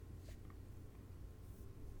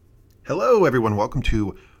Hello, everyone. Welcome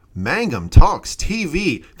to Mangum Talks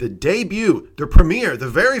TV, the debut, the premiere, the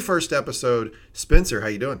very first episode. Spencer, how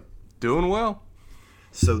you doing? Doing well.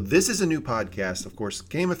 So this is a new podcast. Of course,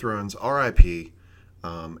 Game of Thrones, R.I.P.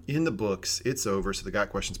 In the books, it's over. So the Got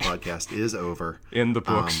Questions podcast is over. In the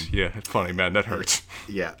books. Yeah, it's funny, man. That hurts.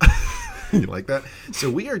 Yeah. You like that? So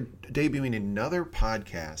we are debuting another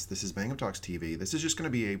podcast. This is Mangum Talks TV. This is just going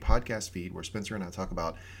to be a podcast feed where Spencer and I talk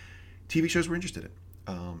about TV shows we're interested in.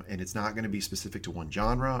 And it's not going to be specific to one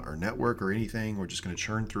genre or network or anything. We're just going to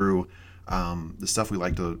churn through the stuff we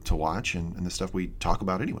like to watch and the stuff we talk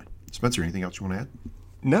about anyway. Spencer, anything else you want to add?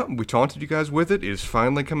 No, we taunted you guys with it. It is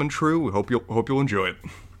finally coming true. We hope you'll enjoy it.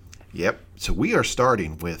 Yep. So we are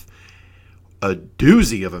starting with a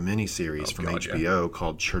doozy of a miniseries from HBO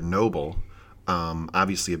called Chernobyl.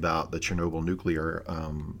 Obviously about the Chernobyl nuclear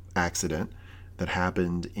accident that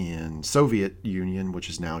happened in Soviet Union, which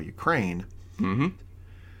is now Ukraine. Mm-hmm.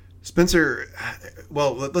 Spencer,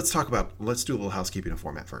 well, let's do a little housekeeping and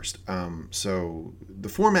format first. So the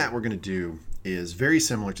format we're going to do is very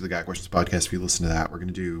similar to the Got Questions podcast. If you listen to that, we're going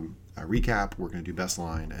to do a recap, we're going to do best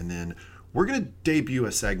line, and then we're going to debut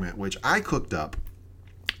a segment which I cooked up.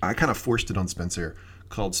 I kind of forced it on Spencer,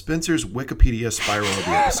 called Spencer's Wikipedia Spiral of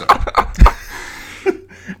the Episode.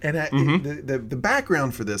 And the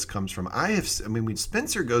background for this comes from, when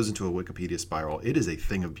Spencer goes into a Wikipedia spiral, it is a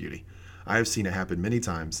thing of beauty. I have seen it happen many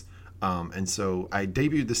times. And so I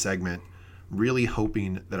debuted the segment really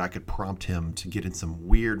hoping that I could prompt him to get in some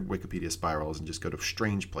weird Wikipedia spirals and just go to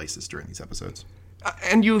strange places during these episodes.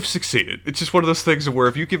 And you've succeeded. It's just one of those things where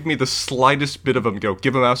if you give me the slightest bit of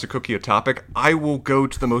give a mouse a cookie a topic, I will go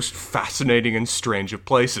to the most fascinating and strange of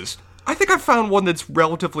places. I think I've found one that's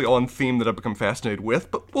relatively on theme that I've become fascinated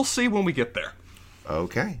with, but we'll see when we get there.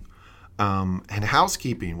 Okay. And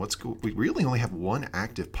housekeeping, we really only have one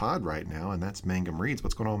active pod right now, and that's Mangum Reads.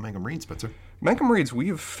 What's going on with Mangum Reads, Spencer? Mangum Reads, we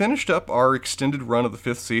have finished up our extended run of the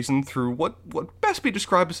 5th season through what best be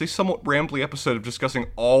described as a somewhat rambly episode of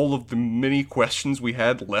discussing all of the many questions we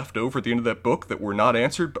had left over at the end of that book that were not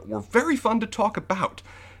answered, but were very fun to talk about.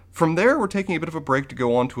 From there, we're taking a bit of a break to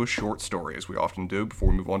go on to a short story, as we often do, before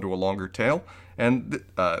we move on to a longer tale. And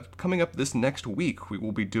coming up this next week, we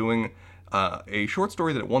will be doing a short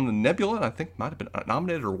story that won the Nebula, and I think might have been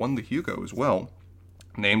nominated or won the Hugo as well,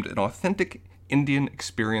 named An Authentic Indian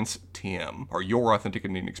Experience TM, or Your Authentic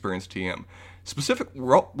Indian Experience TM.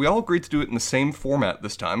 We all agreed to do it in the same format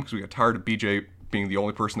this time, because we got tired of BJ being the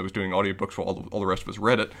only person that was doing audiobooks while all the rest of us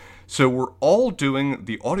read it. So we're all doing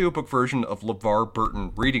the audiobook version of LeVar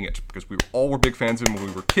Burton reading it, because we all were big fans of him when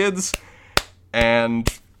we were kids, and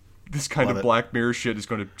this kind of Black Mirror shit is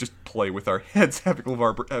going to just play with our heads, having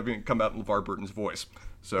it come out in LeVar Burton's voice.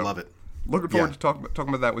 So love it. Looking forward to talking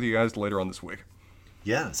about that with you guys later on this week.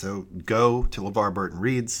 Yeah, so go to LeVar Burton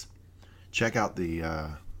Reads, check out the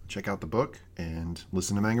book, and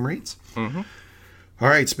listen to Mangum Reads. Mm-hmm. All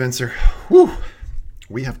right, Spencer. Whew.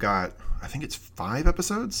 We have got, I think it's 5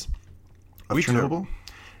 episodes of Chernobyl,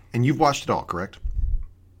 and you've watched it all, correct?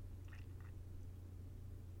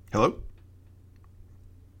 Hello?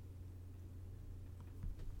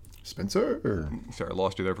 Spencer? Sorry, I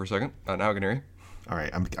lost you there for a second. Now I can hear you. All right,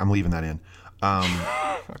 I'm leaving that in.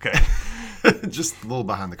 Okay. Just a little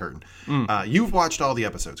behind the curtain. You've watched all the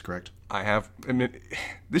episodes, correct? I have. I mean,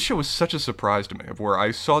 this show was such a surprise to me, of where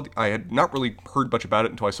I had not really heard much about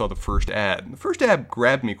it until I saw the first ad. And the first ad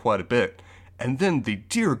grabbed me quite a bit, and then the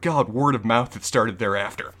dear God word of mouth that started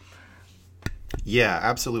thereafter. Yeah,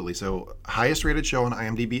 absolutely. So, highest rated show on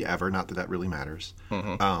IMDb ever, not that really matters.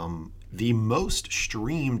 Mm-hmm. The most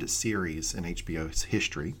streamed series in HBO's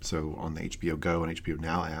history, so on the HBO Go and HBO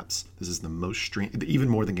Now apps, this is the most streamed, even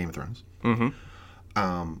more than Game of Thrones.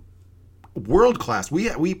 Mm-hmm. World class.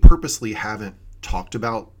 We purposely haven't talked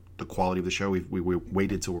about the quality of the show. We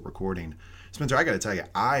waited till we're recording. Spencer, I got to tell you,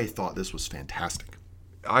 I thought this was fantastic.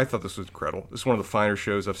 I thought this was incredible. This is one of the finer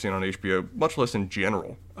shows I've seen on HBO, much less in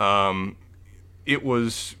general. It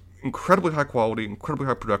was incredibly high quality, incredibly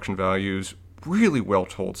high production values, really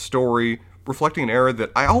well-told story, reflecting an era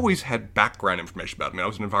that I always had background information about. I mean, I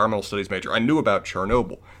was an environmental studies major. I knew about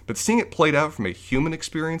Chernobyl. But seeing it played out from a human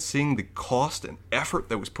experience, seeing the cost and effort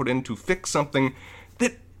that was put in to fix something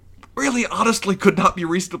that really honestly could not be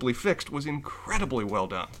reasonably fixed was incredibly well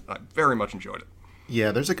done. I very much enjoyed it.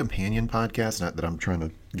 Yeah, there's a companion podcast, not that I'm trying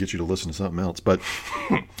to get you to listen to something else, but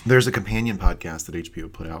there's a companion podcast that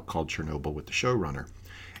HBO put out called Chernobyl with the showrunner.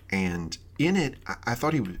 And in it, I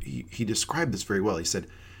thought he described this very well. He said,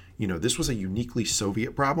 this was a uniquely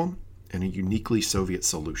Soviet problem and a uniquely Soviet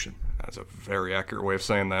solution. That's a very accurate way of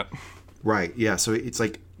saying that. Right. Yeah. So it's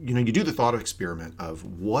like, you do the thought experiment of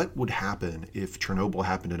what would happen if Chernobyl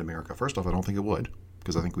happened in America. First off, I don't think it would,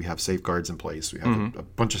 because I think we have safeguards in place. We have a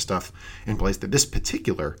bunch of stuff in place that this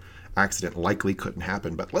particular accident likely couldn't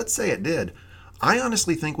happen. But let's say it did. I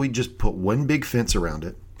honestly think we'd just put one big fence around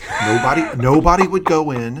it. Nobody would go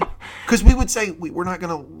in, because we would say we're not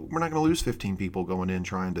gonna lose 15 people going in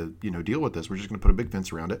trying to deal with this. We're just gonna put a big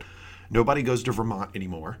fence around it. Nobody goes to Vermont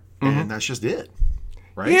anymore, and that's just it,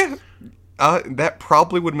 right? Yeah. That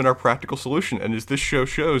probably would have been our practical solution, and as this show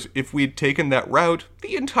shows, if we had taken that route,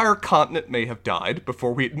 the entire continent may have died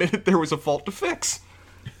before we admitted there was a fault to fix.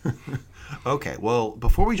 Okay, well,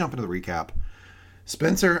 before we jump into the recap,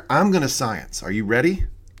 Spencer, I'm going to science. Are you ready?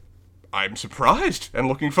 I'm surprised and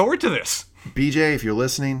looking forward to this. BJ, if you're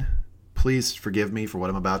listening, please forgive me for what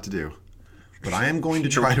I'm about to do. But I am going to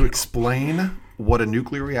try to explain what a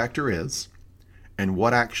nuclear reactor is and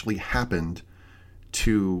what actually happened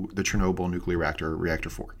to the Chernobyl nuclear reactor, Reactor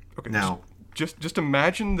 4. Okay, now, just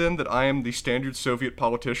imagine then that I am the standard Soviet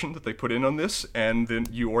politician that they put in on this, and then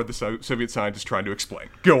you are the Soviet scientist trying to explain.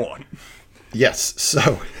 Go on. Yes,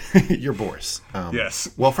 so you're Boris. Yes.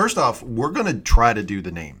 Well, first off, we're going to try to do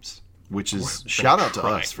the names, which is shout out to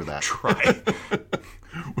us for that. Try.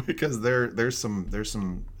 Because there's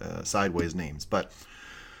some sideways names, but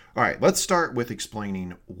all right, let's start with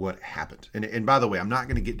explaining what happened. And by the way, I'm not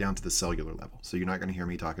going to get down to the cellular level, so you're not going to hear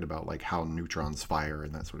me talking about like how neutrons fire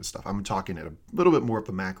and that sort of stuff. I'm talking at a little bit more at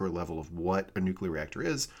the macro level of what a nuclear reactor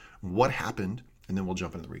is, what happened, and then we'll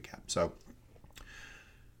jump into the recap. So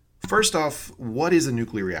first off, what is a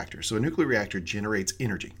nuclear reactor? So a nuclear reactor generates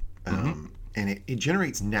energy. And it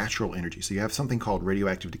generates natural energy. So you have something called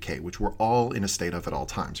radioactive decay, which we're all in a state of at all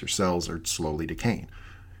times. Your cells are slowly decaying.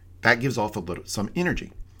 That gives off some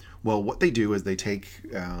energy. Well, what they do is they take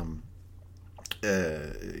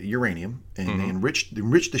uranium and they enrich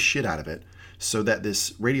the shit out of it so that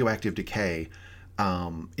this radioactive decay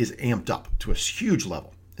is amped up to a huge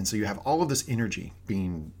level. And so you have all of this energy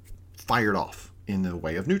being fired off in the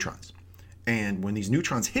way of neutrons. And when these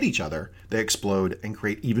neutrons hit each other, they explode and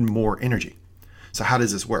create even more energy. So how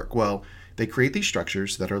does this work? Well, they create these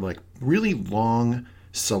structures that are like really long,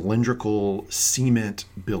 cylindrical cement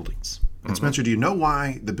buildings. And Spencer, do you know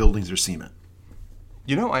why the buildings are cement?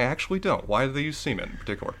 I actually don't. Why do they use cement in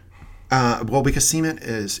particular? Well, because cement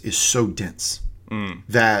is so dense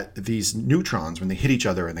that these neutrons, when they hit each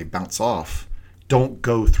other and they bounce off, don't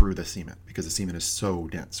go through the cement because the cement is so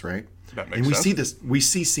dense, right? That makes sense. We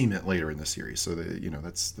see cement later in the series, so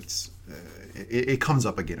it comes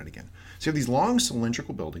up again and again. So you have these long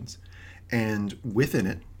cylindrical buildings, and within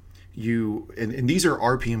it, and these are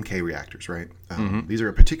RBMK reactors, right? These are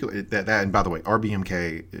a particular that. And by the way,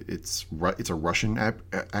 RBMK it's a Russian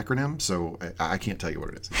acronym, so I can't tell you what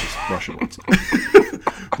it is. It's just Russian words.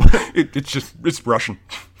 It's Russian.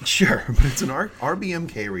 Sure, but it's an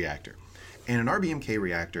RBMK reactor, and an RBMK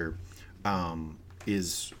reactor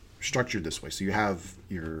is structured this way. So you have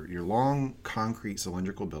your long concrete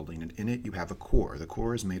cylindrical building, and in it you have a core. The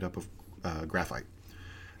core is made up of graphite.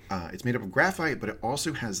 It's made up of graphite, but it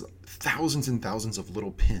also has thousands and thousands of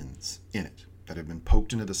little pins in it that have been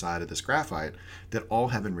poked into the side of this graphite that all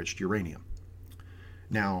have enriched uranium.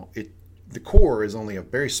 Now, the core is only a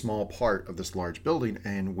very small part of this large building,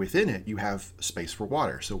 and within it you have space for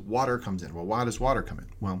water. So water comes in. Well, why does water come in?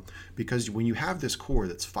 Well, because when you have this core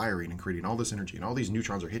that's firing and creating all this energy, and all these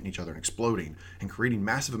neutrons are hitting each other and exploding and creating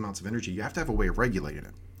massive amounts of energy, you have to have a way of regulating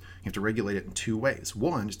it. You have to regulate it in two ways.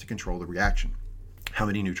 One is to control the reaction, how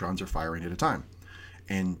many neutrons are firing at a time.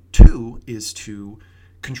 And two is to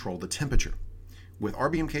control the temperature. With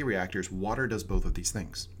RBMK reactors, water does both of these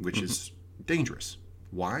things, which is dangerous.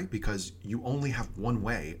 Why? Because you only have one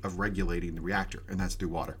way of regulating the reactor, and that's through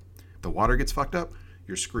water. If the water gets fucked up,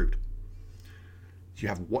 you're screwed. You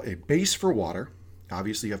have a base for water.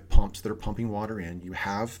 Obviously, you have pumps that are pumping water in. You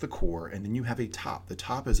have the core, and then you have a top. The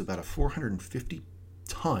top is about a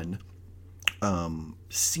 450-ton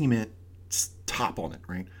cement top on it,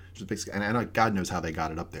 right? Just basically, and I know God knows how they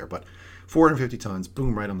got it up there, but 450 tons,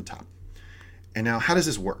 boom, right on the top. And now, how does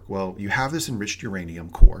this work? Well, you have this enriched uranium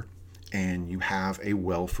core, and you have a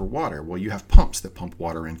well for water. Well, you have pumps that pump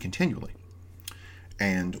water in continually.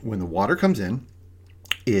 And when the water comes in,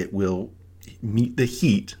 it will meet the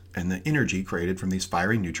heat and the energy created from these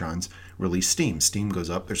firing neutrons, release steam. Steam goes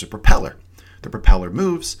up, there's a propeller. The propeller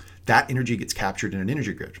moves, that energy gets captured in an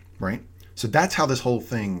energy grid, right? So that's how this whole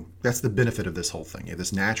thing, that's the benefit of this whole thing. You have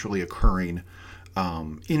this naturally occurring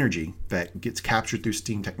energy that gets captured through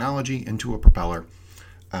steam technology into a propeller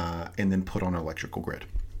and then put on an electrical grid.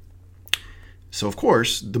 So, of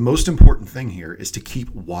course, the most important thing here is to keep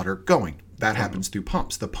water going. That happens through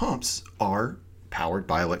pumps. The pumps are powered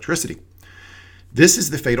by electricity. This is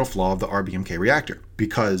the fatal flaw of the RBMK reactor,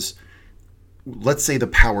 because let's say the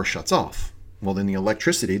power shuts off. Well, then the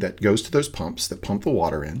electricity that goes to those pumps that pump the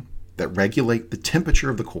water in, that regulate the temperature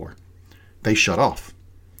of the core, they shut off.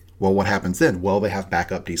 Well, what happens then? Well, they have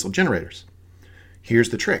backup diesel generators. Here's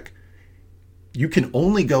the trick. You can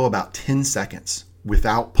only go about 10 seconds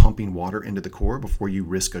without pumping water into the core before you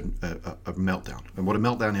risk a meltdown. And what a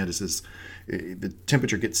meltdown is the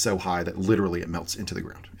temperature gets so high that literally it melts into the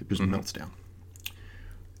ground. It just melts down.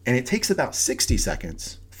 And it takes about 60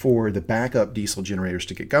 seconds for the backup diesel generators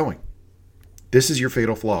to get going. This is your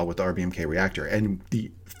fatal flaw with the RBMK reactor. And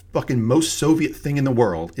the fucking most Soviet thing in the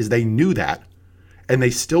world is they knew that, and they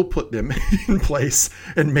still put them in place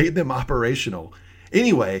and made them operational.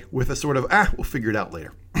 Anyway, with a sort of, we'll figure it out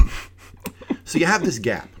later. So you have this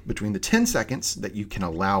gap between the 10 seconds that you can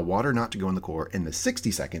allow water not to go in the core and the 60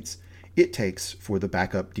 seconds it takes for the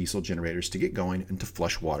backup diesel generators to get going and to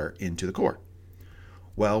flush water into the core.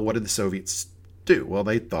 Well, what did the Soviets do? Well,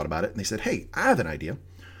 they thought about it and they said, hey, I have an idea.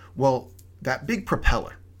 Well, that big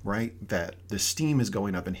propeller, right, that the steam is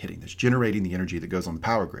going up and hitting, that's generating the energy that goes on the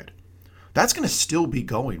power grid, that's going to still be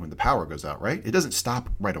going when the power goes out, right? It doesn't stop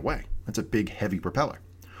right away. That's a big, heavy propeller.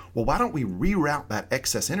 Well, why don't we reroute that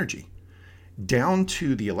excess energy down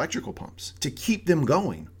to the electrical pumps to keep them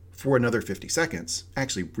going for another 50 seconds,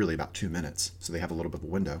 actually really about 2 minutes, so they have a little bit of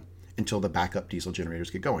a window until the backup diesel generators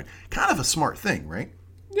get going. Kind of a smart thing, right?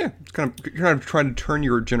 Yeah, it's kind of trying to turn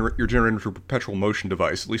your generator into a perpetual motion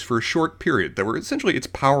device, at least for a short period, that where essentially it's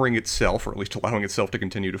powering itself, or at least allowing itself to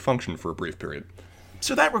continue to function for a brief period.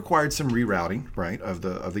 So that required some rerouting, right, of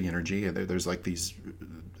the energy. There's like these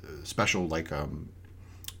special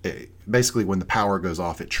basically when the power goes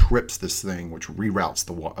off, it trips this thing, which reroutes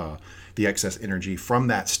the excess energy from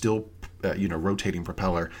that still rotating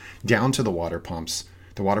propeller down to the water pumps.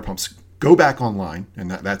 The water pumps go back online, and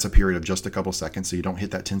that's a period of just a couple seconds, so you don't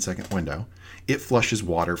hit that 10-second window. It flushes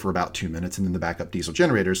water for about 2 minutes, and then the backup diesel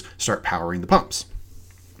generators start powering the pumps.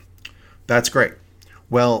 That's great.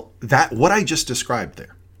 Well, what I just described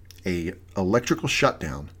there, a electrical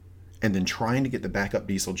shutdown, and then trying to get the backup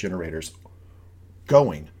diesel generators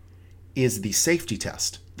going, is the safety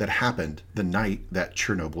test that happened the night that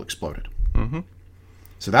Chernobyl exploded. Mm-hmm.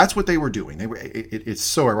 So that's what they were doing. It's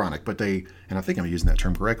so ironic, but and I think I'm using that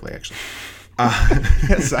term correctly, actually.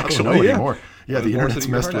 Yes, actually, I don't know anymore. Yeah, the internet's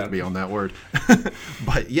messed with me on that word.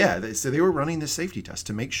 But yeah, so they were running this safety test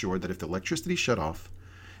to make sure that if the electricity shut off,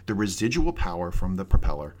 the residual power from the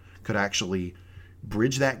propeller could actually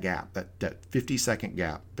bridge that gap, that 50-second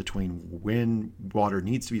gap between when water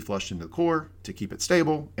needs to be flushed into the core to keep it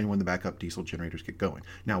stable and when the backup diesel generators get going.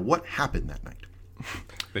 Now, what happened that night?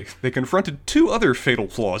 They confronted two other fatal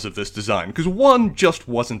flaws of this design, because one just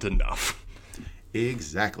wasn't enough.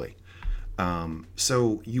 Exactly.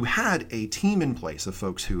 So you had a team in place of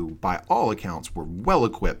folks who, by all accounts, were well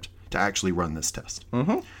equipped to actually run this test.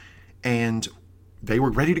 Mm-hmm. And they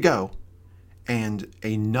were ready to go. And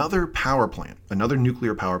another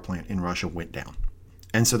nuclear power plant in Russia went down.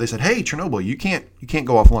 And so they said, hey, Chernobyl, you can't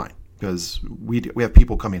go offline, because we have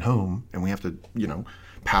people coming home and we have to,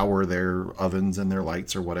 power their ovens and their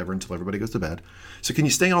lights or whatever until everybody goes to bed. So can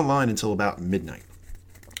you stay online until about midnight?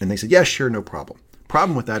 And they said, yeah, sure, no problem.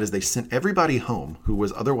 Problem with that is they sent everybody home who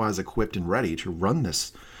was otherwise equipped and ready to run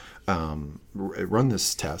this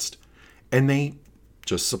test, and they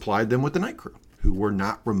just supplied them with the night crew who were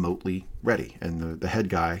not remotely ready. And the head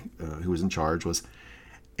guy who was in charge was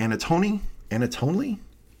Anatoly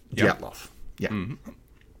Dyatlov. Yeah. Mm-hmm.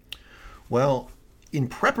 Well, in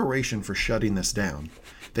preparation for shutting this down,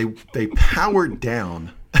 they powered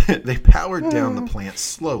down the plant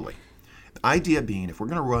slowly. The idea being, if we're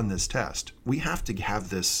going to run this test, we have to have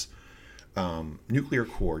this nuclear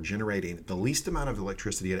core generating the least amount of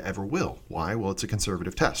electricity it ever will. Why? Well, it's a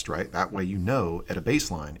conservative test, right? That way at a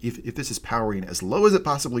baseline, if this is powering as low as it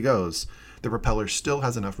possibly goes, the propeller still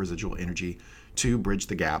has enough residual energy to bridge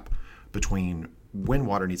the gap between when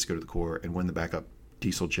water needs to go to the core and when the backup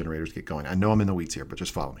diesel generators get going. I know I'm in the weeds here, but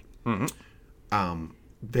just follow me. Mm-hmm.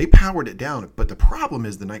 They powered it down, but the problem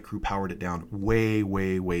is the night crew powered it down way,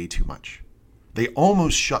 way, way too much. They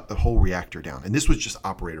almost shut the whole reactor down, and this was just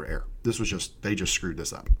operator error. They just screwed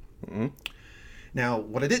this up. Mm-hmm. Now,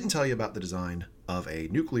 what I didn't tell you about the design of a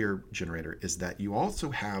nuclear generator is that you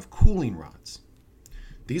also have cooling rods.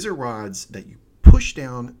 These are rods that you push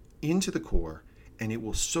down into the core, and it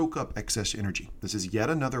will soak up excess energy. This is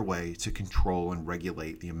yet another way to control and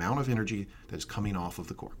regulate the amount of energy that is coming off of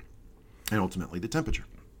the core, and ultimately the temperature.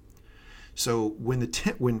 So when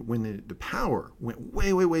the power went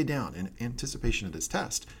way down in anticipation of this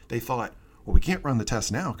test, they thought, well, we can't run the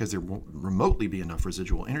test now because there won't remotely be enough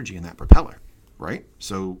residual energy in that propeller, right?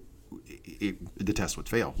 So the test would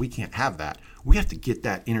fail. We can't have that. We have to get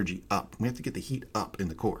that energy up. We have to get the heat up in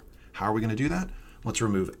the core. How are we going to do that? Let's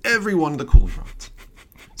remove every one of the cooling rods.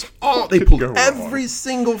 So they pulled every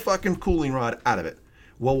single fucking cooling rod out of it.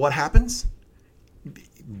 Well, what happens?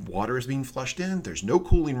 Water is being flushed in. There's no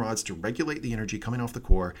cooling rods to regulate the energy coming off the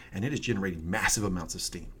core, and it is generating massive amounts of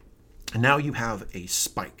steam. And now you have a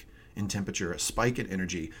spike in temperature, a spike in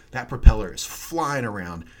energy. That propeller is flying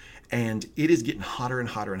around, and it is getting hotter and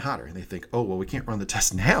hotter and hotter. And they think, oh, well, we can't run the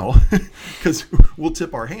test now because we'll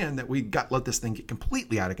tip our hand that we let this thing get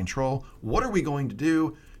completely out of control. What are we going to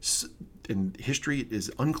do? And history is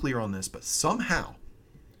unclear on this, but somehow,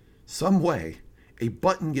 some way, a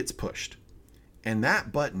button gets pushed, and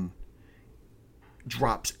that button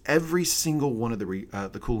drops every single one of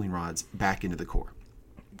the cooling rods back into the core.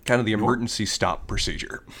 Kind of the emergency stop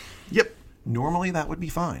procedure. Yep. Normally that would be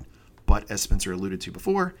fine. But as Spencer alluded to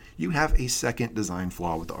before, you have a second design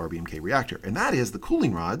flaw with the RBMK reactor, and that is the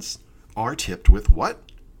cooling rods are tipped with what?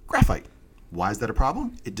 Graphite. Why is that a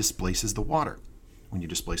problem? It displaces the water. When you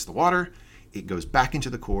displace the water, it goes back into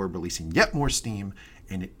the core, releasing yet more steam,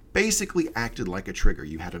 and it basically acted like a trigger.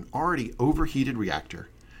 You had an already overheated reactor.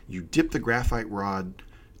 You dip the graphite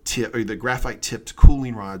tipped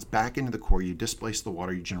cooling rods back into the core. You displace the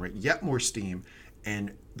water. You generate yet more steam,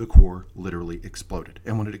 and the core literally exploded.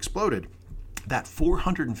 And when it exploded, that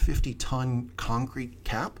 450-ton concrete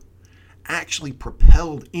cap actually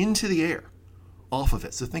propelled into the air off of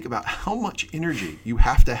it. So think about how much energy you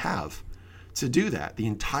have to do that. The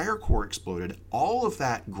entire core exploded. All of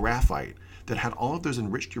that graphite that had all of those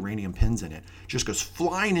enriched uranium pins in it just goes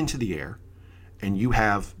flying into the air, and you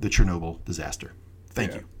have the Chernobyl disaster.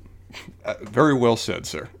 Thank you. Very well said,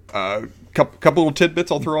 sir. Couple little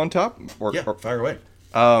tidbits I'll throw on top. Fire away.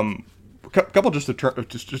 Couple just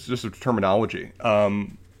of terminology.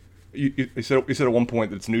 You said at one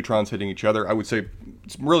point that it's neutrons hitting each other. I would say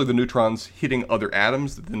it's really the neutrons hitting other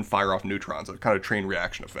atoms that then fire off neutrons, a kind of chain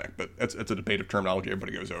reaction effect. But it's a debate of terminology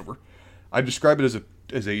everybody goes over. I describe it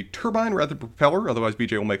as a turbine rather than propeller. Otherwise,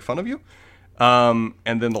 BJ will make fun of you. And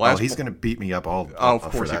then the last. He's going to beat me up all. Of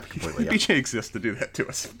course, for that completely. BJ exists to do that to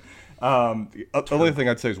us. The only thing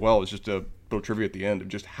I'd say as well is just a little trivia at the end of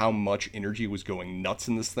just how much energy was going nuts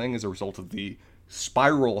in this thing as a result of the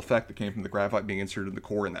spiral effect that came from the graphite being inserted in the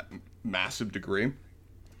core in that massive degree.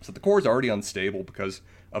 So the core is already unstable because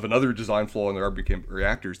of another design flaw in the RBMK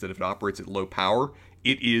reactors, that if it operates at low power,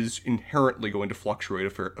 it is inherently going to fluctuate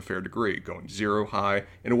a fair degree, going zero high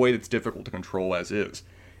in a way that's difficult to control as is.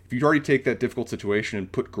 If you already take that difficult situation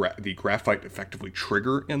and put the graphite effectively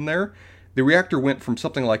trigger in there, the reactor went from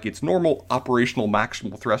something like its normal operational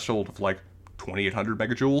maximal threshold of like 2,800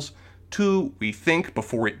 megajoules to, we think,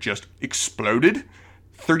 before it just exploded,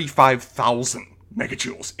 35,000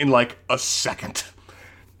 megajoules in like a second.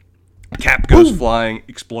 Cap goes flying,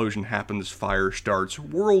 explosion happens, fire starts,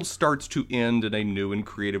 world starts to end in a new and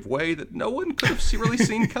creative way that no one could have really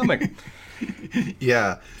seen coming.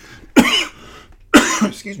 Yeah.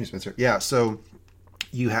 Excuse me, Spencer. Yeah, so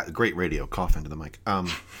you have great radio, cough into the mic.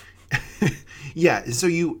 Yeah, so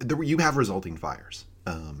you have resulting fires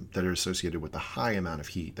that are associated with the high amount of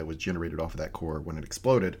heat that was generated off of that core when it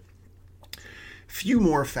exploded. Few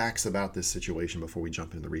more facts about this situation before we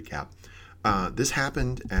jump into the recap. This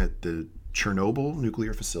happened at the Chernobyl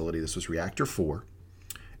nuclear facility. This was Reactor 4.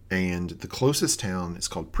 And the closest town is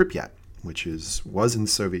called Pripyat, which was in the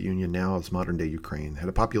Soviet Union, now is modern-day Ukraine. Had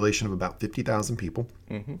a population of about 50,000 people.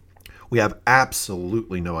 Mm-hmm. We have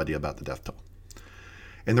absolutely no idea about the death toll.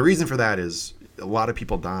 And the reason for that is a lot of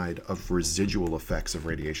people died of residual effects of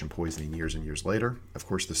radiation poisoning years and years later. Of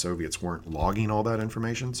course, the Soviets weren't logging all that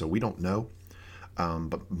information, so we don't know.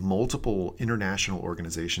 But multiple international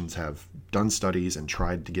organizations have done studies and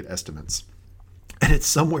tried to get estimates. And it's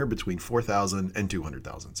somewhere between 4,000 and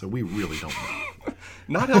 200,000. So we really don't know.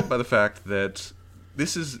 Not helped by the fact that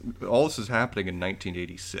all this is happening in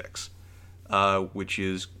 1986, which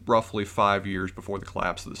is roughly 5 years before the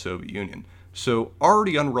collapse of the Soviet Union. So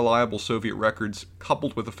already unreliable Soviet records,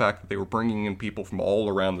 coupled with the fact that they were bringing in people from all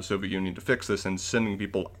around the Soviet Union to fix this and sending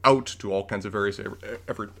people out to all kinds of various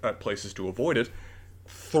places to avoid it,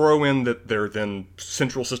 throw in that their then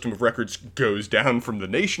central system of records goes down from the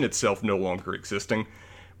nation itself no longer existing,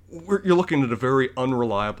 you're looking at a very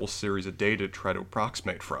unreliable series of data to try to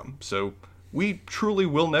approximate from. So we truly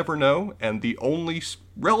will never know, and the only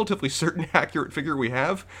relatively certain accurate figure we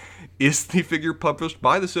have is the figure published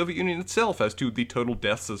by the Soviet Union itself as to the total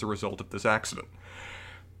deaths as a result of this accident.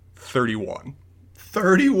 31.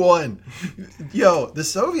 31. Yo, the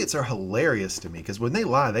Soviets are hilarious to me because when they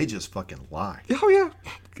lie, they just fucking lie. Oh, yeah.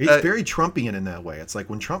 It's very Trumpian in that way. It's like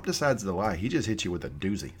when Trump decides to lie, he just hits you with a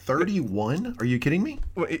doozy. 31? Are you kidding me?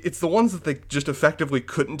 It's the ones that they just effectively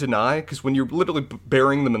couldn't deny, because when you're literally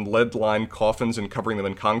burying them in lead-lined coffins and covering them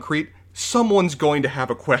in concrete, someone's going to have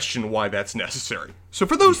a question why that's necessary. So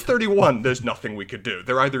for those 31, there's nothing we could do.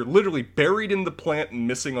 They're either literally buried in the plant and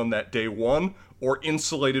missing on that day one, or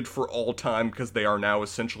insulated for all time because they are now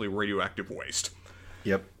essentially radioactive waste.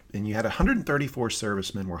 Yep. And you had 134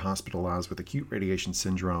 servicemen were hospitalized with acute radiation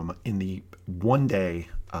syndrome in the one day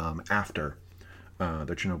after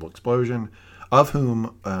the Chernobyl explosion, of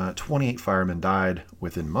whom 28 firemen died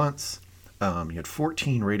within months. You had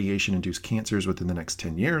 14 radiation-induced cancers within the next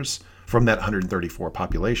 10 years from that 134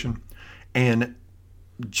 population. And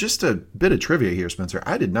just a bit of trivia here, Spencer.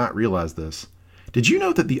 I did not realize this. Did you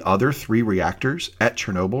know that the other 3 reactors at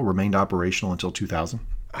Chernobyl remained operational until 2000?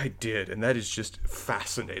 I did, and that is just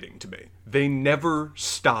fascinating to me. They never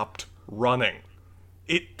stopped running.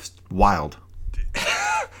 It's wild.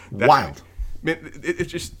 Wild.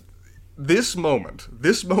 It's just this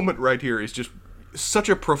moment right here is just such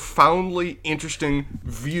a profoundly interesting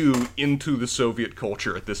view into the Soviet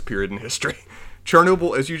culture at this period in history.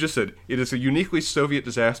 Chernobyl, as you just said, it is a uniquely Soviet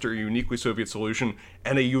disaster, a uniquely Soviet solution,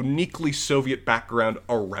 and a uniquely Soviet background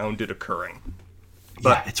around it occurring.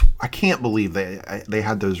 But yeah, I can't believe they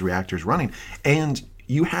had those reactors running, and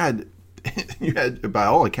you had by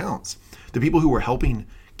all accounts the people who were helping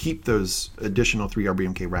keep those additional 3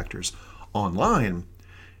 RBMK reactors online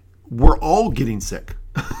were all getting sick.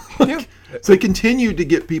 Yeah. So they continued to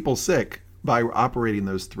get people sick by operating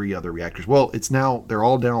those 3 other reactors. Well, they're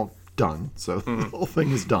all now done, so the whole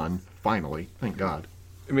thing is done finally. Thank God.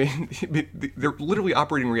 I mean, they're literally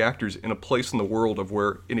operating reactors in a place in the world of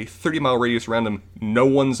where, in a 30-mile radius around them, no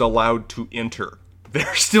one's allowed to enter.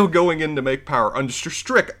 They're still going in to make power under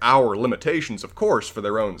strict hour limitations, of course, for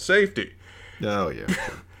their own safety. Oh, yeah.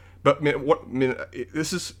 But we can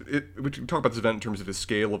talk about this event in terms of the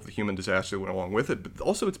scale of the human disaster that went along with it, but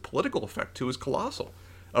also its political effect, too, is colossal.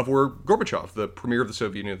 Of where Gorbachev, the premier of the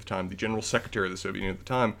Soviet Union at the time, the general secretary of the Soviet Union at the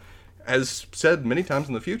time, has said many times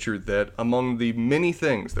in the future that among the many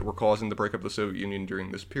things that were causing the breakup of the Soviet Union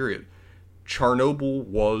during this period, Chernobyl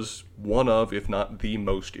was one of, if not the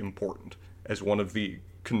most important, as one of the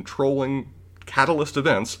controlling catalyst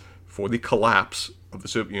events for the collapse of the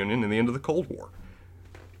Soviet Union and the end of the Cold War.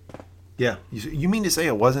 Yeah. You mean to say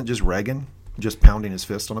it wasn't just Reagan just pounding his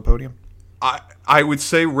fist on a podium? I would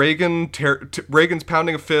say Reagan's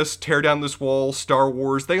pounding a fist, tear down this wall, Star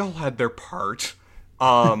Wars, they all had their part.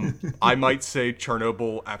 I might say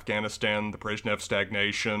Chernobyl, Afghanistan, the Brezhnev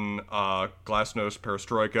stagnation, Glasnost,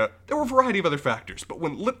 perestroika. There were a variety of other factors, but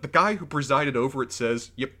when the guy who presided over it says,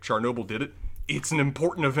 yep, Chernobyl did it, it's an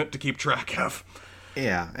important event to keep track of.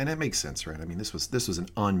 Yeah, and it makes sense, right? I mean, this was an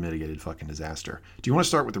unmitigated fucking disaster. Do you want to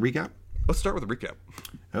start with the recap? Let's start with the recap.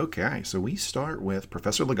 Okay, so we start with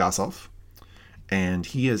Professor Legasov, and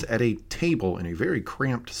he is at a table in a very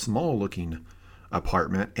cramped, small-looking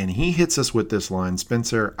apartment, and he hits us with this line: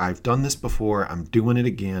 Spencer, I've done this before, I'm doing it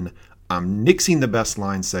again, I'm nixing the best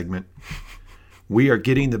line segment. We are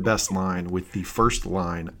getting the best line with the first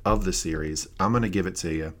line of the series. I'm going to give it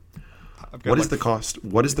to you. What is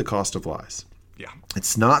the cost of lies? Yeah.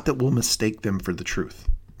 It's not that we'll mistake them for the truth.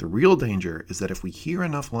 The real danger is that if we hear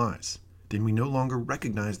enough lies, then we no longer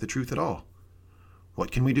recognize the truth at all.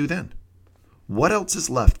 What can we do then? What else is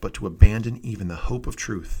left but to abandon even the hope of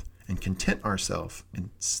truth and content ourselves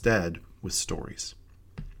instead with stories?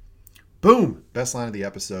 Boom! Best line of the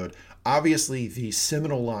episode. Obviously, the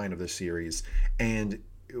seminal line of the series. And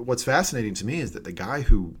what's fascinating to me is that the guy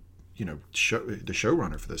who, the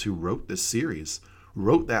showrunner for this, who wrote this series,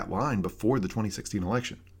 wrote that line before the 2016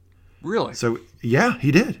 election. Really? So, yeah,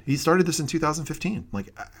 he did. He started this in 2015. Like,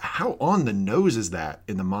 how on the nose is that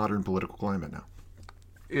in the modern political climate now?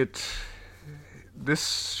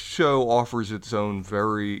 This show offers its own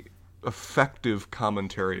very effective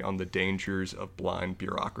commentary on the dangers of blind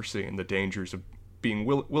bureaucracy and the dangers of being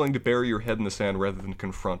willing to bury your head in the sand rather than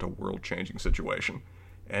confront a world-changing situation.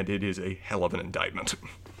 And it is a hell of an indictment.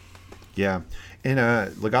 Yeah. And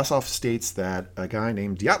Legasov states that a guy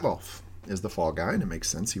named Dyatlov is the fall guy, and it makes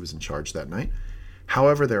sense. He was in charge that night.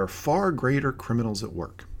 However, there are far greater criminals at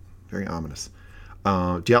work. Very ominous.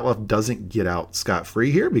 Dyatlov doesn't get out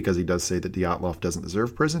scot-free here because he does say that Dyatlov doesn't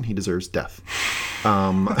deserve prison. He deserves death.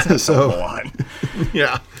 Yeah.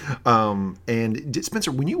 And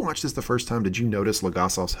Spencer, when you watched this the first time, did you notice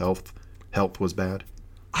Legasov's health was bad?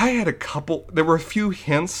 I had there were a few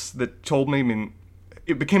hints that told me,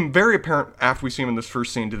 it became very apparent after we see him in this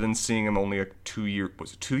first scene to then seeing him only 2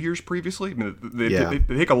 years previously? I mean, they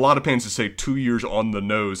take a lot of pains to say 2 years on the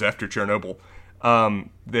nose after Chernobyl.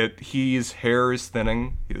 That his hair is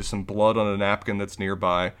thinning, there's some blood on a napkin that's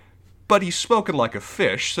nearby, but he's smoking like a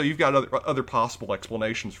fish, so you've got other possible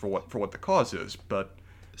explanations for what the cause is, but...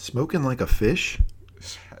 Smoking like a fish?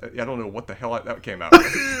 I don't know what the hell that came out.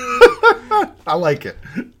 I like it.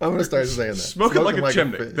 I'm going to start saying that. Smoking like a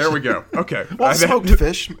chimney. There we go. Okay. Well,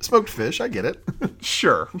 smoked fish, I get it.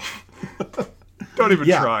 Sure. Don't even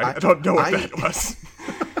try. I don't know what that was.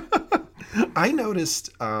 I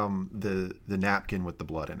noticed the napkin with the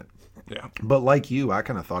blood in it. Yeah. But like you, I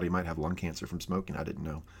kind of thought he might have lung cancer from smoking. I didn't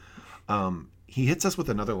know. He hits us with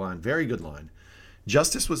another line, very good line.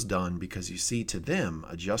 Justice was done because you see, to them,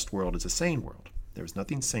 a just world is a sane world. There was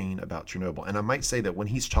nothing sane about Chernobyl. And I might say that when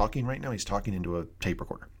he's talking right now, he's talking into a tape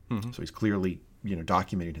recorder. Mm-hmm. So he's clearly,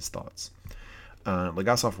 documenting his thoughts.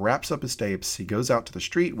 Legasov wraps up his tapes. He goes out to the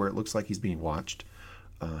street where it looks like he's being watched.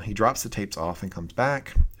 He drops the tapes off and comes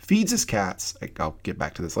back, feeds his cats. I'll get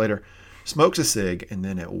back to this later. Smokes a cig, and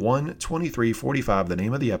then at 1:23:45, the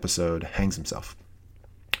name of the episode, hangs himself.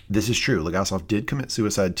 This is true. Legasov did commit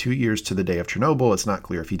suicide 2 years to the day of Chernobyl. It's not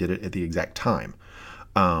clear if he did it at the exact time.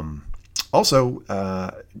 Also,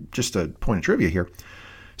 just a point of trivia here.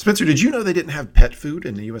 Spencer, did you know they didn't have pet food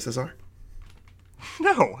in the USSR?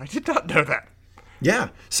 No, I did not know that. Yeah.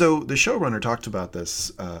 So the showrunner talked about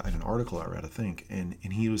this in an article I read, I think, and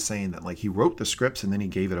he was saying that he wrote the scripts and then he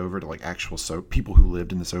gave it over to actual people who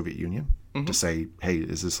lived in the Soviet Union to say, hey,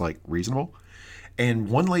 is this reasonable? And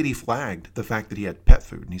one lady flagged the fact that he had pet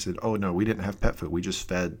food, and he said, oh no, we didn't have pet food. We just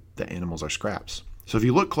fed the animals our scraps. So if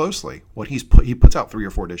you look closely, what he puts out 3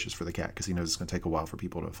 or 4 dishes for the cat because he knows it's going to take a while for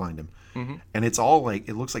people to find him. Mm-hmm. And it's all it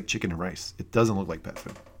looks like chicken and rice. It doesn't look like pet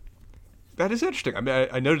food. That is interesting. I mean,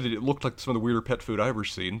 I noted that it looked like some of the weirder pet food I've ever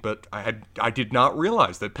seen, but I did not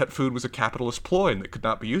realize that pet food was a capitalist ploy and that could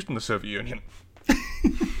not be used in the Soviet Union.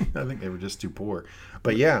 I think they were just too poor.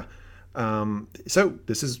 But yeah, so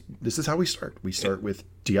this is how we start. We start with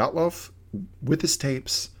Dyatlov with his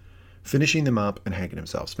tapes, finishing them up and hanging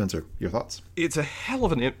himself. Spencer, your thoughts? It's a hell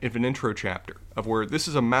of an intro chapter of where this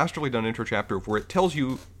is a masterfully done intro chapter of where it tells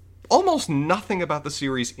you almost nothing about the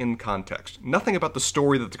series in context. Nothing about the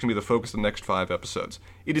story that's going to be the focus of the next 5 episodes.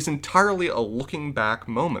 It is entirely a looking back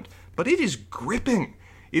moment, but it is gripping.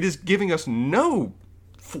 It is giving us no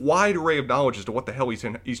wide array of knowledge as to what the hell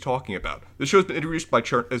he's talking about. The show's been introduced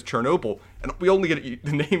as Chernobyl, and we only get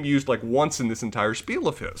the name used once in this entire spiel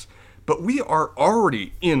of his. But we are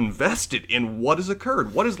already invested in what has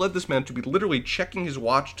occurred. What has led this man to be literally checking his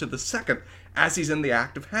watch to the second as he's in the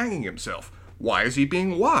act of hanging himself? Why is he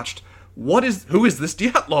being watched? Who is this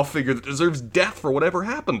Dyatlov figure that deserves death for whatever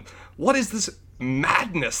happened? What is this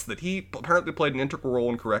madness that he apparently played an integral role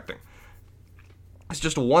in correcting? It's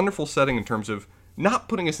just a wonderful setting in terms of not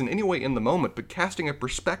putting us in any way in the moment, but casting a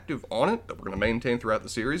perspective on it that we're going to maintain throughout the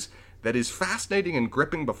series that is fascinating and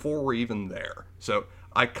gripping before we're even there. So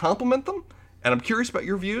I compliment them, and I'm curious about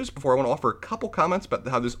your views before I want to offer a couple comments about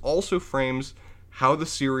how this also frames how the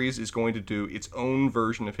series is going to do its own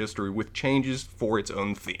version of history with changes for its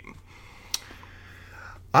own theme.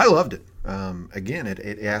 I loved it. Again,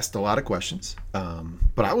 it asked a lot of questions,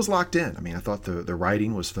 but I was locked in. I mean, I thought the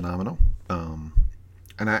writing was phenomenal, and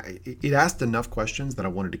it asked enough questions that I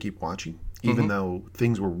wanted to keep watching, even though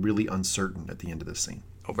things were really uncertain at the end of this scene.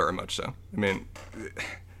 Oh, very much so. I mean,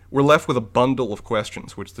 we're left with a bundle of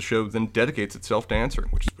questions, which the show then dedicates itself to answering,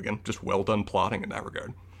 which is, again, just well done plotting in that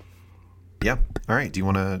regard. Yeah. All right. Do you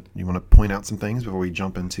want to point out some things before we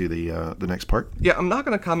jump into the next part? Yeah, I'm not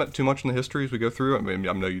going to comment too much on the history as we go through. I mean,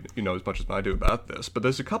 I know you know as much as I do about this, but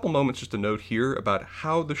there's a couple moments just to note here about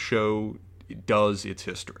how the show does its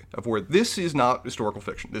history, of where this is not historical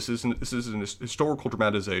fiction. This is an historical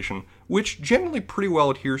dramatization, which generally pretty well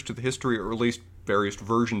adheres to the history, or at least various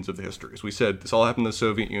versions of the history. As we said, this all happened in the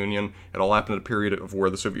Soviet Union. It all happened at a period of where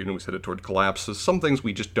the Soviet Union was headed toward collapse. So some things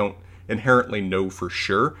we just don't inherently know for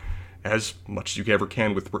sure, as much as you ever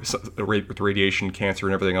can with radiation, cancer,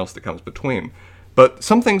 and everything else that comes between. But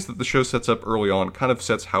some things that the show sets up early on kind of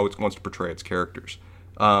sets how it wants to portray its characters.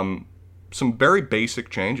 Some very basic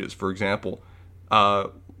changes. For example,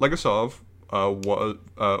 Legasov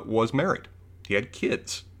was married. He had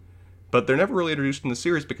kids. But they're never really introduced in the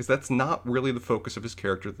series because that's not really the focus of his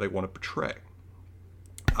character that they want to portray.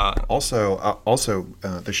 Also,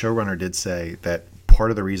 the showrunner did say that part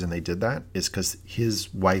of the reason they did that is because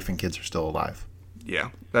his wife and kids are still alive. Yeah.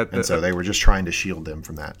 So they were just trying to shield them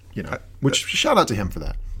from that, which shout out to him for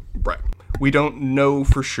that. Right. We don't know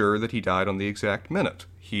for sure that he died on the exact minute.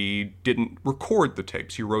 He didn't record the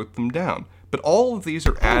tapes. He wrote them down. But all of these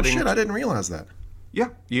are adding. Oh shit! I didn't realize that. Yeah,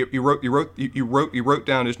 you wrote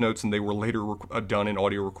down his notes, and they were later done in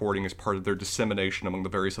audio recording as part of their dissemination among the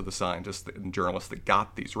various other scientists and journalists that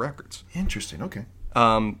got these records. Interesting. Okay.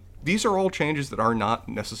 These are all changes that are not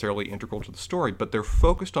necessarily integral to the story, but they're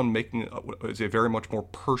focused on making it a very much more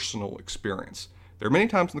personal experience. There are many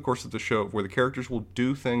times in the course of the show where the characters will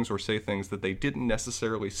do things or say things that they didn't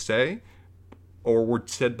necessarily say or were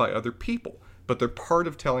said by other people, but they're part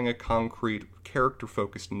of telling a concrete,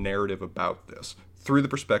 character-focused narrative about this through the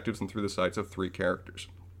perspectives and through the sides of three characters.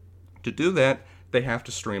 To do that, they have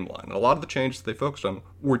to streamline. And a lot of the changes that they focused on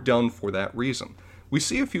were done for that reason. We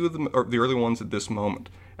see a few of them, or the early ones at this moment.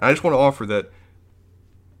 And I just want to offer that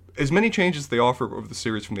as many changes they offer over the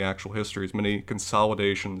series from the actual history, as many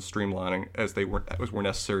consolidations, streamlining as were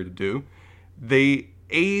necessary to do, they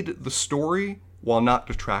aid the story while not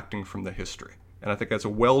detracting from the history. And I think that's a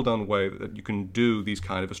well-done way that you can do these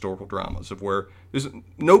kind of historical dramas, of where there's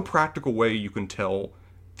no practical way you can tell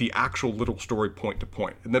the actual little story point to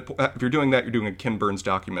point. And that, if you're doing that, you're doing a Ken Burns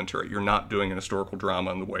documentary. You're not doing an historical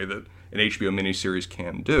drama in the way that an HBO miniseries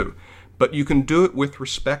can do. But you can do it with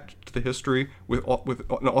respect to the history, with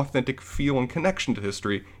an authentic feel and connection to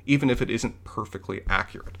history, even if it isn't perfectly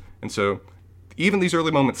accurate. And so even these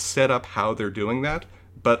early moments set up how they're doing that,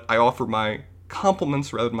 but I offer my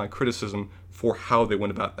compliments rather than my criticism for how they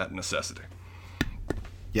went about that necessity.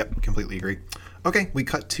 Yep, completely agree. Okay, we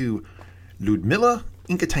cut to Lyudmila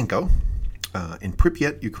Inkatenko in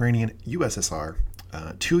Pripyat, Ukrainian USSR,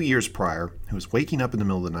 2 years prior, who was waking up in the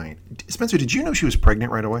middle of the night. Spencer, did you know she was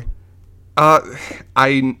pregnant right away?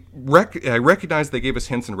 I recognize they gave us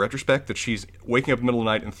hints in retrospect that she's waking up in the middle of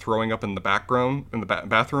the night and throwing up in the background, in the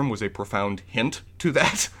bathroom, was a profound hint to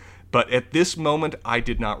that. But at this moment, I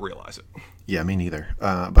did not realize it. Yeah, me neither.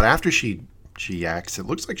 But after she acts, it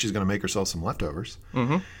looks like she's going to make herself some leftovers.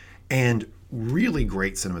 Mm-hmm. And really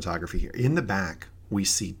great cinematography here. In the back, we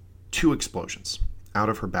see 2 explosions out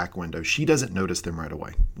of her back window. She doesn't notice them right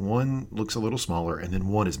away. One looks a little smaller, and then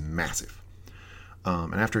one is massive.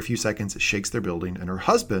 And after a few seconds, it shakes their building, and her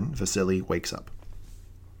husband, Vasily, wakes up.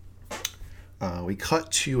 We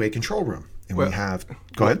cut to a control room, and we have...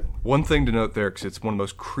 Go ahead. One thing to note there, because it's one of the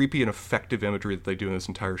most creepy and effective imagery that they do in this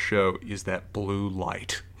entire show, is that blue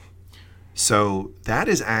light. So that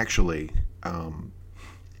is actually...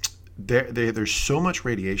 there's so much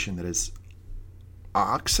radiation that is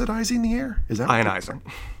oxidizing the air. Is that ionizing?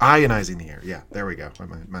 Ionizing the air. Yeah, there we go.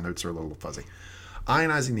 My notes are a little fuzzy.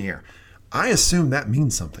 Ionizing the air. I assume that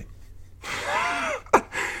means something.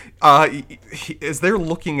 As they're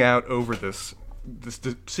looking out over this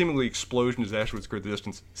seemingly explosion disaster that's occurred at the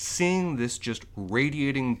distance, seeing this just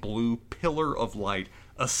radiating blue pillar of light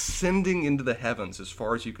ascending into the heavens as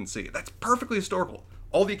far as you can see, that's perfectly historical.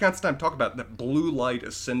 All the accounts of time talk about that blue light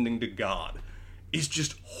ascending to God is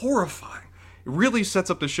just horrifying. It really sets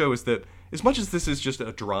up the show is that as much as this is just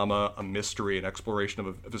a drama, a mystery, an exploration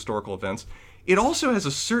of historical events, it also has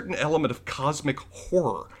a certain element of cosmic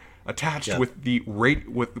horror attached with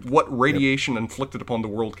with what radiation inflicted upon the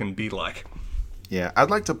world can be like. Yeah,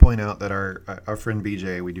 I'd like to point out that our friend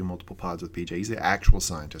BJ, we do multiple pods with BJ. He's an actual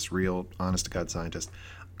scientist, real, honest-to-God scientist.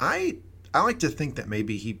 I like to think that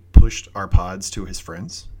maybe he pushed our pods to his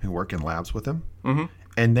friends who work in labs with him,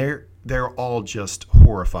 and they're all just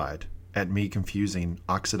horrified at me confusing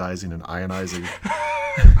oxidizing and ionizing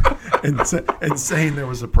and saying there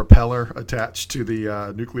was a propeller attached to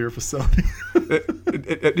the nuclear facility.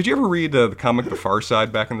 Did you ever read the comic The Far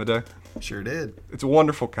Side back in the day? Sure did. It's a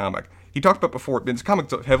wonderful comic. He talked about before, this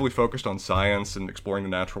comic's heavily focused on science and exploring the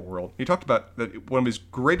natural world. He talked about that one of his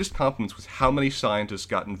greatest compliments was how many scientists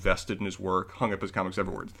got invested in his work, hung up his comics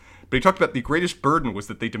everywhere. But he talked about the greatest burden was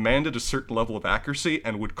that they demanded a certain level of accuracy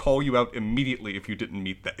and would call you out immediately if you didn't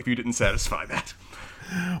meet that, if you didn't satisfy that.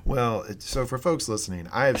 Well, so for folks listening,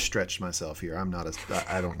 I have stretched myself here.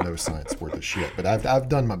 I don't know science worth a shit, but I've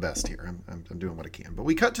done my best here. I'm doing what I can. But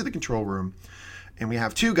we cut to the control room, and we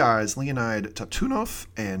have 2 guys, Leonid Toptunov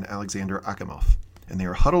and Alexander Akimov. And they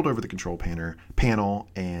are huddled over the control panel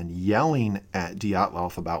and yelling at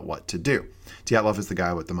Dyatlov about what to do. Dyatlov is the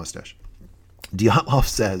guy with the mustache. Dyatlov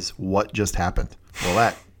says, "What just happened?" Well,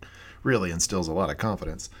 that really instills a lot of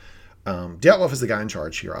confidence. Dyatlov is the guy in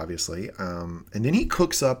charge here, obviously. And then he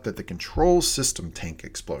cooks up that the control system tank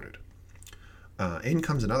exploded. In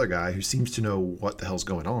comes another guy who seems to know what the hell's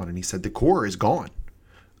going on. And he said, the core is gone.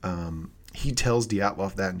 He tells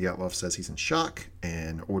Dyatlov that, and Dyatlov says he's in shock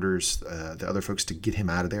and orders the other folks to get him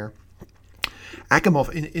out of there. Akimov,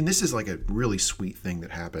 and this is like a really sweet thing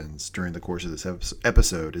that happens during the course of this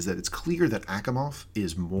episode, is that it's clear that Akimov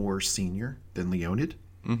is more senior than Leonid.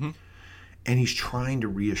 Mm-hmm. and he's trying to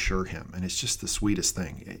reassure him, and it's just the sweetest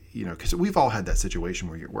thing, because we've all had that situation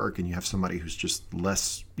where you're at work and you have somebody who's just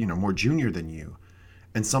less, more junior than you,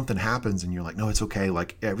 and something happens and you're like, no, it's okay,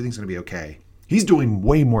 like everything's going to be okay. He's doing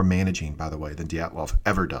way more managing, by the way, than Dyatlov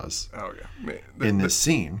ever does. Oh yeah, in this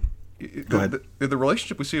scene. Go ahead. The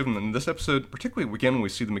relationship we see of them in this episode, particularly again when we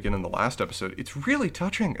see them again in the last episode, it's really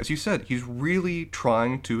touching. As you said, he's really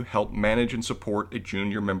trying to help manage and support a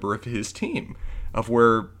junior member of his team. Of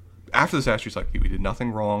where after this disaster, he's like, we did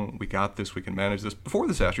nothing wrong. We got this. We can manage this. Before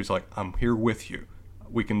the disaster, he's like, I'm here with you.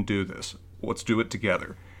 We can do this. Let's do it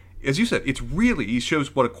together. As you said, he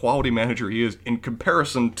shows what a quality manager he is in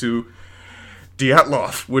comparison to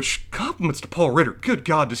Dyatlov, which compliments to Paul Ritter. Good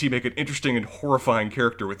God, does he make an interesting and horrifying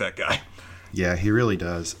character with that guy? Yeah, he really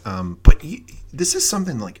does. But this is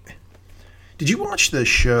something like... Did you watch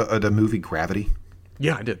the movie Gravity?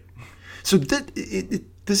 Yeah, I did. So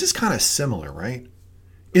this is kind of similar, right?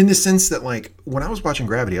 In the sense that, like, when I was watching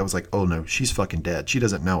Gravity, I was like, oh no, she's fucking dead. She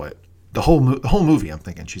doesn't know it. The whole movie, I'm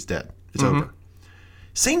thinking, she's dead. It's over.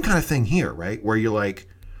 Same kind of thing here, right? Where you're like,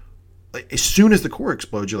 as soon as the core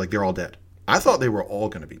explodes, you're like, they're all dead. I thought they were all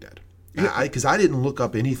going to be dead. Because I didn't look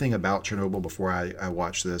up anything about Chernobyl before I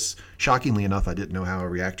watched this. Shockingly enough, I didn't know how a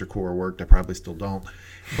reactor core worked. I probably still don't.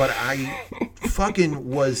 But I fucking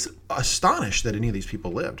was astonished that any of these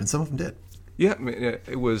people lived, and some of them did. Yeah,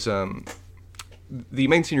 it was... the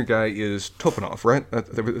main senior guy is Topanov, right?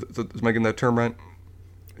 Am I getting that term right?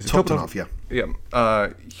 Topanov, yeah.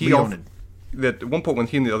 Yeah. Leonid. That at one point when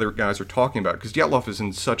he and the other guys are talking about, because Dyatlov is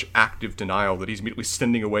in such active denial that he's immediately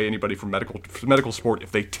sending away anybody from medical support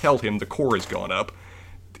if they tell him the core has gone up.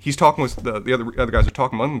 He's talking with the other guys are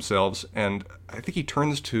talking among themselves, and I think he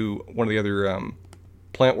turns to one of the other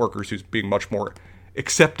plant workers who's being much more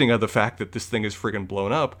accepting of the fact that this thing is friggin'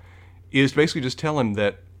 blown up, is basically just tell him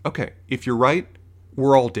that, okay, if you're right,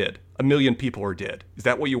 we're all dead. 1 million people are dead. Is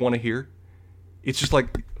that what you want to hear? It's just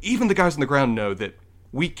like, even the guys on the ground know that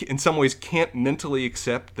we, in some ways, can't mentally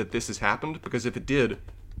accept that this has happened, because if it did,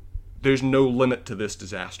 there's no limit to this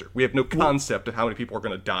disaster. We have no concept of how many people are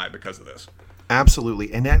going to die because of this.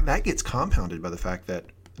 Absolutely. And that gets compounded by the fact that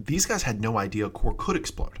these guys had no idea a core could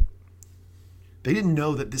explode. They didn't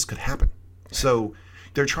know that this could happen. So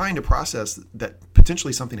they're trying to process that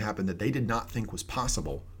potentially something happened that they did not think was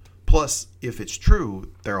possible. Plus, if it's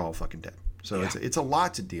true, they're all fucking dead. So it's a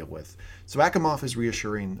lot to deal with. So Akimov is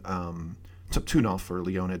reassuring Tuptunov for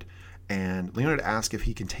Leonid, and Leonid asks if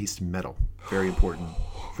he can taste metal. Very important.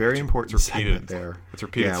 Very important segment there. It's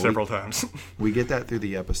repeated several times. We get that through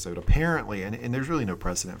the episode. Apparently, and there's really no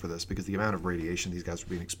precedent for this because the amount of radiation these guys are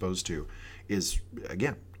being exposed to is,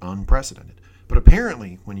 again, unprecedented. But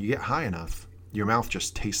apparently, when you get high enough, your mouth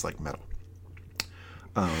just tastes like metal.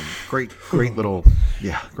 Great little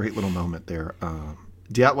moment there.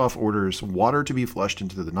 Dyatlov orders water to be flushed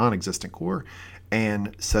into the non-existent core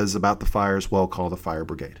and says about the fires, well, call the fire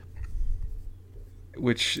brigade.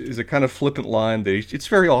 Which is a kind of flippant line. It's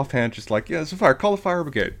very offhand, just like, yeah, there's a fire, call the fire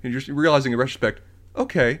brigade. And you're realizing in retrospect,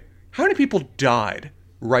 okay, how many people died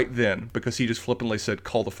right then because he just flippantly said,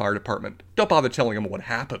 call the fire department? Don't bother telling them what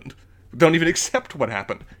happened. Don't even accept what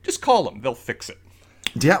happened. Just call them. They'll fix it.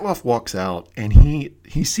 Dyatlov walks out, and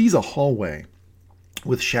he sees a hallway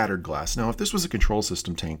with shattered glass. Now, if this was a control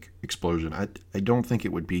system tank explosion, I don't think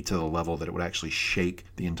it would be to the level that it would actually shake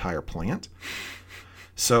the entire plant.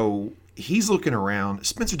 So he's looking around.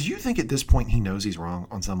 Spencer, do you think at this point he knows he's wrong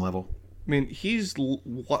on some level? I mean, he's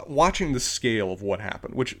watching the scale of what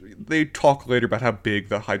happened, which they talk later about how big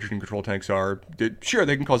the hydrogen control tanks are. Sure,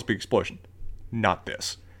 they can cause a big explosion. Not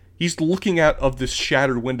this. He's looking out of this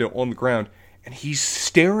shattered window on the ground, and he's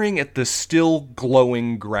staring at the still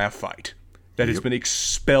glowing graphite that has been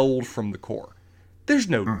expelled from the core. There's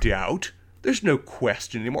no doubt. There's no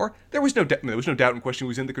question anymore. There was no doubt and question he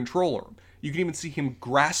was in the control room. You can even see him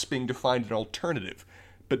grasping to find an alternative.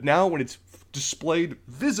 But now when it's displayed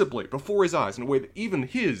visibly before his eyes in a way that even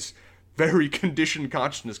his very conditioned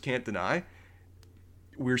consciousness can't deny,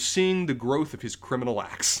 we're seeing the growth of his criminal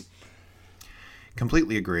acts.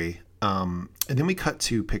 Completely agree. And then we cut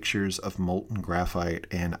to pictures of molten graphite,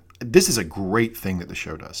 and this is a great thing that the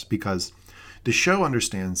show does, because the show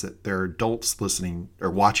understands that there are adults listening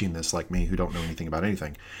or watching this like me who don't know anything about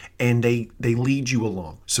anything, and they lead you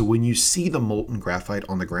along. So when you see the molten graphite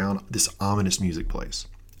on the ground, this ominous music plays.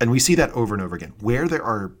 And we see that over and over again. Where there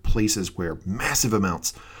are places where massive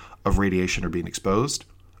amounts of radiation are being exposed,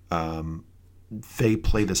 they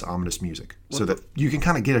play this ominous music so that you can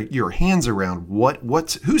kind of get your hands around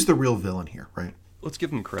who's the real villain here, right? Let's give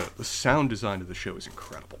them credit. The sound design of the show is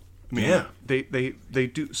incredible. I mean, they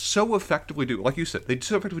do so effectively like you said, they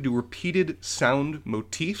so effectively do repeated sound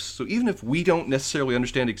motifs. So even if we don't necessarily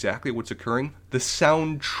understand exactly what's occurring, the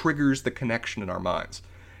sound triggers the connection in our minds.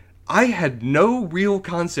 I had no real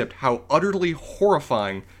concept how utterly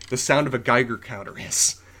horrifying the sound of a Geiger counter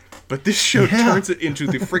is. But this show turns it into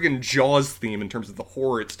the friggin' Jaws theme in terms of the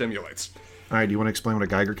horror it stimulates. All right, do you want to explain what a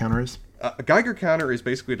Geiger counter is? A Geiger counter is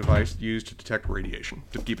basically a device used to detect radiation,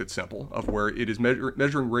 to keep it simple, of where it is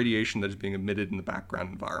measuring radiation that is being emitted in the background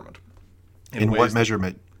environment. In what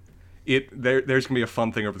measurement? There's going to be a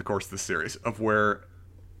fun thing over the course of this series, of where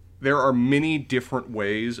there are many different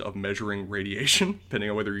ways of measuring radiation,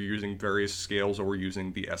 depending on whether you're using various scales or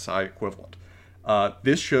using the SI equivalent.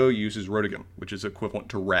 This show uses Roentgen, which is equivalent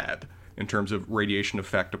to rad, in terms of radiation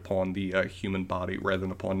effect upon the human body rather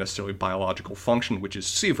than upon necessarily biological function, which is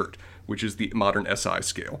Sievert, which is the modern SI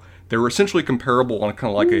scale. They're essentially comparable on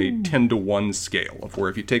kind of like a 10-to-1 scale, of where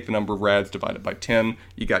if you take the number of rads divided by 10,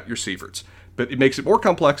 you got your Sieverts. But it makes it more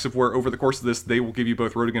complex of where over the course of this, they will give you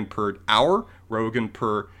both Roentgen per hour, Roentgen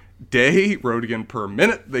per day, Roentgen per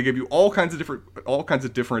minute. They give you all kinds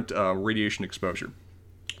of different radiation exposure.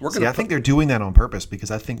 I think they're doing that on purpose because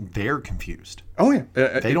I think they're confused. Oh yeah,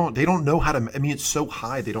 they don't know how to. I mean, it's so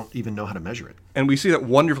high they don't even know how to measure it. And we see that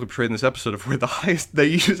wonderfully portrayed in this episode of where the highest they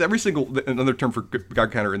use every single another term for Geiger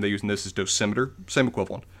counter, and they use in this is dosimeter, same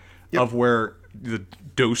equivalent of where the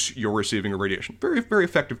dose you're receiving of radiation. Very very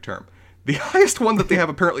effective term. The highest one that they have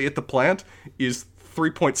apparently at the plant is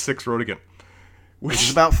 3.6 Roentgen, which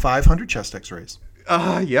is about 500 chest X-rays.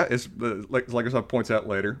 Yeah, it's like I points out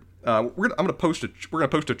later. We're gonna post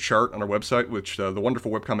a chart on our website, which the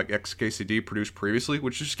wonderful webcomic XKCD produced previously,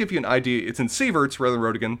 which just gives you an idea. It's in Sieverts rather than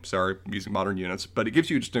Roentgen. Sorry, I'm using modern units, but it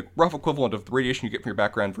gives you just a rough equivalent of the radiation you get from your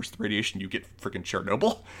background versus the radiation you get from freaking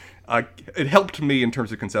Chernobyl. It helped me in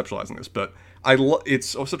terms of conceptualizing this, but it's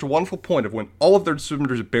such a wonderful point of when all of their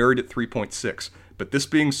dosimeters are buried at 3.6, but this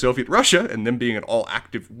being Soviet Russia and them being in all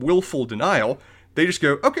active, willful denial, they just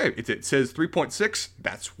go, okay, it says 3.6,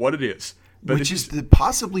 that's what it is. But which is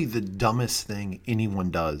possibly the dumbest thing anyone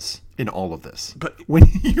does in all of this. But when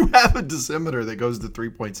you have a dosimeter that goes to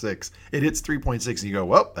 3.6, it hits 3.6, and you go,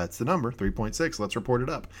 well, that's the number, 3.6, let's report it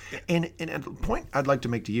up. And a point I'd like to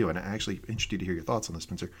make to you, and I'm actually interested to hear your thoughts on this,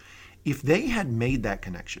 Spencer, if they had made that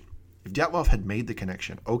connection, if Dyatlov had made the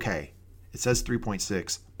connection, okay, it says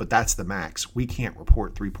 3.6, but that's the max. We can't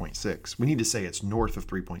report 3.6. We need to say it's north of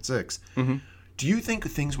 3.6. Mm-hmm. Do you think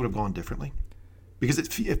things would have gone differently? Because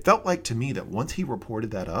it felt like to me that once he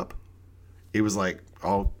reported that up, it was like,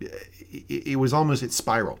 it was almost, it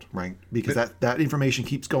spiraled, right? Because that information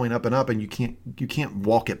keeps going up and up, and you can't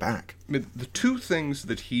walk it back. The two things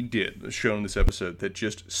that he did, shown in this episode, that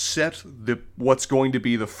just set what's going to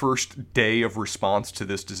be the first day of response to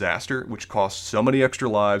this disaster, which cost so many extra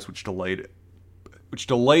lives, which delayed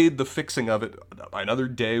the fixing of it by another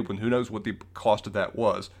day, when who knows what the cost of that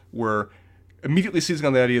was, were immediately seizing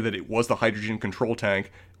on the idea that it was the hydrogen control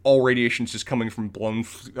tank. All radiation is just coming from blown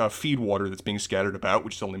feed water that's being scattered about,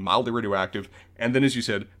 which is only mildly radioactive. And then, as you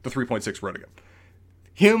said, the 3.6 Roentgen.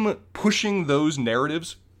 Him pushing those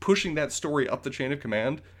narratives, pushing that story up the chain of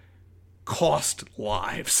command, cost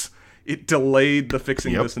lives. It delayed the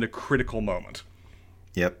fixing of this in a critical moment.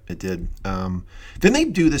 Yep, it did. Then they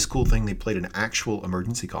do this cool thing. They played an actual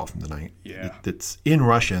emergency call from the night. Yeah. It's in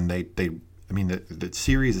Russian. The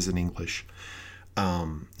series is in English.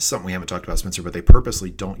 Something we haven't talked about, Spencer, but they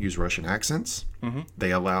purposely don't use Russian accents. Mm-hmm.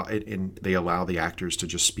 They allow it, and they allow the actors to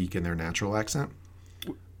just speak in their natural accent,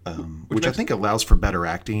 which I think allows for better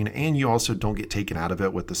acting. And you also don't get taken out of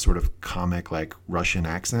it with the sort of comic like Russian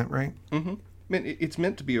accent, right? Mm-hmm. I mean, it's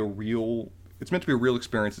meant to be a real. It's meant to be a real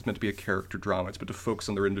experience. It's meant to be a character drama. It's meant to focus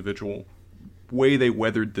on their individual way they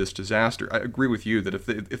weathered this disaster. I agree with you that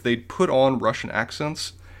if they'd put on Russian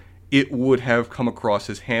accents, it would have come across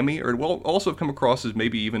as hammy, or it will also have come across as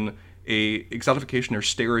maybe even a exotification or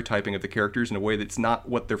stereotyping of the characters in a way that's not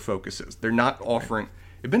what their focus is. They're not offering...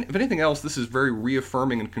 If anything else, this is very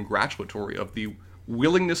reaffirming and congratulatory of the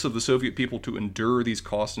willingness of the Soviet people to endure these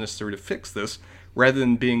costs necessary to fix this, rather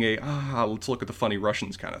than being let's look at the funny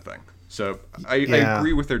Russians kind of thing. So I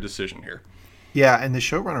agree with their decision here. Yeah, and the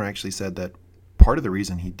showrunner actually said that part of the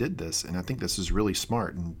reason he did this, and I think this is really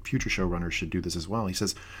smart, and future showrunners should do this as well, he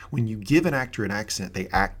says, when you give an actor an accent, they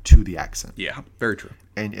act to the accent. Yeah, very true.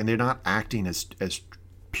 And they're not acting as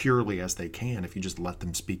purely as they can if you just let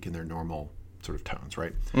them speak in their normal sort of tones,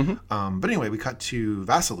 right? Mm-hmm. But anyway, we cut to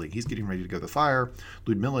Vasily. He's getting ready to go to the fire.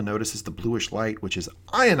 Ludmilla notices the bluish light, which is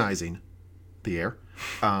ionizing the air,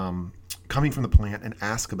 coming from the plant and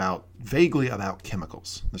ask vaguely about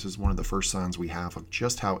chemicals. This is one of the first signs we have of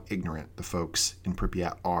just how ignorant the folks in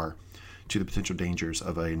Pripyat are to the potential dangers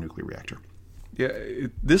of a nuclear reactor. Yeah,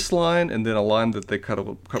 this line and then a line that they cut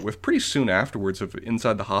with pretty soon afterwards of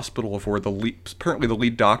inside the hospital of where apparently the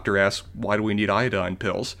lead doctor asks, why do we need iodine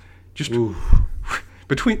pills? Just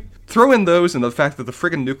throw in those and the fact that the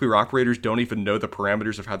friggin' nuclear operators don't even know the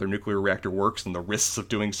parameters of how their nuclear reactor works and the risks of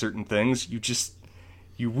doing certain things,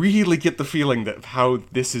 you really get the feeling that how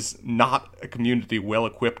this is not a community well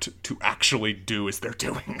equipped to actually do as they're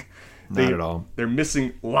doing. Not at all. They're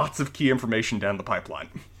missing lots of key information down the pipeline.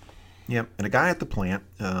 Yep, and a guy at the plant,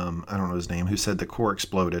 I don't know his name, who said the core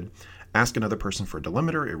exploded, asked another person for a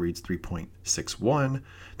delimiter. It reads 3.61,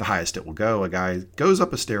 the highest it will go. A guy goes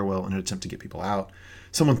up a stairwell in an attempt to get people out.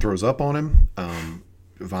 Someone throws up on him.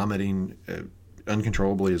 Vomiting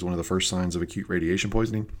uncontrollably is one of the first signs of acute radiation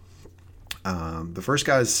poisoning. The first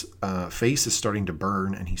guy's face is starting to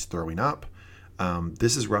burn, and he's throwing up.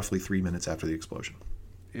 This is roughly 3 minutes after the explosion.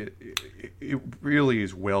 It really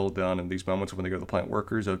is well done in these moments when they go to the plant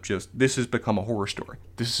workers of just, this has become a horror story.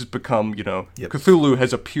 This has become, Cthulhu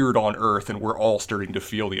has appeared on Earth and we're all starting to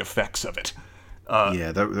feel the effects of it.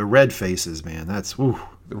 The red faces, man, that's, whew.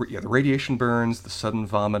 The radiation burns, the sudden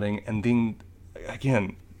vomiting, and then,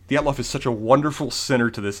 again, Dyatlov is such a wonderful center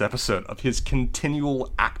to this episode of his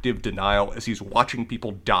continual active denial as he's watching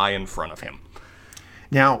people die in front of him.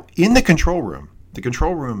 Now, in the control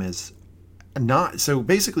room is not, so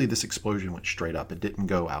basically this explosion went straight up. It didn't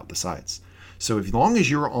go out the sides. So as long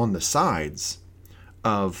as you're on the sides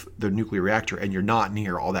of the nuclear reactor and you're not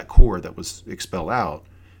near all that core that was expelled out,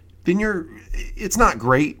 then it's not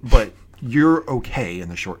great, but you're okay in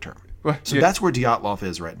the short term. That's where Dyatlov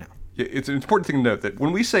is right now. It's an important thing to note that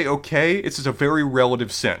when we say okay, it's a very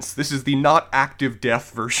relative sense. This is the not active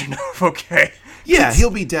death version of okay. Yeah, he'll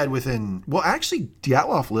be dead within, well, actually,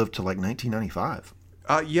 Dyatlov lived to like 1995.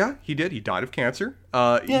 Yeah, he did. He died of cancer.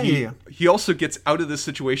 Yeah. He also gets out of this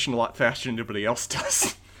situation a lot faster than anybody else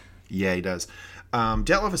does. Yeah, he does.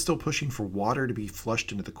 Dyatlov is still pushing for water to be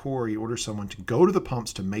flushed into the core. He orders someone to go to the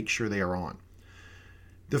pumps to make sure they are on.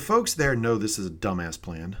 The folks there know this is a dumbass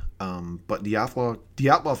plan, but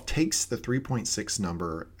Dyatlov takes the 3.6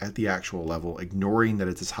 number at the actual level, ignoring that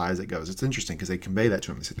it's as high as it goes. It's interesting because they convey that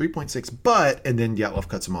to him. They say 3.6, but, and then Dyatlov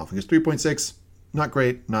cuts him off and goes 3.6, not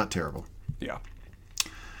great, not terrible. Yeah.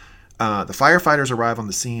 The firefighters arrive on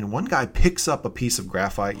the scene. One guy picks up a piece of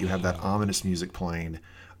graphite. You have that ominous music playing.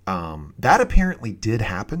 That apparently did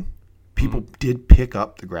happen. People did pick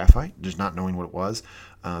up the graphite, just not knowing what it was.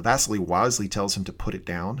 Vasily wisely tells him to put it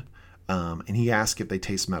down, and he asks if they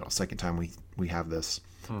taste metal. Second time we have this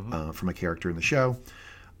from a character in the show.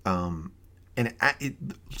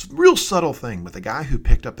 It's a real subtle thing, but the guy who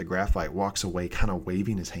picked up the graphite walks away kind of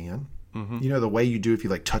waving his hand. You know the way you do if you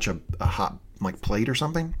like touch a hot like plate or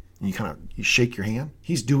something? And you shake your hand.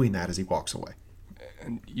 He's doing that as he walks away.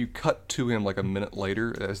 And you cut to him like a minute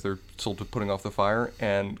later as they're sort of putting off the fire.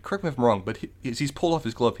 And correct me if I'm wrong, but as he's pulled off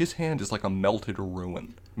his glove, his hand is like a melted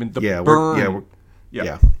ruin. I mean, the burn.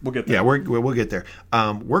 We'll get there. Yeah, we'll get there.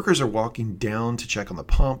 Workers are walking down to check on the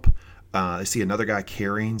pump. They see another guy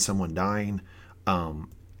carrying someone dying, and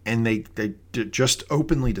they just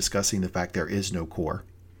openly discussing the fact there is no core.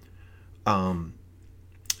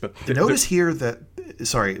 Notice here that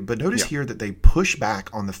they push back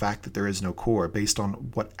on the fact that there is no core based on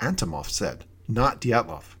what Antimov said, not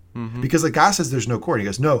Dyatlov. Because the guy says there's no core, and he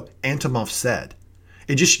goes, no, Antimov said.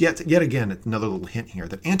 It just yet again another little hint here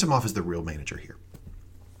that Antimov is the real manager here.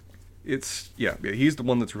 He's the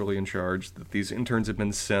one that's really in charge. That these interns have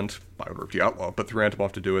been sent by order of Dyatlov, but through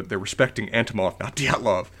Antimov to do it. They're respecting Antimov, not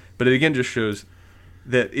Dyatlov. But it again just shows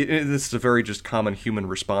that this is a very just common human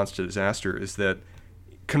response to disaster, is that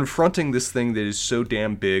confronting this thing that is so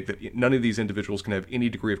damn big that none of these individuals can have any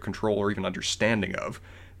degree of control or even understanding of,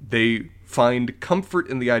 they find comfort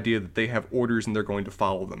in the idea that they have orders and they're going to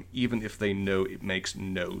follow them, even if they know it makes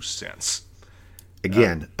no sense.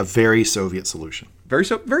 Again, a very Soviet solution.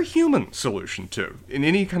 Very human solution, too. In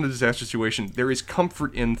any kind of disaster situation, there is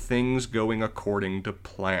comfort in things going according to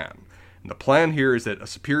plan. And the plan here is that a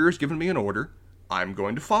superior has given me an order, I'm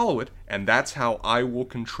going to follow it, and that's how I will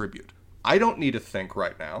contribute. I don't need to think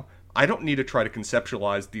right now. I don't need to try to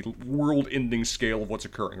conceptualize the world-ending scale of what's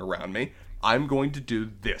occurring around me. I'm going to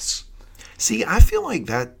do this. See, I feel like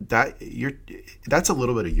that's a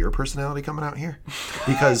little bit of your personality coming out here,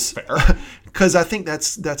 because I think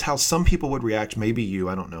that's how some people would react. Maybe you,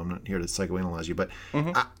 I don't know. I'm not here to psychoanalyze you, but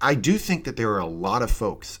I do think that there are a lot of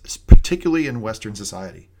folks, particularly in Western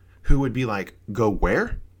society, who would be like, "Go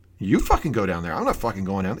where? You fucking go down there. I'm not fucking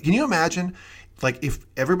going down there." Can you imagine Like, if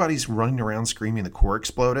everybody's running around screaming the core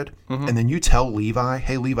exploded, and then you tell Levi,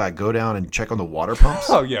 hey, Levi, go down and check on the water pumps.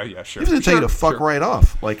 Oh, yeah, sure. He's going to tell you to fuck right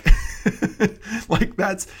off. Like, like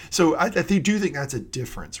that's... So I do think that's a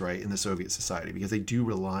difference, right, in the Soviet society, because they do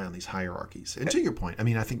rely on these hierarchies. And to your point, I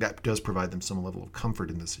mean, I think that does provide them some level of comfort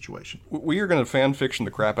in this situation. We are going to fan fiction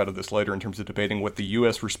the crap out of this later in terms of debating what the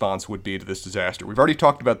U.S. response would be to this disaster. We've already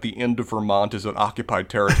talked about the end of Vermont as an occupied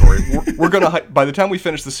territory. We're going to... By the time we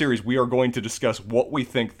finish the series, we are going to discuss what we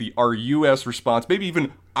think our U.S. response, maybe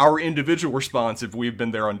even our individual response if we've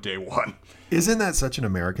been there on day one. Isn't that such an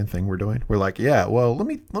American thing we're doing? We're like, yeah, well, let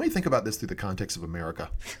me think about this through the context of America,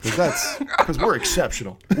 because we're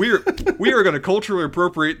exceptional. We are going to culturally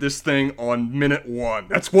appropriate this thing on minute one.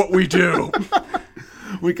 That's what we do.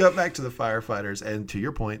 We cut back to the firefighters, and to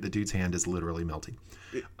your point, the dude's hand is literally melting.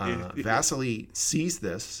 Vasily sees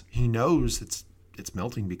this. He knows it's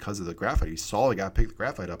melting because of the graphite. He saw the guy pick the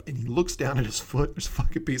graphite up, and he looks down at his foot. There's a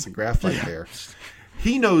fucking piece of graphite there.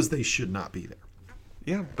 He knows they should not be there.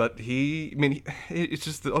 Yeah, but it's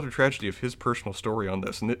just the utter tragedy of his personal story on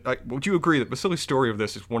this. And would you agree that Vasily's story of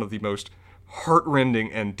this is one of the most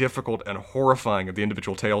heartrending and difficult and horrifying of the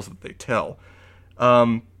individual tales that they tell?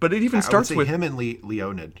 But it even starts with him and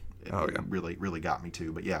Leonid. Really, really got me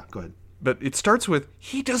too. But yeah, go ahead. But it starts with,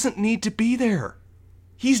 he doesn't need to be there.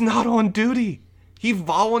 He's not on duty. He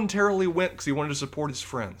voluntarily went because he wanted to support his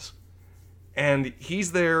friends. And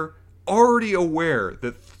he's there already aware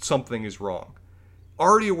that something is wrong.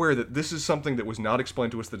 Already aware that this is something that was not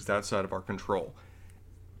explained to us, that it's outside of our control.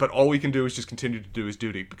 But all we can do is just continue to do his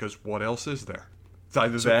duty, because what else is there? It's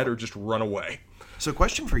either that or just run away. So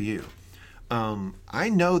question for you. I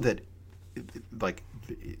know that like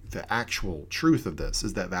the actual truth of this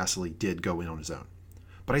is that Vasily did go in on his own.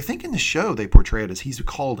 But I think in the show they portray it as he's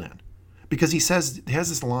called in. Because he has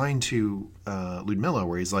this line to Ludmilla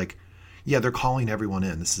where he's like, yeah, they're calling everyone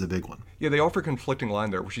in. This is a big one. Yeah, they offer a conflicting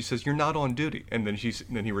line there where she says, you're not on duty. And then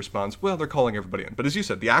he responds, well, they're calling everybody in. But as you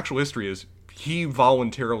said, the actual history is he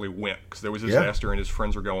voluntarily went because there was a disaster and his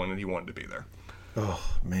friends were going and he wanted to be there. Oh,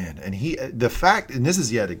 man. And the fact, and this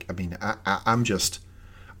is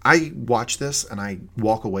I watch this and I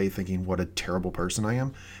walk away thinking what a terrible person I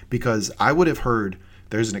am, because I would have heard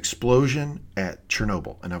there's an explosion at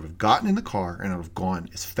Chernobyl, and I would have gotten in the car and I would have gone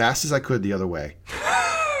as fast as I could the other way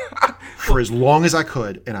for as long as I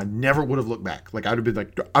could, and I never would have looked back. Like, I would have been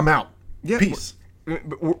like, I'm out. Yeah, peace.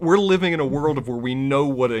 We're living in a world of where we know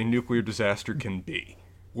what a nuclear disaster can be,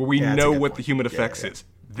 where we know what the human effects is.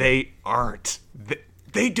 They aren't.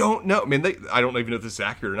 They don't know. I mean, I don't even know if this is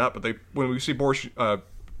accurate or not, but when we see Boris,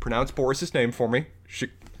 pronounce Boris's name for me.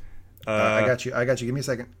 I got you. Give me a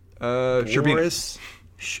second. Sherbina.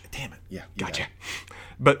 Damn it. Yeah. Gotcha.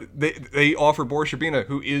 But they offer Boris Sherbina,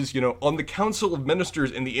 who is, on the Council of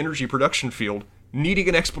Ministers in the energy production field, needing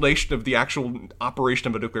an explanation of the actual operation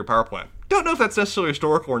of a nuclear power plant. Don't know if that's necessarily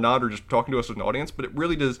historical or not, or just talking to us as an audience, but it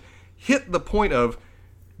really does hit the point of,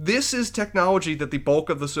 this is technology that the bulk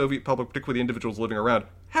of the Soviet public, particularly the individuals living around,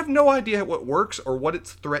 have no idea what works or what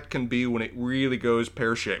its threat can be when it really goes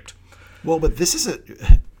pear-shaped. Well, but this is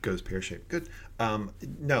goes pear-shaped. Good.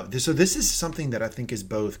 So this is something that I think is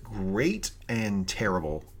both great and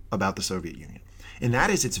terrible about the Soviet Union. And that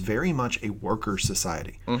is, it's very much a worker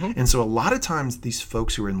society. Mm-hmm. And so a lot of times these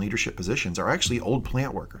folks who are in leadership positions are actually old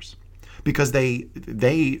plant workers, because they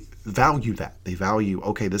value that. They value,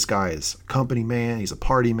 okay, this guy is a company man, he's a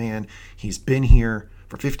party man, he's been here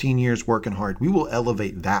for 15 years working hard. We will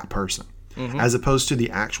elevate that person, mm-hmm. as opposed to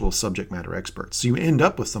the actual subject matter experts. So you end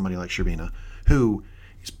up with somebody like Sherbina, who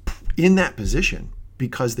is in that position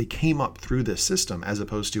because they came up through this system, as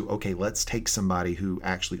opposed to, okay, let's take somebody who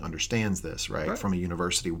actually understands this, right, from a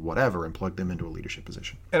university, whatever, and plug them into a leadership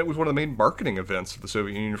position. And it was one of the main marketing events of the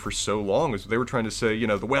Soviet Union for so long, is they were trying to say,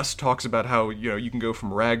 the West talks about how, you can go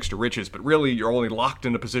from rags to riches, but really you're only locked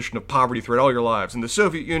in a position of poverty throughout all your lives. In the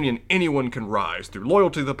Soviet Union, anyone can rise through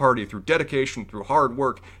loyalty to the party, through dedication, through hard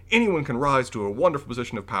work. Anyone can rise to a wonderful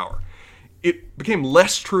position of power. It became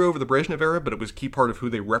less true over the Brezhnev era, but it was a key part of who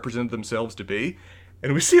they represented themselves to be.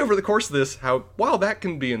 And we see over the course of this how, while that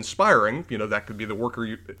can be inspiring, that could be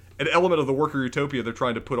an element of the worker utopia they're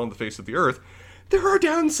trying to put on the face of the earth, there are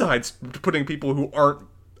downsides to putting people who aren't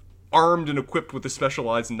armed and equipped with the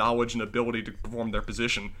specialized knowledge and ability to perform their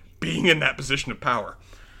position being in that position of power.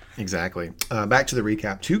 Exactly. Back to the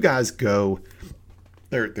recap. Two guys go,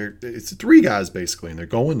 it's three guys basically, and they're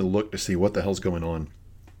going to look to see what the hell's going on.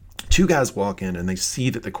 Two guys walk in and they see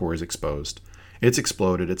that the core is exposed. It's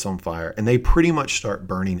exploded, it's on fire, and they pretty much start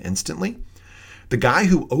burning instantly. The guy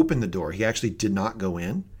who opened the door, he actually did not go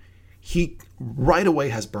in. He right away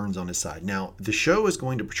has burns on his side. Now, the show is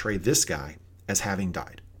going to portray this guy as having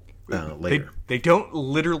died They, later. they don't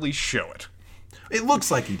literally show it. It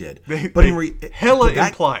looks like he did. But hella that,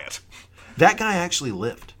 imply it. that guy actually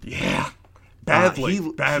lived. Yeah. Badly.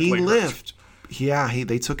 Badly he hurt. lived. Yeah,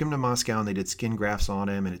 they took him to Moscow and they did skin grafts on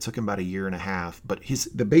him, and it took him about a year and a half. But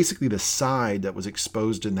basically the side that was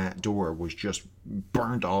exposed in that door was just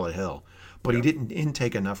burned all to hell. But he didn't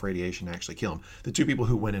intake enough radiation to actually kill him. The two people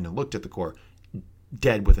who went in and looked at the core,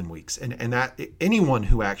 dead within weeks. And that anyone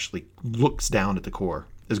who actually looks down at the core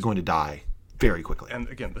is going to die very quickly. And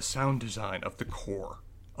again, the sound design of the core,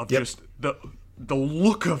 of just the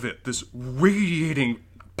look of it, this radiating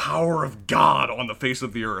power of God on the face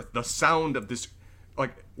of the earth, the sound of this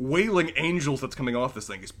like wailing angels that's coming off this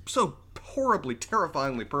thing is so horribly,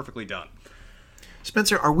 terrifyingly, perfectly done.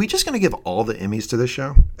 Spencer, are we just going to give all the Emmys to this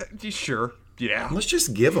show? Sure. Yeah. Let's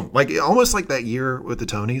just give them. Like, almost like that year with the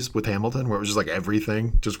Tonys with Hamilton, where it was just like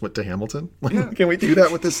everything just went to Hamilton. Like, can we do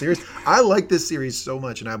that with this series? I like this series so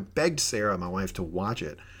much, and I begged Sarah, my wife, to watch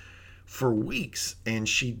it for weeks, and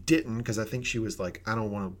she didn't, because I think she was like, I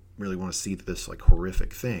don't really want to see this like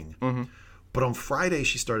horrific thing. Mm-hmm. But on Friday,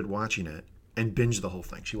 she started watching it and binged the whole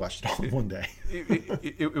thing. She watched it all in one day.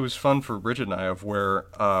 It was fun for Bridget and I, of where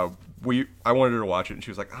I wanted her to watch it, and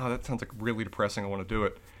she was like, "Oh, that sounds like really depressing. I want to do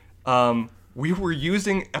it." We were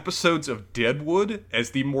using episodes of Deadwood as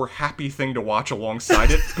the more happy thing to watch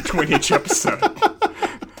alongside it between each episode.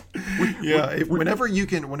 Whenever you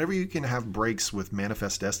can have breaks with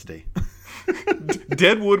Manifest Destiny.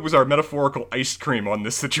 Deadwood was our metaphorical ice cream on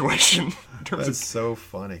this situation. That's so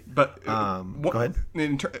funny. But go ahead.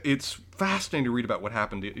 It's fascinating to read about what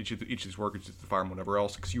happened to each of these workers, the fire and whatever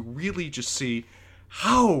else, because you really just see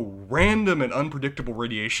how random and unpredictable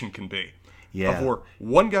radiation can be. Yeah. Of where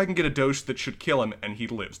one guy can get a dose that should kill him and he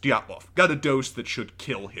lives. Dyatlov got a dose that should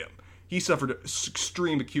kill him. He suffered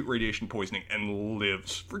extreme acute radiation poisoning and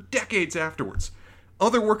lives for decades afterwards.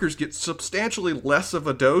 Other workers get substantially less of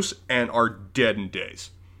a dose and are dead in days.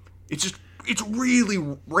 It's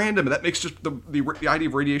really random, and that makes just the idea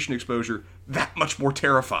of radiation exposure that much more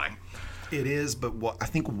terrifying. It is, but I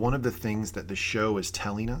think one of the things that the show is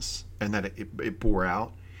telling us, and that it bore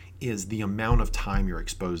out, is the amount of time you're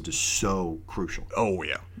exposed is so crucial. Oh,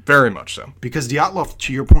 yeah. Very much so. Because Dyatlov,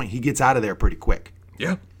 to your point, he gets out of there pretty quick.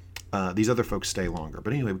 Yeah. These other folks stay longer.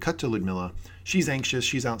 But anyway, we cut to Ludmilla. She's anxious.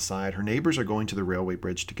 She's outside. Her neighbors are going to the railway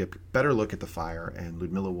bridge to get a better look at the fire, and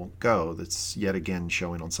Ludmilla won't go. That's yet again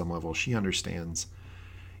showing on some level she understands.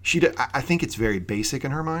 I think it's very basic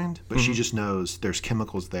in her mind, but she just knows there's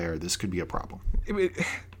chemicals there. This could be a problem.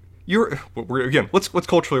 Let's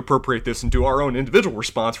culturally appropriate this and do our own individual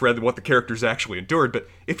response rather than what the characters actually endured. But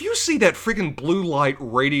if you see that friggin' blue light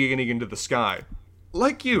radiating into the sky,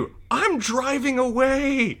 like you, I'm driving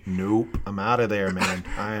away. Nope, I'm out of there, man.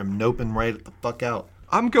 I am noping right the fuck out.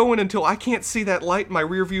 I'm going until I can't see that light in my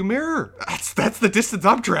rearview mirror. That's the distance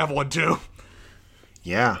I'm traveling to.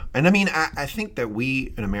 Yeah, and I mean, I think that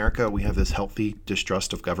we in America, we have this healthy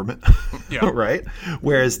distrust of government, right?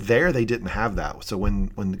 Whereas there, they didn't have that. So when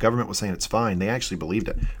the government was saying it's fine, they actually believed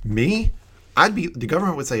it. The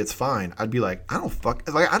government would say it's fine. I'd be like,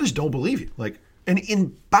 I just don't believe you. Like,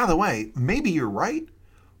 and by the way, maybe you're right,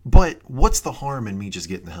 but what's the harm in me just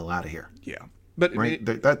getting the hell out of here? Yeah, but right,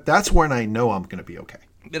 that's when I know I'm going to be okay.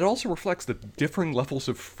 It also reflects the differing levels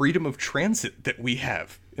of freedom of transit that we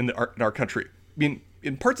have in our country. I mean,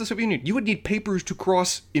 in parts of the Soviet Union, you would need papers to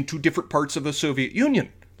cross into different parts of the Soviet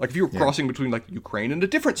Union. Like if you were crossing between like Ukraine and a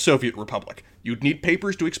different Soviet republic, you'd need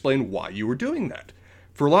papers to explain why you were doing that.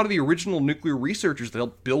 For a lot of the original nuclear researchers that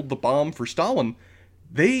helped build the bomb for Stalin,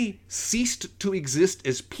 they ceased to exist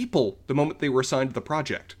as people the moment they were assigned to the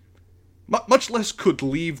project. Much less could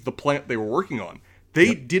leave the plant they were working on.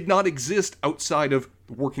 They did not exist outside of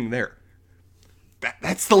working there.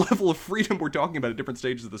 That's the level of freedom we're talking about at different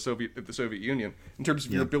stages of the Soviet Union in terms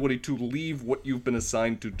of your ability to leave what you've been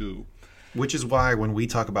assigned to do. Which is why when we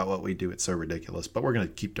talk about what we do, it's so ridiculous. But we're going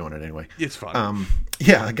to keep doing it anyway. It's fine.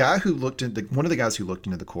 A guy who one of the guys who looked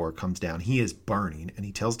into the core comes down. He is burning, and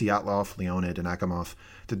he tells Dyatlov, Leonid, and Akimov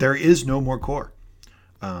that there is no more core.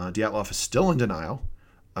 Dyatlov is still in denial.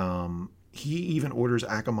 He even orders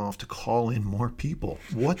Akimov to call in more people.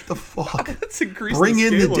 What the fuck? That's increasing. Bring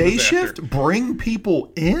in the day shift? Bring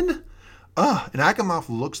people in? And Akimov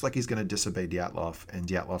looks like he's going to disobey Dyatlov, and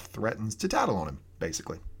Dyatlov threatens to tattle on him,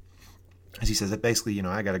 basically. As he says that basically,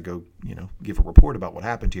 I got to go, give a report about what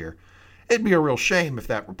happened here. It'd be a real shame if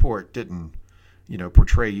that report didn't,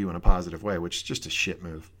 portray you in a positive way, which is just a shit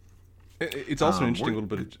move. It's also an interesting little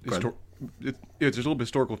bit of there's a little bit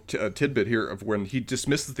historical tidbit here of when he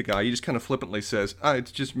dismisses the guy. He just kind of flippantly says,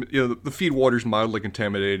 "It's just the feed water's mildly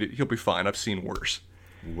contaminated. He'll be fine. I've seen worse."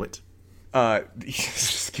 What?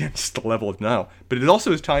 Just the level of denial. But it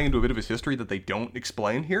also is tying into a bit of his history that they don't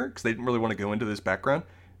explain here, because they didn't really want to go into this background.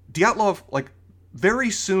 Dyatlov, like, very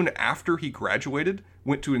soon after he graduated,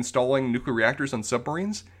 went to installing nuclear reactors on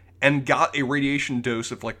submarines, and got a radiation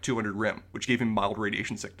dose of like 200 rem, which gave him mild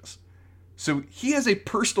radiation sickness. So he has a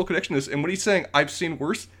personal connection to this, and when he's saying, I've seen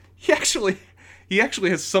worse, he actually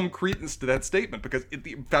has some credence to that statement, because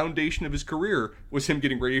the foundation of his career was him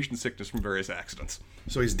getting radiation sickness from various accidents.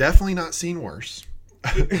 So he's definitely not seen worse.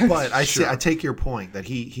 But I take your point that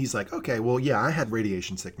he's like, okay, well, yeah, I had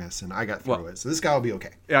radiation sickness and I got through it, so this guy will be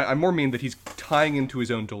okay. Yeah, I more mean that he's tying into his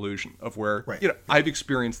own delusion of where, I've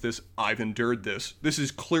experienced this, I've endured this. This is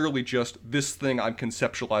clearly just this thing, I'm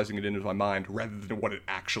conceptualizing it into my mind rather than what it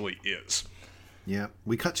actually is. Yeah,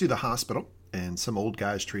 we cut to the hospital, and some old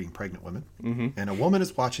guy is treating pregnant women, and a woman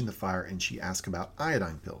is watching the fire, and she asks about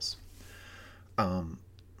iodine pills.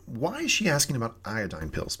 Why is she asking about iodine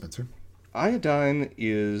pills, Spencer? Iodine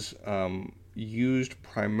is used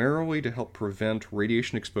primarily to help prevent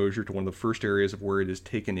radiation exposure to one of the first areas of where it is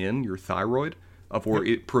taken in, your thyroid, of where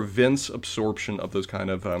it prevents absorption of those kind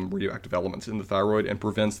of radioactive elements in the thyroid and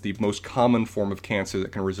prevents the most common form of cancer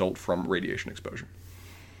that can result from radiation exposure.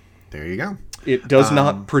 There you go. It does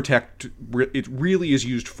not protect. It really is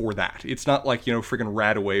used for that. It's not like, friggin'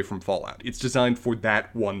 rat away from Fallout. It's designed for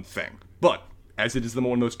that one thing. But as it is one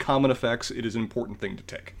of the most common effects, it is an important thing to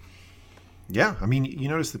take. Yeah, I mean, you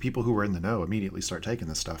notice the people who are in the know immediately start taking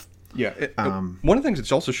this stuff. Yeah. One of the things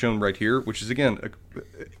that's also shown right here, which is, again,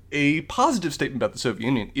 a positive statement about the Soviet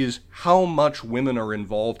Union, is how much women are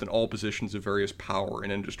involved in all positions of various power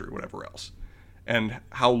and industry, whatever else. And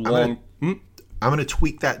how long... I'm going to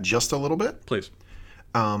tweak that just a little bit. Please.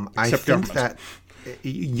 I think that,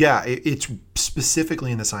 it's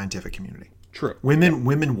specifically in the scientific community. True.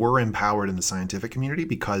 Women were empowered in the scientific community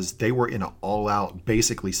because they were in an all-out,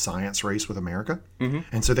 basically, science race with America.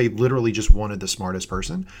 And so they literally just wanted the smartest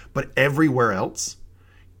person. But everywhere else,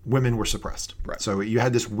 women were suppressed. Right. So you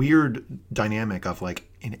had this weird dynamic of, like,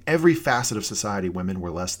 in every facet of society, women were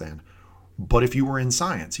less than. But if you were in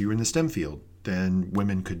science, you were in the STEM field, then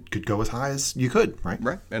women could go as high as you could, right?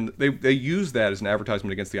 Right. And they used that as an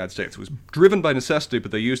advertisement against the United States. It was driven by necessity,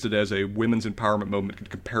 but they used it as a women's empowerment movement in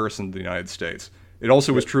comparison to the United States. It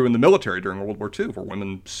also was true in the military during World War II, where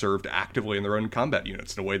women served actively in their own combat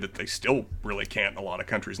units in a way that they still really can't in a lot of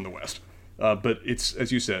countries in the West. But it's,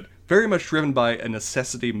 as you said, very much driven by a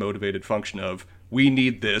necessity-motivated function of, we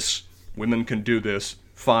need this, women can do this,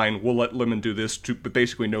 fine, we'll let women do this, too, but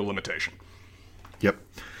basically no limitation. Yep.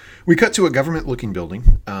 We cut to a government-looking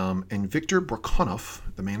building, and Viktor Brakhanov,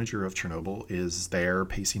 the manager of Chernobyl, is there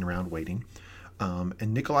pacing around waiting.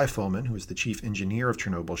 And Nikolai Fomin, who is the chief engineer of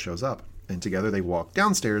Chernobyl, shows up. And together they walk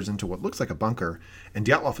downstairs into what looks like a bunker, and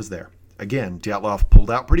Dyatlov is there. Again, Dyatlov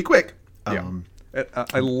pulled out pretty quick.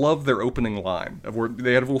 I love their opening line of where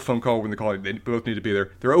they had a little phone call when they called. They both need to be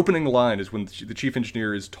there. Their opening line is when the chief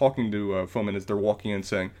engineer is talking to Fomin as they're walking in,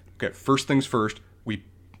 saying, "Okay, first things first. We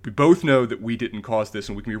both know that we didn't cause this,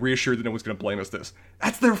 and we can be reassured that no one's going to blame us this."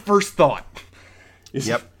 That's their first thought.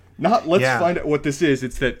 Not let's find out what this is.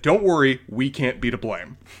 It's that, don't worry, we can't be to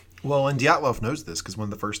blame. Well, and Dyatlov knows this because one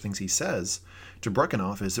of the first things he says to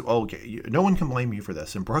Brakhanov is, okay, no one can blame you for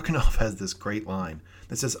this. And Brakhanov has this great line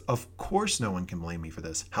that says, of course no one can blame me for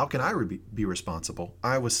this. How can I be responsible?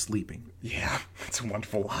 I was sleeping. Yeah, that's a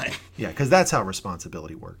wonderful line. Yeah, because that's how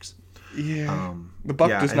responsibility works. Yeah. The buck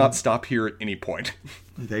does not stop here at any point.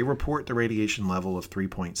 They report the radiation level of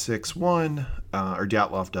 3.61, or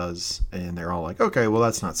Dyatlov does, and they're all like, okay, well,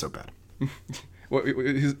 that's not so bad. Well,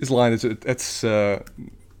 his line is, that's, I'm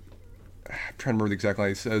trying to remember the exact line.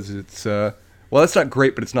 He says, it's, well, that's not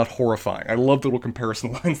great, but it's not horrifying. I love the little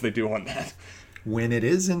comparison lines they do on that. When it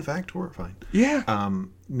is, in fact, horrifying. Yeah.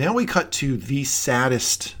 Now we cut to the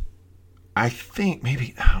saddest, I think,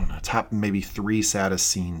 top maybe 3 saddest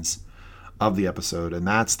scenes of the episode, and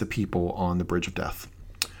that's the people on the Bridge of Death.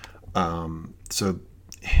 So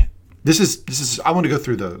this is I want to go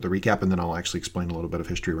through the recap, and then I'll actually explain a little bit of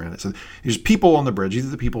history around it. So there's people on the bridge. These are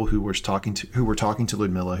the people who were talking to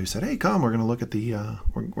Ludmilla, who said, "Hey, come, we're going to look at the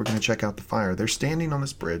we're going to check out the fire." They're standing on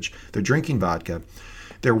this bridge. They're drinking vodka.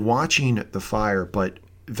 They're watching the fire, but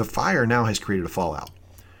the fire now has created a fallout.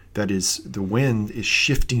 That is, the wind is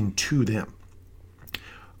shifting to them.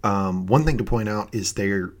 One thing to point out is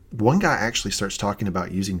one guy actually starts talking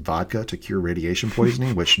about using vodka to cure radiation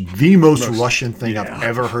poisoning, which the most Russian thing I've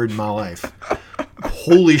ever heard in my life.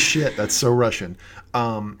 Holy shit, that's so Russian.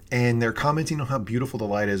 And they're commenting on how beautiful the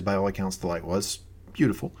light is. By all accounts, the light was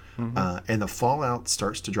beautiful. And the fallout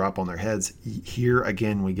starts to drop on their heads. Here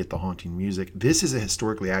again, we get the haunting music. This is a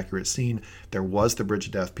historically accurate scene. There was the Bridge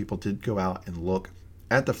of Death. People did go out and look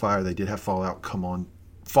at the fire. They did have fallout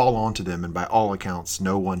fall onto them. And by all accounts,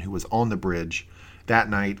 no one who was on the bridge that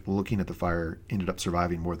night looking at the fire ended up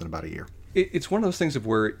surviving more than about a year. It's one of those things of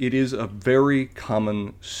where it is a very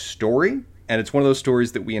common story, and it's one of those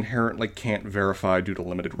stories that we inherently can't verify due to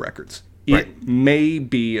limited records. It may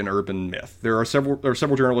be an urban myth. There are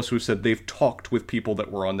several journalists who have said they've talked with people that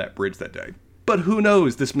were on that bridge that day. But who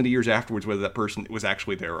knows this many years afterwards whether that person was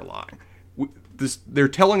actually there or lying. They're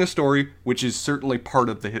telling a story which is certainly part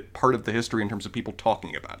of the history in terms of people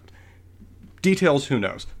talking about it. Details, who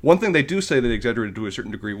knows. One thing they do say that they exaggerated to a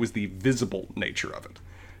certain degree was the visible nature of it,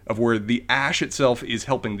 of where the ash itself is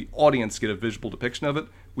helping the audience get a visual depiction of it.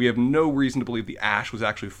 We have no reason to believe the ash was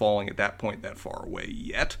actually falling at that point that far away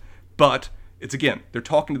yet. But it's, again, they're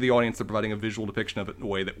talking to the audience, they're providing a visual depiction of it in a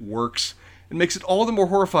way that works and makes it all the more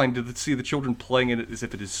horrifying to see the children playing in it as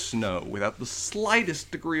if it is snow, without the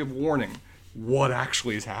slightest degree of warning what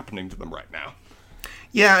actually is happening to them right now.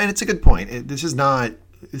 Yeah, and it's a good point. This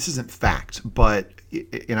isn't fact, but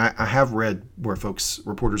and I have read where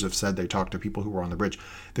reporters have said they talked to people who were on the bridge.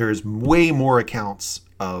 There is way more accounts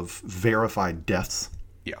of verified deaths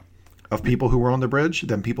of people who were on the bridge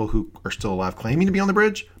than people who are still alive claiming to be on the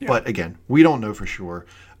bridge. Yeah. But again, we don't know for sure.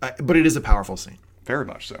 But it is a powerful scene. Very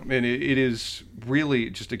much so. And it is really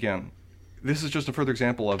just, again, this is just a further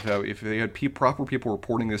example of how if they had proper people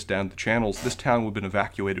reporting this down the channels, this town would have been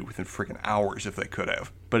evacuated within freaking hours if they could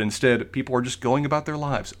have. But instead, people are just going about their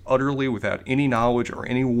lives utterly without any knowledge or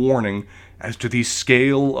any warning as to the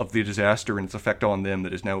scale of the disaster and its effect on them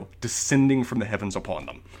that is now descending from the heavens upon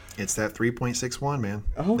them. It's that 3.61, man.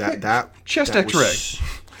 Oh, that chest X-ray.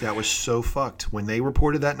 That was so fucked. When they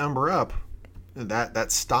reported that number up,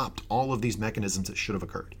 that stopped all of these mechanisms that should have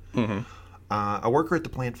occurred. Mm-hmm. A worker at the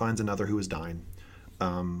plant finds another who is dying.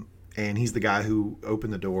 And he's the guy who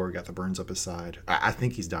opened the door, got the burns up his side. I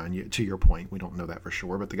think he's dying. To your point, we don't know that for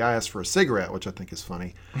sure. But the guy asks for a cigarette, which I think is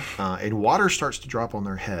funny. And water starts to drop on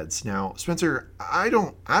their heads. Now, Spencer,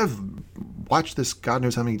 I've watched this God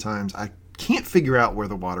knows how many times. I can't figure out where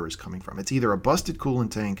the water is coming from. It's either a busted coolant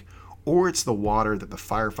tank or it's the water that the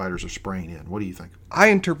firefighters are spraying in. What do you think? I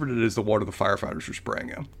interpret it as the water the firefighters are spraying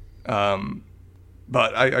in.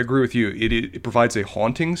 But I agree with you. It provides a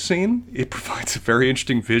haunting scene. It provides a very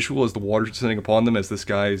interesting visual as the water's descending upon them, as this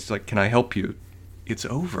guy is like, "Can I help you?" It's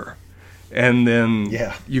over. And then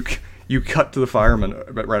you cut to the fireman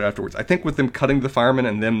right afterwards. I think with them cutting to the fireman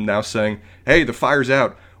and them now saying, "Hey, the fire's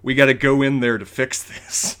out. We got to go in there to fix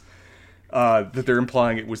this." That they're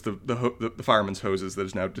implying it was the fireman's hoses that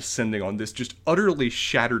is now descending on this just utterly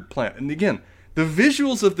shattered plant. And again, the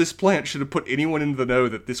visuals of this plant should have put anyone in the know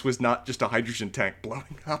that this was not just a hydrogen tank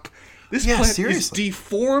blowing up. This plant is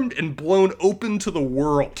deformed and blown open to the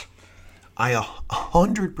world. I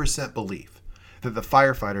 100% believe that the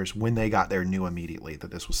firefighters, when they got there, knew immediately that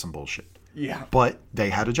this was some bullshit. Yeah. But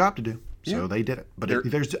they had a job to do, so they did it. But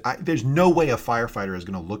there's no way a firefighter is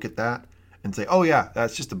going to look at that and say, "Oh yeah,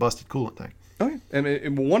 that's just a busted coolant tank." Okay.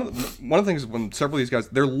 And one of the things when several of these guys,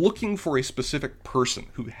 they're looking for a specific person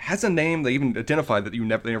who has a name. They even identified that they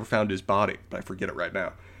never found his body, but I forget it right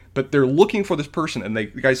now. But they're looking for this person, and the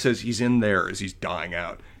guy says he's in there as he's dying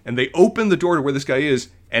out. And they open the door to where this guy is,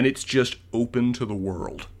 and it's just open to the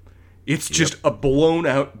world. It's just a blown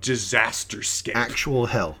out disaster scape. Actual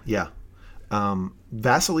hell, yeah.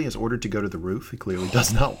 Vasily is ordered to go to the roof. He clearly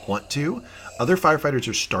does not want to. Other firefighters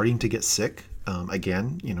are starting to get sick.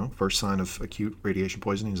 Again, first sign of acute radiation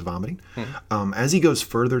poisoning is vomiting. As he goes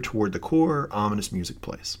further toward the core, ominous music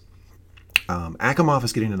plays. Akimov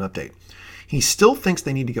is getting an update. He still thinks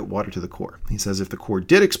they need to get water to the core. He says if the core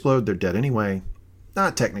did explode, they're dead anyway.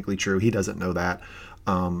 Not technically true. He doesn't know that.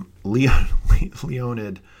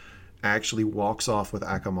 Leonid actually walks off with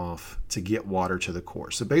Akimov to get water to the core.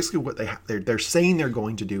 So basically what they're saying they're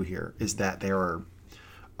going to do here is that there are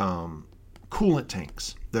coolant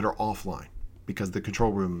tanks that are offline because the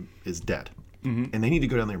control room is dead. Mm-hmm. And they need to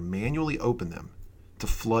go down there, manually open them to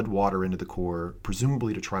flood water into the core,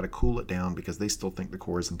 presumably to try to cool it down because they still think the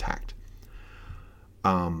core is intact.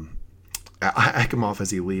 Akimov, as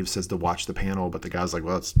he leaves, says to watch the panel, but the guy's like,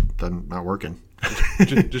 "Well, it's not working." And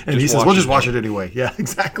he says, "We'll just watch it anyway." Yeah,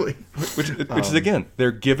 exactly. Which is, again,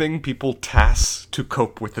 they're giving people tasks to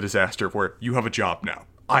cope with the disaster where you have a job now.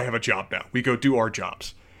 I have a job now. We go do our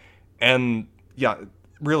jobs. And, yeah,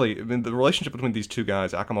 really, I mean, the relationship between these two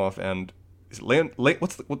guys, Akimov and...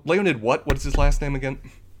 Leonid what? What is his last name again?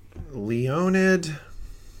 Leonid...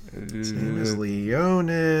 His name is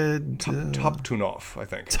Leonid Toptunov, I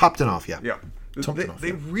think. Toptunov, yeah. Yeah.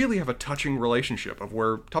 They really have a touching relationship of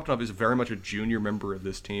where Toptunov is very much a junior member of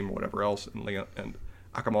this team or whatever else, and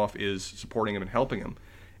Akimov is supporting him and helping him.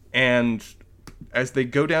 And as they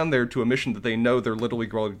go down there to a mission that they know they're literally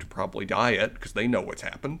going to probably die at, because they know what's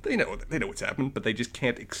happened. They know what's happened, but they just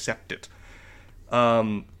can't accept it.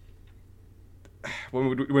 When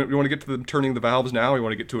we want to get to the turning the valves now, or we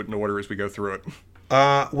want to get to it in order as we go through it?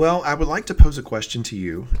 Well, I would like to pose a question to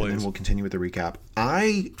you, Please. and then we'll continue with the recap.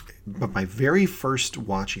 But my very first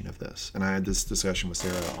watching of this, and I had this discussion with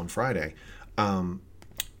Sarah on Friday,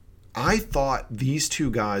 I thought these two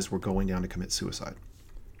guys were going down to commit suicide.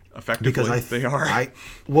 Effectively, because they are.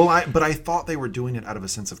 But I thought they were doing it out of a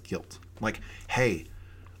sense of guilt. Like, hey,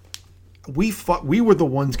 we were the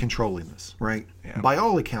ones controlling this, right? Yeah. By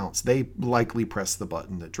all accounts, they likely pressed the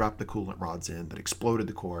button that dropped the coolant rods in, that exploded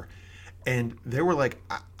the core. And they were like,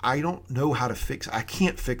 I don't know how to fix it. I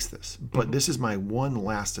can't fix this, but this is my one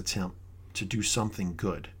last attempt to do something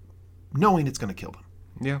good, knowing it's going to kill them.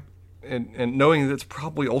 Yeah. And knowing that it's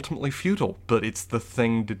probably ultimately futile, but it's the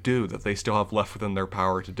thing to do that they still have left within their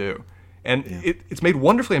power to do. And it's made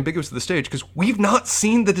wonderfully ambiguous at the stage because we've not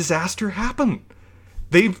seen the disaster happen.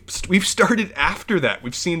 We've started after that.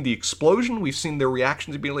 We've seen the explosion. We've seen their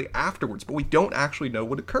reactions immediately afterwards, but we don't actually know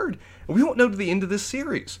what occurred. And we won't know to the end of this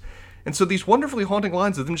series. And so these wonderfully haunting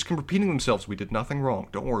lines of them just keep repeating themselves. We did nothing wrong.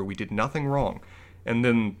 Don't worry, we did nothing wrong. And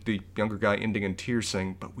then the younger guy ending in tears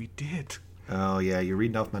saying, but we did. Oh, yeah, you're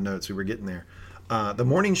reading off my notes. We were getting there. The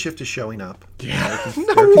morning shift is showing up. Yeah,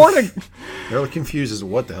 no warning. They're confused as to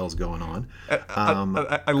what the hell's going on.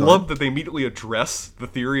 I love that they immediately address the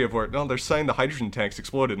theory of where, no, they're saying the hydrogen tanks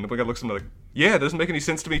exploded. And the guy looks at them like, yeah, it doesn't make any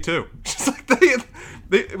sense to me, too. Just like they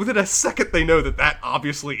within a second, they know that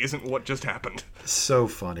obviously isn't what just happened. So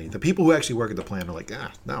funny. The people who actually work at the plant are like,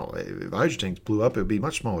 no, if the hydrogen tanks blew up, it would be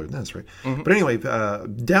much smaller than this, right? Mm-hmm. But anyway,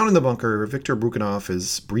 down in the bunker, Viktor Brukhanov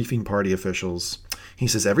is briefing party officials. He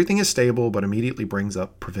says everything is stable, but immediately brings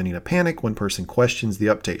up preventing a panic. One person questions the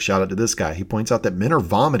update. Shout out to this guy. He points out that men are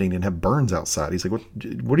vomiting and have burns outside. He's like,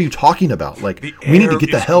 what are you talking about? Like, we need to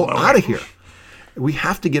get the hell out of here. We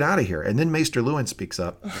have to get out of here. And then Maester Lewin speaks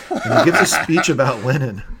up and he gives a speech about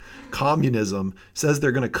Lenin, communism, says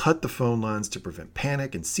they're going to cut the phone lines to prevent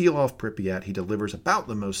panic and seal off Pripyat. He delivers about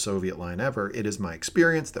the most Soviet line ever. It is my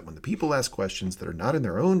experience that when the people ask questions that are not in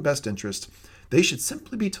their own best interest, they should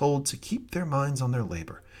simply be told to keep their minds on their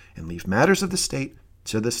labor and leave matters of the state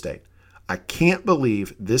to the state. I can't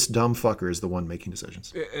believe this dumb fucker is the one making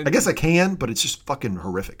decisions. I guess I can, but it's just fucking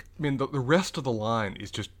horrific. I mean, the rest of the line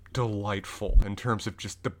is just delightful in terms of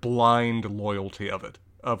just the blind loyalty of it,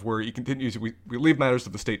 of where he continues, we leave matters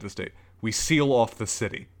of the state to the state. We seal off the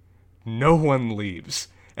city. No one leaves.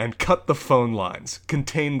 And cut the phone lines.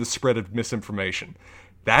 Contain the spread of misinformation.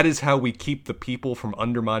 That is how we keep the people from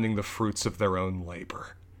undermining the fruits of their own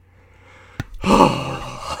labor.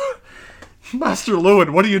 Master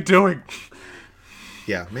Lewin, what are you doing?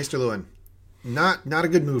 Yeah, Maester Lewin, not a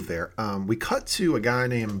good move there. We cut to a guy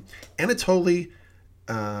named Anatoly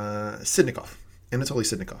Sidnikov. Anatoly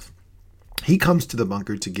Sidnikov. He comes to the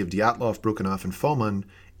bunker to give Dyatlov, Brukhanov, and Foman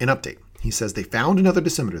an update. He says they found another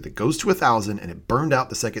dosimeter that goes to 1,000 and it burned out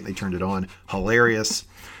the second they turned it on. Hilarious.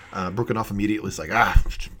 Brukhanov immediately is like,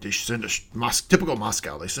 they send us typical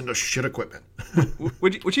Moscow. They send us shit equipment.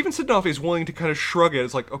 which even Sidnikov is willing to kind of shrug at.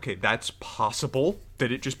 It's like, okay, that's possible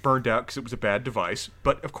that it just burned out because it was a bad device.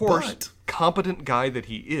 But of course, competent guy that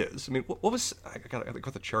he is. I mean, what was I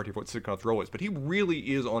got the chart here for what Sidnikov's role is, but he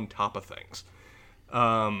really is on top of things.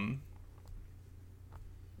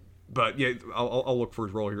 But yeah, I'll look for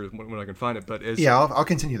his role here when I can find it. But I'll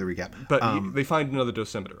continue the recap. But they find another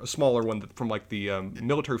dosimeter, a smaller one from like the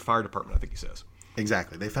military fire department, I think he says.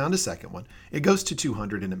 Exactly. They found a second one. It goes to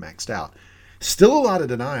 200 and it maxed out. Still a lot of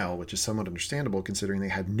denial, which is somewhat understandable considering they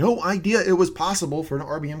had no idea it was possible for an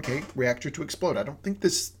RBMK reactor to explode. I don't think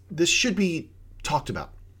this should be talked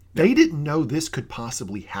about. They didn't know this could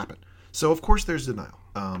possibly happen. So of course there's denial.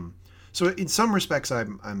 So in some respects,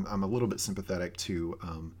 I'm a little bit sympathetic to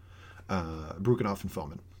Brukhanov and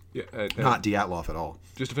Foman. Yeah, not Dyatlov at all.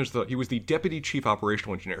 Just to finish the thought, he was the deputy chief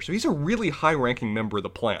operational engineer, so he's a really high-ranking member of the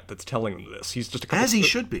plant that's telling them this. He's just as he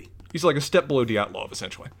should be. He's like a step below Dyatlov,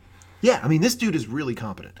 essentially. Yeah, I mean, this dude is really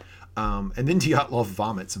competent. And then Dyatlov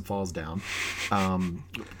vomits and falls down.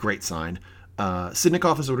 Great sign.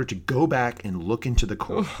 Sidnikov is ordered to go back and look into the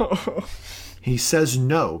core. He says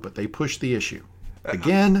no, but they push the issue.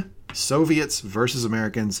 Again, Soviets versus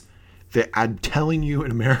Americans. I'm telling you,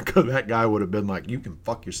 in America, that guy would have been like, you can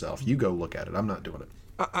fuck yourself. You go look at it. I'm not doing it.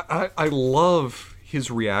 I love his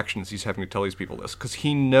reactions he's having to tell these people this, because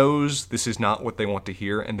he knows this is not what they want to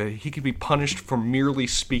hear, and that he could be punished for merely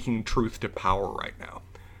speaking truth to power right now,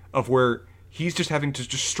 of where he's just having to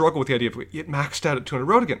just struggle with the idea of it maxed out at 200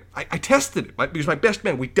 Röntgen. I tested it. He was my best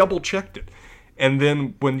man. We double checked it, and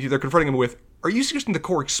then when they're confronting him with, "Are you suggesting the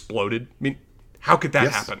core exploded? I mean, how could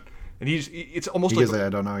that happen?" And it's almost like I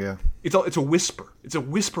don't know. Yeah, it's a whisper. It's a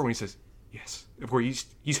whisper when he says yes, where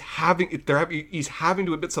he's having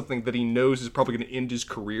to admit something that he knows is probably going to end his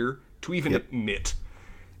career to even admit.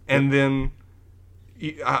 And then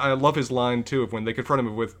I love his line too of when they confront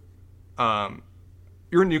him with,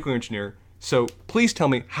 "You're a nuclear engineer, so please tell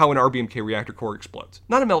me how an RBMK reactor core explodes.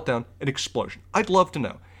 Not a meltdown, an explosion. I'd love to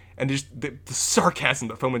know." And just the sarcasm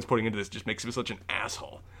that Foman's putting into this just makes him such an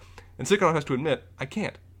asshole. And Sitnikov has to admit, "I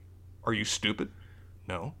can't." "Are you stupid?"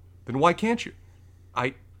 "No." "Then why can't you?"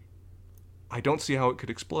 I don't see how it could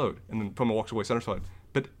explode." And then Foman walks away satisfied,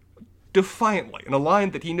 but defiantly, in a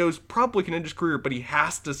line that he knows probably can end his career, but he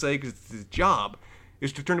has to say because it's his job,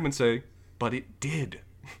 is to turn to him and say, "But it did."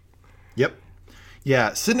 Yep. Yeah,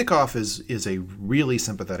 Sitnikov is a really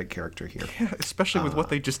sympathetic character here. Yeah, especially with what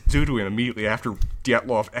they just do to him immediately after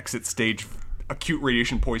Dyatlov exits stage acute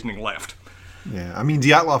radiation poisoning left. Yeah, I mean,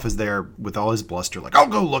 Dyatlov is there with all his bluster, like, "I'll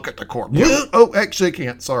go look at the core." "Oh, actually, I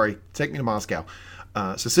can't. Sorry. Take me to Moscow."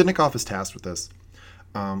 So Sitnikov is tasked with this.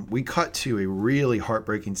 We cut to a really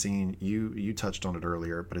heartbreaking scene. You touched on it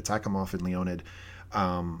earlier, but it's Akimov and Leonid,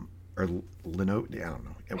 or Leonid, I don't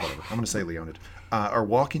know, whatever. I'm going to say Leonid, are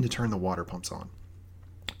walking to turn the water pumps on.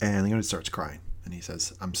 And Leonid starts crying, and he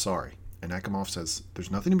says, "I'm sorry." And Akimov says,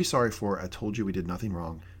 "There's nothing to be sorry for. I told you we did nothing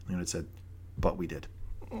wrong." Leonid said, "But we did."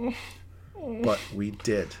 But we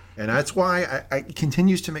did. And that's why it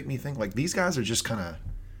continues to make me think, like, these guys are just kind of,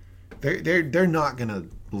 they're not going to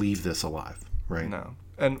leave this alive, right? No.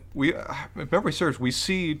 And if memory serves, we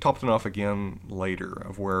see Toptonov again later,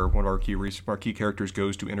 of where one of our key characters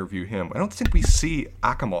goes to interview him. I don't think we see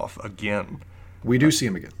Akimov again. We do see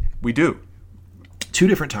him again. We do. 2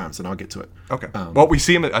 different times, and I'll get to it. Okay. Well, we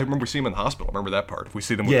see him. I remember we see him in the hospital. I remember that part. We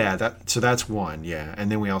see them. So that's one. Yeah, and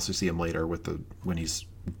then we also see him later when he's.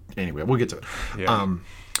 Anyway, we'll get to it. Yeah.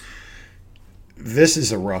 This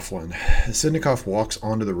is a rough one. Sitnikov walks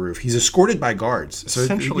onto the roof. He's escorted by guards. So,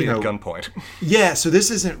 essentially at gunpoint. Yeah, so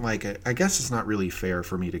this isn't like I guess it's not really fair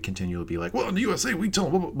for me to continually be like, "Well, in the USA, we tell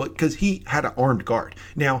him," because he had an armed guard.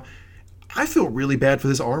 Now, I feel really bad for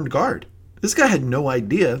this armed guard. This guy had no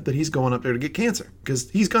idea that he's going up there to get cancer, because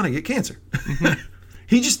he's going to get cancer. Mm-hmm.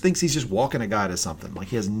 He just thinks he's just walking a guy to something. Like,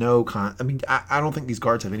 he has no I don't think these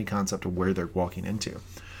guards have any concept of where they're walking into.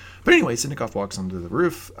 But anyway, Sitnikov walks onto the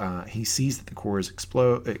roof. He sees that the core is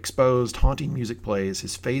exposed. Haunting music plays.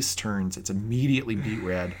 His face turns. It's immediately beet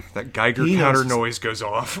red. That Geiger counter noise goes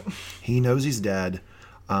off. He knows he's dead.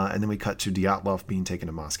 And then we cut to Dyatlov being taken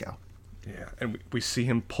to Moscow. Yeah, and we see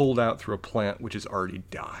him pulled out through a plant which is already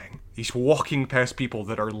dying. He's walking past people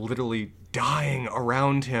that are literally dying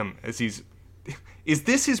around him as he's... Is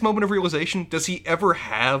this his moment of realization? Does he ever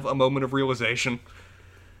have a moment of realization?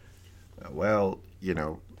 Well,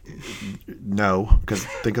 no, because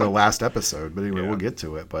think of the last episode. But anyway, We'll get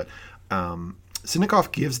to it. But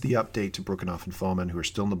Sitnikov gives the update to Brukhanov and Foman, who are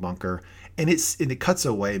still in the bunker. And it cuts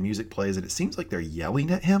away, music plays, and it seems like they're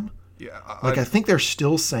yelling at him. Yeah, I think they're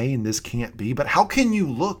still saying this can't be, but how can you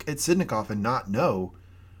look at Sitnikov and not know?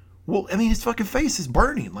 Well, I mean, his fucking face is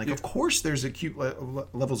burning. Like, of course there's acute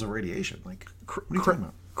levels of radiation. Like, what are you talking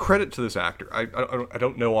about? Credit to this actor. I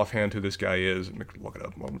don't know offhand who this guy is. I'm going to look it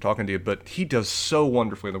up while I'm talking to you, but he does so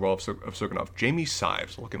wonderfully in the role of Sukhanov. Jamie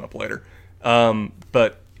Sives, I'll look him up later.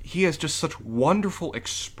 But he has just such wonderful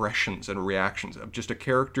expressions and reactions of just a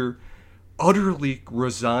character utterly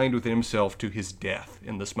resigned within himself to his death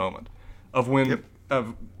in this moment, of when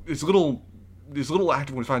his little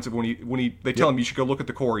actor when he finds it when they tell him you should go look at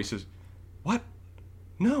the core, he says, "What?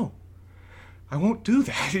 No, I won't do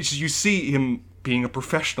that." It's just, you see him being a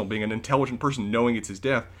professional, being an intelligent person, knowing it's his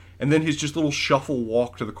death, and then his just little shuffle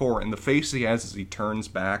walk to the core, and the face he has as he turns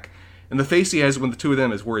back, and the face he has when the two of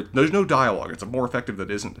them is where there's no dialogue. It's more effective that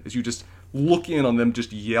isn't. As you just look in on them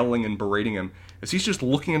just yelling and berating him, as he's just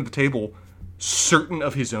looking at the table, certain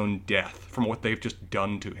of his own death from what they've just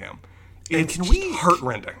done to him. It's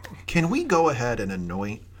heartrending. Can we go ahead and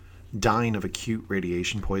anoint dying of acute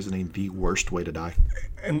radiation poisoning the worst way to die?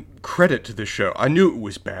 And credit to this show. I knew it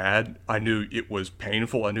was bad. I knew it was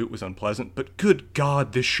painful. I knew it was unpleasant. But good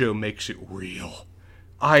God, this show makes it real.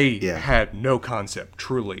 I had no concept,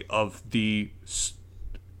 truly, of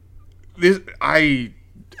I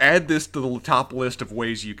add this to the top list of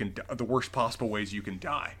ways you can, the worst possible ways you can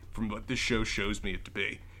die, from what this show shows me it to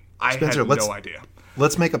be. I Spencer, had no idea.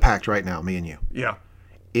 Let's make a pact right now, me and you. Yeah.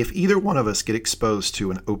 If either one of us get exposed to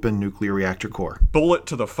an open nuclear reactor core, bullet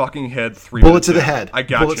to the fucking head. Bullet to the head. I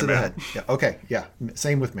got bullet you, to man. the head. Yeah. Okay. Yeah.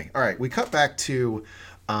 Same with me. All right. We cut back to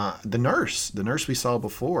the nurse we saw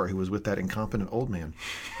before, who was with that incompetent old man,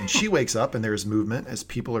 and she wakes up and there's movement as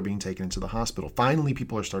people are being taken into the hospital. Finally,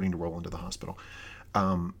 people are starting to roll into the hospital.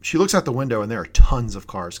 She looks out the window and there are tons of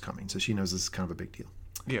cars coming, so she knows this is kind of a big deal.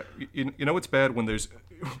 Yeah, you know what's bad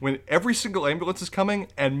when every single ambulance is coming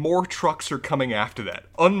and more trucks are coming after that.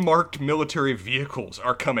 Unmarked military vehicles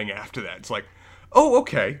are coming after that. It's like, oh,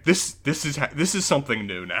 okay, this is something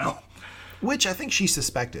new now. Which I think she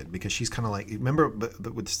suspected, because she's kind of like, remember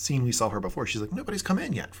with the scene we saw her before, she's like, nobody's come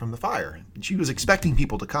in yet from the fire. And she was expecting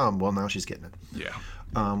people to come. Well, now she's getting it.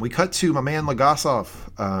 Yeah. We cut to my man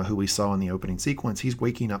Legasov, who we saw in the opening sequence. He's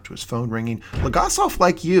waking up to his phone ringing. Legasov,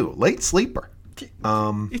 like you, late sleeper.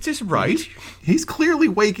 It's just right. He's clearly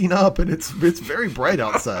waking up, and it's very bright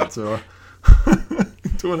outside. So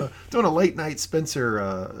doing a late night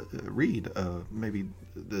Spencer read, maybe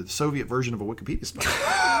the Soviet version of a Wikipedia spell.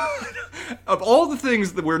 Of all the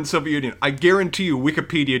things that were in the Soviet Union, I guarantee you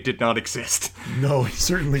Wikipedia did not exist. No, he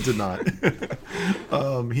certainly did not.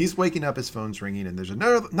 He's waking up, his phone's ringing, and there's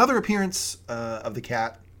another appearance of the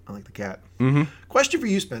cat. I like the cat. Mm-hmm. Question for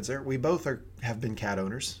you, Spencer. We both have been cat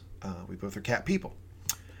owners. We both are cat people.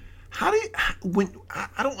 I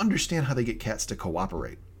don't understand how they get cats to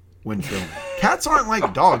cooperate when filming. Cats aren't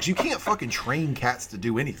like dogs. You can't fucking train cats to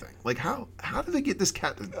do anything. Like, how do they get this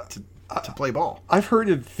cat to play ball? I've heard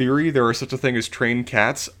in theory there are such a thing as trained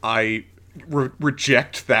cats. I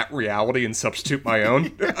reject that reality and substitute my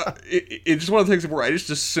own. It's just one of the things where I just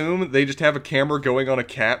assume they just have a camera going on a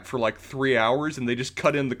cat for like 3 hours and they just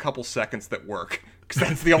cut in the couple seconds that work. Because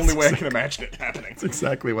that's the only way I can imagine it happening. That's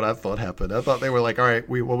exactly what I thought happened. I thought they were like, all right,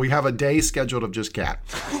 we have a day scheduled of just cat.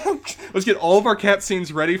 Let's get all of our cat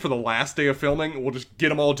scenes ready for the last day of filming. We'll just get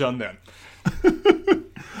them all done then.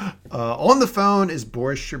 On the phone is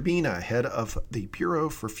Boris Sherbina, head of the Bureau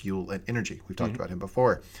for Fuel and Energy. We've talked about him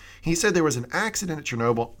before. He said there was an accident at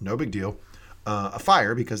Chernobyl, no big deal. A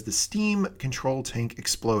fire because the steam control tank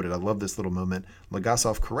exploded. I love this little moment.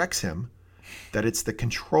 Legasov corrects him that it's the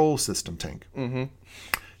control system tank. Mm-hmm.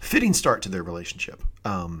 Fitting start to their relationship.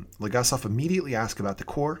 Legasov immediately asks about the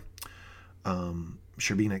core.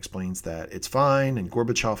 Sherbina explains that it's fine, and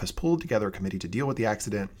Gorbachev has pulled together a committee to deal with the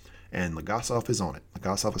accident, and Legasov is on it.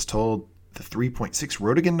 Legasov is told the 3.6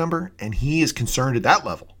 Röntgen number, and he is concerned at that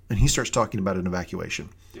level, and he starts talking about an evacuation,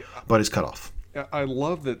 but is cut off. I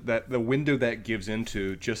love that the window that gives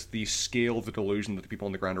into just the scale of the delusion that the people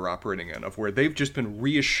on the ground are operating in, of where they've just been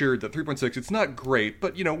reassured that 3.6, it's not great,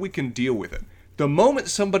 but, we can deal with it. The moment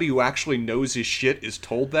somebody who actually knows his shit is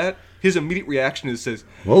told that, his immediate reaction is says,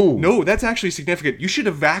 "Whoa, no, that's actually significant. You should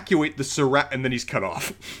evacuate the Surat," and then he's cut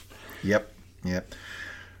off. Yep.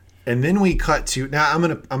 And then we cut to, now I'm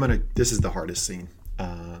gonna. This is the hardest scene.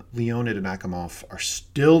 Leonid and Akimov are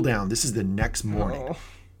still down. This is the next morning. Oh.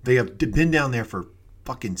 They have been down there for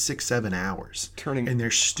fucking 6-7 hours, and they're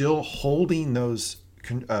still holding those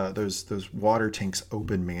water tanks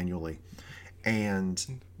open manually, and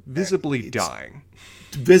visibly dying.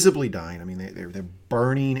 I mean, they're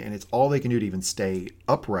burning, and it's all they can do to even stay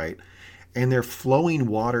upright. And they're flowing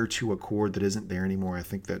water to a cord that isn't there anymore. I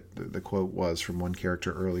think that the quote was from one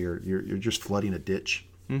character earlier. You're just flooding a ditch.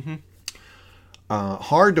 Mm-hmm.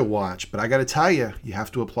 Hard to watch, but I got to tell you, you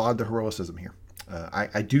have to applaud the heroism here.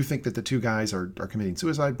 I do think that the two guys are committing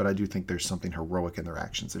suicide, but I do think there's something heroic in their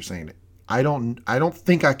actions. They're saying, I don't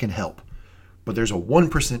think I can help, but there's a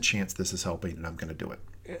 1% chance this is helping, and I'm going to do it.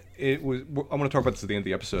 I'm going to talk about this at the end of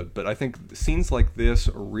the episode, but I think scenes like this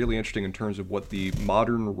are really interesting in terms of what the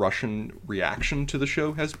modern Russian reaction to the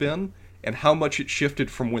show has been, and how much it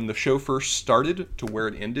shifted from when the show first started to where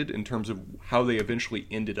it ended in terms of how they eventually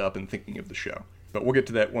ended up in thinking of the show. But we'll get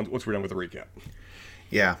to that once we're done with the recap.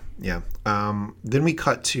 Yeah. Then we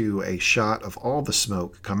cut to a shot of all the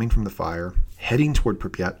smoke coming from the fire, heading toward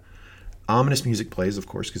Pripyat. Ominous music plays, of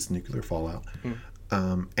course, because nuclear fallout.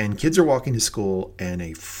 And kids are walking to school, and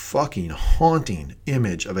a fucking haunting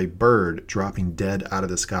image of a bird dropping dead out of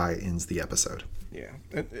the sky ends the episode. Yeah.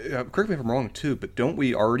 Correct me if I'm wrong, too, but don't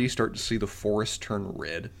we already start to see the forest turn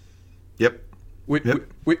red? Yep.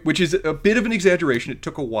 Which is a bit of an exaggeration. It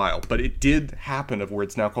took a while, but it did happen of where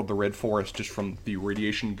it's now called the Red Forest, just from the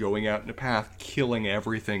radiation going out in a path, killing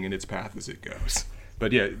everything in its path as it goes.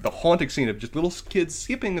 But yeah, the haunting scene of just little kids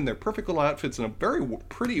skipping in their perfect little outfits in a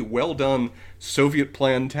pretty well-done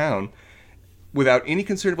Soviet-planned town without any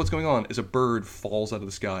concern of what's going on as a bird falls out of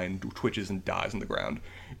the sky and twitches and dies on the ground.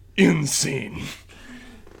 Insane.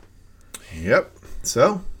 Yep.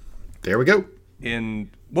 So, There we go. And,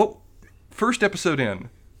 well, first episode in,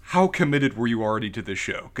 how committed were you already to this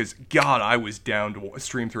show? Because, God, I was down to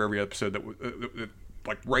stream through every episode that was,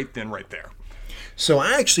 like, right then, right there. So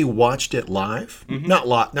I actually watched it live. Not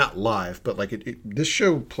live, but like this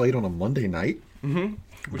show played on a Monday night.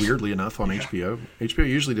 Weirdly enough, on HBO. HBO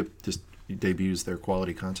usually just debuts their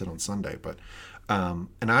quality content on Sunday, but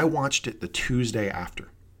and I watched it the Tuesday after.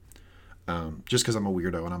 Just because I'm a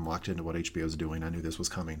weirdo and I'm locked into what HBO's doing, I knew this was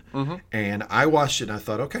coming, and I watched it and I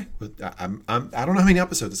thought, okay, I don't know how many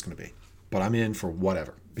episodes it's going to be, but I'm in for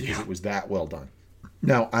whatever because it was that well done.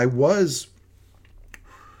 Now I was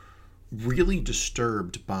really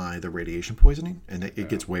disturbed by the radiation poisoning, and it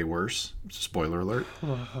gets way worse. Spoiler alert.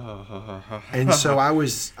 And so I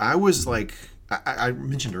was like, I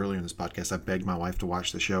mentioned earlier in this podcast, I begged my wife to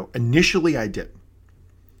watch the show. Initially, I didn't.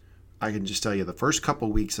 I can just tell you, the first couple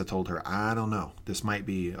of weeks, I told her, I don't know. This might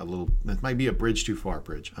be a bridge too far,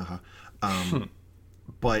 bridge.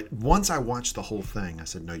 But once I watched the whole thing, I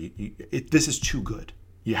said, no, this is too good.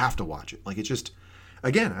 You have to watch it. Like, it just...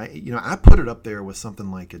 Again, I put it up there with something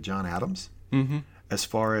like a John Adams, as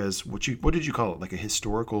far as what did you call it? Like a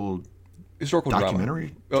historical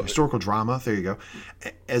documentary, historical drama. There you go,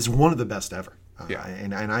 as one of the best ever.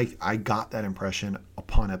 And I got that impression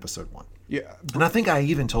upon episode 1. Yeah, and I think I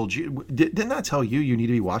even told you. Didn't I tell you need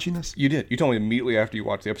to be watching this? You did. You told me immediately after you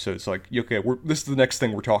watched the episode. It's like, okay, this is the next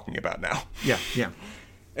thing we're talking about now. Yeah.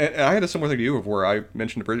 And I had a similar thing to you of where I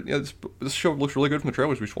mentioned to Bridget, this show looks really good from the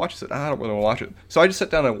trailers, we should watch it. I said, I don't really want to watch it. So I just sat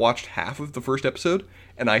down and watched half of the first episode,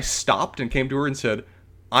 and I stopped and came to her and said,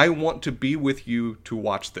 I want to be with you to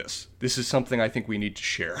watch this. This is something I think we need to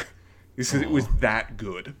share. It was that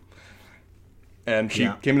good. And she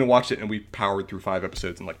came in and watched it, and we powered through 5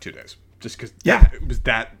 episodes in like 2 days. Just because it was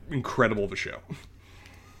that incredible of a show.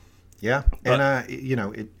 Yeah, but,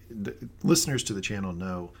 and the listeners to the channel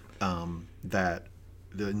know that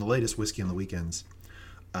in the latest Whiskey on the Weekends,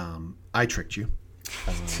 I tricked you.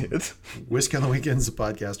 Whiskey on the Weekends is a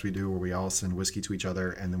podcast we do where we all send whiskey to each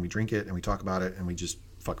other, and then we drink it and we talk about it and we just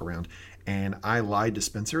fuck around. And I lied to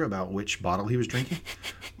Spencer about which bottle he was drinking,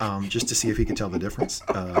 just to see if he could tell the difference.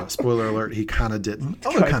 Spoiler alert, he kind of didn't.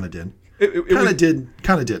 Although kind of did.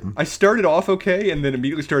 Kind of didn't. I started off okay, and then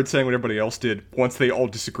immediately started saying what everybody else did once they all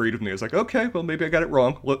disagreed with me. I was like, okay, well, maybe I got it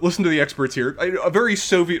wrong. Listen to the experts here. A very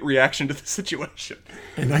Soviet reaction to the situation.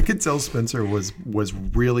 And I could tell Spencer was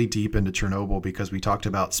really deep into Chernobyl because we talked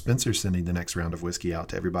about Spencer sending the next round of whiskey out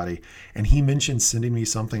to everybody, and he mentioned sending me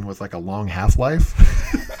something with like a long half-life.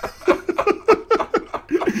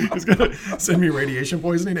 He's gonna send me radiation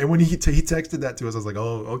poisoning, and when he texted that to us, I was like,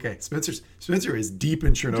 "Oh, okay." Spencer is deep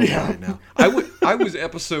in Chernobyl right now. I was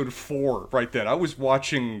episode 4 right then. I was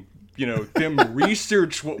watching, them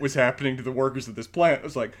research what was happening to the workers of this plant. I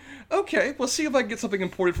was like, okay, we'll see if I can get something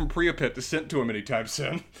imported from Pripyat to send to him anytime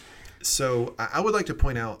soon. So I would like to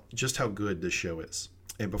point out just how good this show is,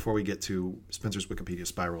 and before we get to Spencer's Wikipedia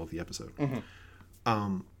spiral of the episode,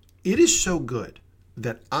 it is so good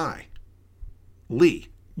that Lee.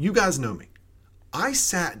 You guys know me. I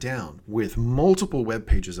sat down with multiple web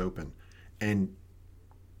pages open and,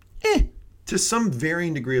 to some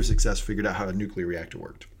varying degree of success, figured out how a nuclear reactor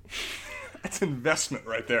worked. That's investment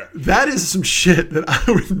right there. That is some shit that I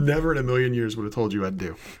would never in a million years would have told you I'd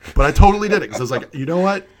do. But I totally did it because I was like, you know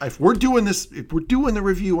what? If we're doing the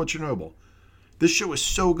review on Chernobyl, this show is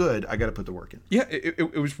so good, I got to put the work in. Yeah,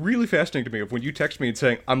 it was really fascinating to me when you text me and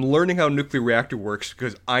saying, I'm learning how a nuclear reactor works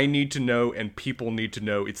because I need to know and people need to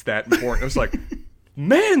know it's that important. I was like,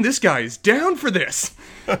 man, this guy is down for this.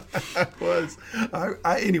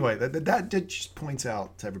 Anyway, that just points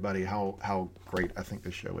out to everybody how great I think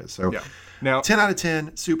this show is. So, now 10 out of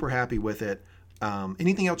 10, super happy with it.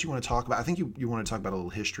 Anything else you want to talk about? I think you want to talk about a little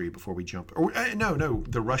history before we jump. Or no,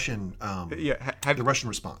 the Russian. The Russian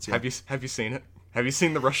response. Yeah. Have you seen it? Have you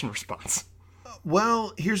seen the Russian response?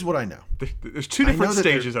 Well, here's what I know. There's 2 different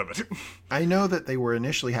stages of it. I know that they were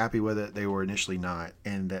initially happy with it. They were initially not,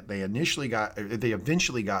 and that they eventually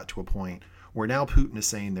got to a point where now Putin is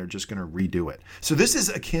saying they're just going to redo it. So this is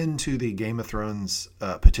akin to the Game of Thrones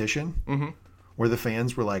petition. Where the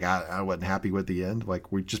fans were like, I wasn't happy with the end.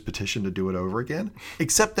 Like, we just petitioned to do it over again.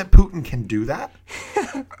 Except that Putin can do that.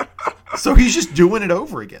 So he's just doing it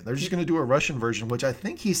over again. They're just going to do a Russian version, which I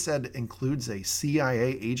think he said includes a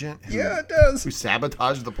CIA agent it does. Who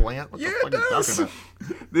sabotaged the plant. What the fuck are you talking about?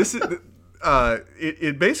 This is,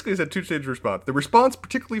 it basically is a 2-stage response. The response,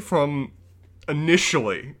 particularly from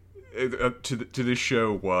initially to this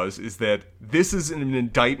show, is that this is an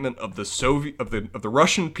indictment of the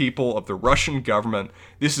Russian people, of the Russian government.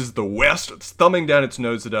 This is the West. It's thumbing down its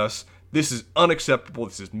nose at us. This is unacceptable.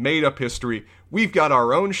 This is made-up history. We've got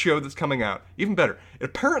our own show that's coming out. Even better,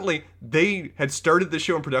 apparently they had started this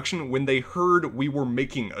show in production when they heard we were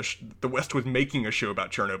making the West was making a show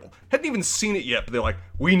about Chernobyl. Hadn't even seen it yet, but they're like,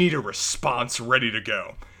 we need a response ready to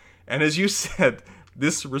go. And as you said,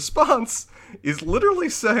 this response is literally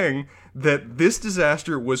saying that this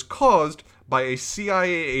disaster was caused by a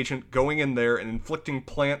CIA agent going in there and inflicting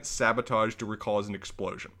plant sabotage to cause an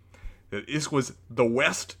explosion. That this was the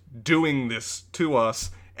West doing this to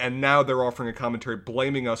us, and now they're offering a commentary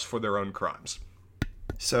blaming us for their own crimes.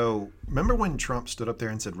 So, remember when Trump stood up there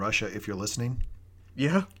and said, Russia, if you're listening?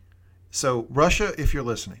 Yeah. So, Russia, if you're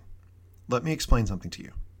listening, let me explain something to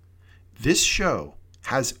you. This show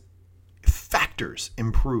has factors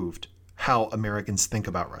improved how Americans think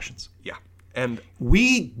about Russians. Yeah. And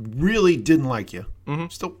we really didn't like you.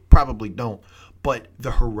 Still probably don't. But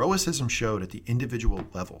the heroicism showed at the individual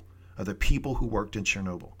level of the people who worked in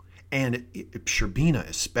Chernobyl. And Sherbina,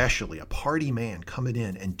 especially, a party man coming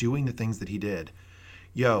in and doing the things that he did.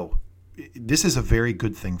 Yo, this is a very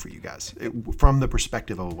good thing for you guys from the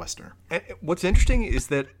perspective of a Westerner. And what's interesting is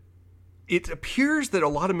that it appears that a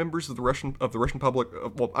lot of members of the Russian public,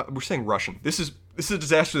 we're saying Russian. This is a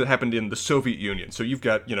disaster that happened in the Soviet Union. So you've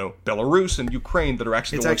got Belarus and Ukraine that are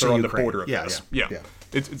actually the ones that are on Ukraine. the border of this. Yeah.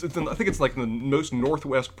 It's I think it's like the most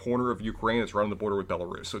northwest corner of Ukraine. It's right on the border with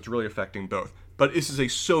Belarus. So it's really affecting both. But this is a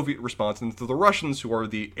Soviet response, and to the Russians, who are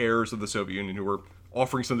the heirs of the Soviet Union, who are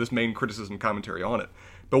offering some of this main criticism commentary on it.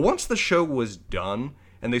 But once the show was done,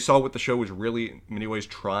 and they saw what the show was really, in many ways,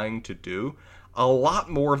 trying to do, a lot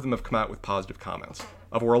more of them have come out with positive comments.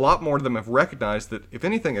 Where a lot more of them have recognized that, if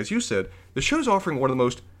anything, as you said, the show's offering one of the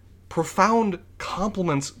most profound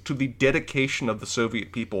compliments to the dedication of the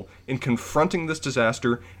Soviet people in confronting this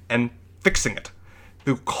disaster and fixing it.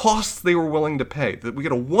 The costs they were willing to pay. We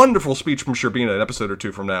get a wonderful speech from Sherbina an episode or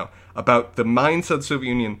two from now about the mindset of the Soviet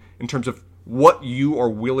Union in terms of what you are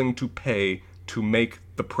willing to pay to make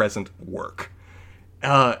the present work.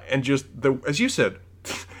 And just, as you said,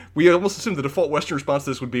 we almost assume the default Western response to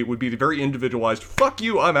this would be the very individualized, fuck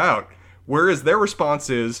you, I'm out. Whereas their response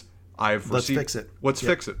is, let's fix it. Let's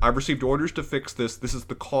fix it. I've received orders to fix this. This is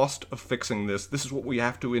the cost of fixing this. This is what we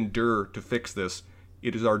have to endure to fix this.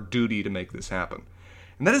 It is our duty to make this happen.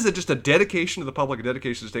 And that is just a dedication to the public, a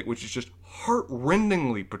dedication to the state, which is just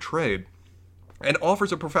heart-rendingly portrayed and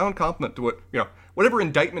offers a profound compliment to whatever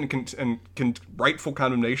indictment and rightful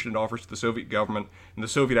condemnation it offers to the Soviet government and the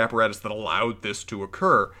Soviet apparatus that allowed this to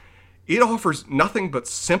occur. It offers nothing but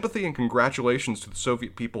sympathy and congratulations to the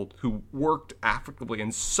Soviet people who worked affectably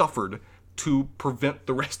and suffered to prevent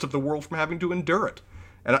the rest of the world from having to endure it.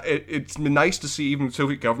 And it's been nice to see even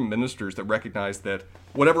Soviet government ministers that recognize that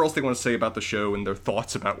whatever else they want to say about the show and their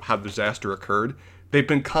thoughts about how the disaster occurred, they've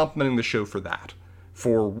been complimenting the show for that.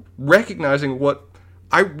 For recognizing what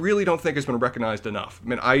I really don't think has been recognized enough. I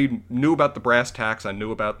mean, I knew about the brass tacks, I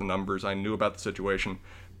knew about the numbers, I knew about the situation,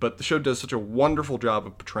 but the show does such a wonderful job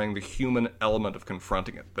of portraying the human element of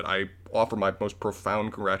confronting it that I offer my most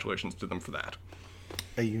profound congratulations to them for that.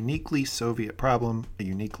 A uniquely Soviet problem, a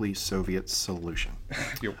uniquely Soviet solution.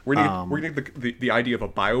 We're gonna get the idea of a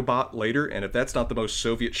biobot later, and if that's not the most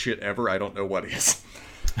Soviet shit ever, I don't know what is.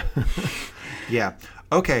 Yeah.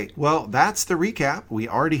 Okay, well, that's the recap. We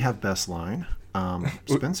already have best line.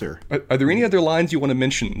 Spencer. Are there any other lines you want to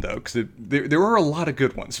mention, though? Because there are a lot of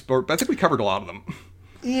good ones. But I think we covered a lot of them.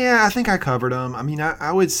 Yeah, I think I covered them. I mean,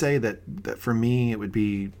 I would say that for me, it would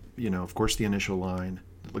be, of course, the initial line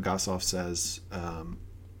that Legasov says.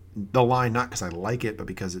 The line, not because I like it, but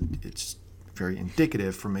because it's very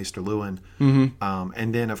indicative from Maester Lewin. Mm-hmm.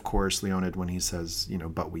 And then, of course, Leonid when he says,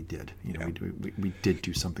 but we did. We did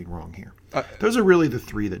do something wrong here. Those are really the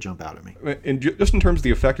three that jump out at me. And just in terms of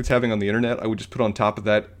the effect it's having on the internet, I would just put on top of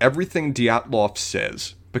that everything Dyatlov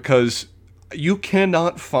says. Because you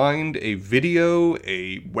cannot find a video,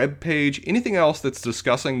 a web page, anything else that's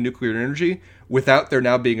discussing nuclear energy without there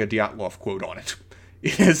now being a Dyatlov quote on it.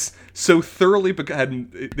 It is so thoroughly,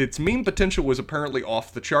 its meme potential was apparently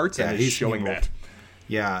off the charts, and he's showing that.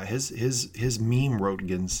 Yeah, his meme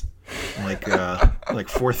Rotgens, like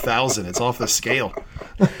 4,000. It's off the scale.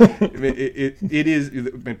 It is.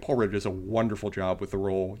 I mean, Paul Rudd does a wonderful job with the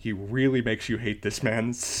role. He really makes you hate this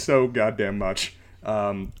man so goddamn much.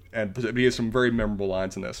 And he has some very memorable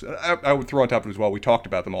lines in this. I would throw on top of it as well. We talked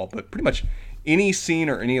about them all, but pretty much any scene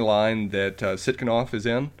or any line that Sitkinov is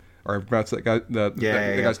in, or perhaps that guy, the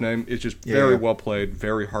guy's name, is just very well played,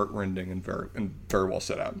 very heartrending, and very well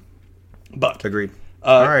set out. But agreed.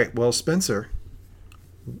 All right, well, Spencer,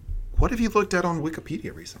 what have you looked at on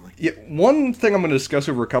Wikipedia recently? Yeah, one thing I'm going to discuss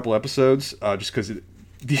over a couple episodes, just because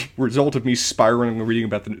the result of me spiraling and reading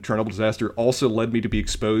about the Chernobyl disaster also led me to be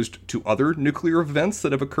exposed to other nuclear events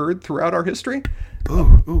that have occurred throughout our history.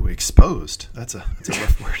 Ooh, exposed. That's a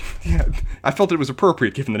rough word. Yeah, I felt it was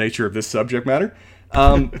appropriate given the nature of this subject matter.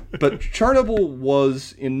 But Chernobyl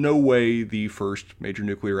was in no way the first major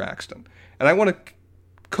nuclear accident. And I want to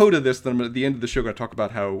coda this, then at the end of the show, I'm going to talk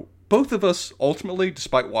about how both of us, ultimately,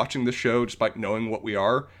 despite watching the show, despite knowing what we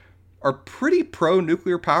are pretty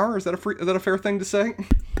pro-nuclear power. Is that a fair thing to say?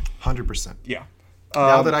 100%. Yeah.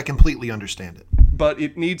 Now that I completely understand it. But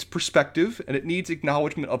it needs perspective, and it needs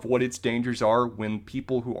acknowledgement of what its dangers are when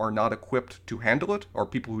people who are not equipped to handle it, or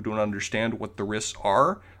people who don't understand what the risks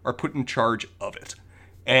are put in charge of it.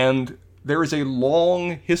 And there is a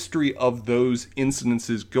long history of those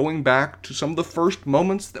incidences going back to some of the first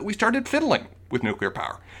moments that we started fiddling with nuclear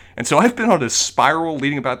power. And so I've been on a spiral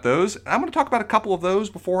leading about those. I'm going to talk about a couple of those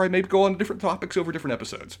before I maybe go on to different topics over different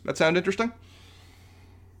episodes. That sound interesting?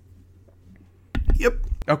 Yep.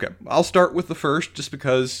 Okay, I'll start with the first just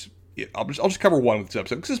because I'll just cover one with this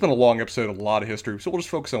episode because it's been a long episode, a lot of history, so we'll just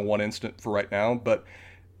focus on one incident for right now. But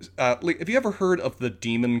Lee, have you ever heard of the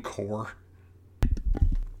Demon Core?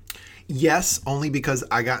 Yes, only because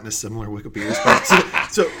I got in a similar Wikipedia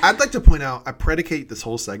spot. So I'd like to point out, I predicate this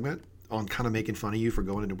whole segment on kind of making fun of you for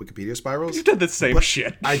going into Wikipedia spirals. You did the same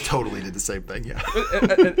shit. I totally did the same thing, yeah.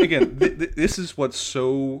 And again, this is what's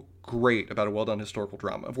so great about a well-done historical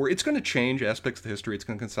drama, where it's going to change aspects of the history, it's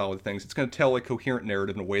going to consolidate things, it's going to tell a coherent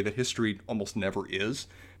narrative in a way that history almost never is.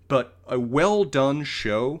 But a well-done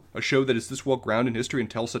show, a show that is this well-grounded in history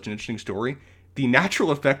and tells such an interesting story, the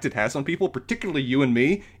natural effect it has on people, particularly you and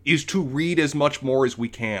me, is to read as much more as we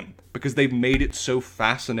can, because they've made it so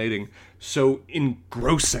fascinating, so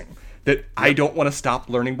engrossing, that I don't want to stop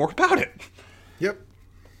learning more about it. Yep.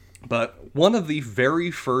 But one of the very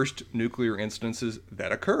first nuclear instances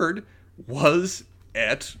that occurred was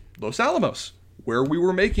at Los Alamos, where we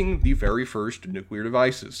were making the very first nuclear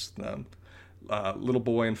devices, the Little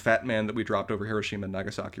Boy and Fat Man that we dropped over Hiroshima and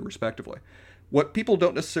Nagasaki, respectively. What people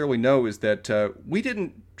don't necessarily know is that we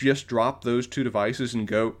didn't just drop those two devices and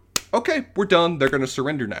go, okay, we're done, they're going to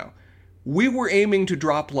surrender now. We were aiming to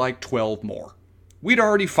drop like 12 more. We'd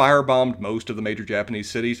already firebombed most of the major Japanese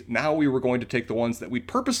cities. Now we were going to take the ones that we'd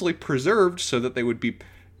purposely preserved so that they would be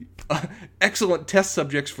excellent test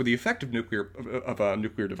subjects for the effect of a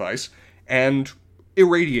nuclear device and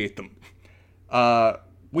irradiate them.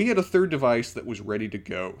 We had a third device that was ready to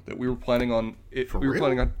go that we were planning on.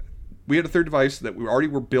 We had a third device that we already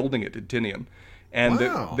were building at Tinian, and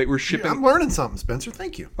wow. they were shipping. Yeah, I'm learning something, Spencer.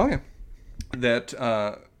 Thank you. Oh yeah,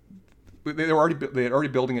 that. They had already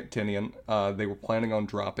building it Tinian. They were planning on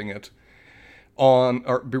dropping it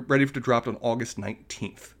ready to drop it on August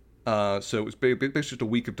 19th. So it was basically just a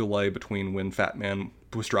week of delay between when Fat Man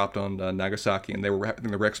was dropped on Nagasaki and they were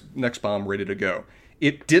having the next bomb ready to go.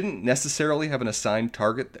 It didn't necessarily have an assigned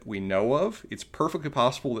target that we know of. It's perfectly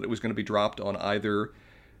possible that it was going to be dropped on either,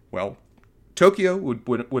 well, Tokyo would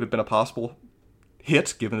have been a possible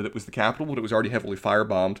hit given that it was the capital, but it was already heavily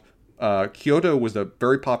firebombed. Kyoto was a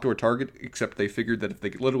very popular target, except they figured that if they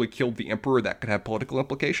literally killed the emperor, that could have political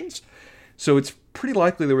implications. So it's pretty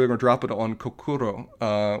likely they were going to drop it on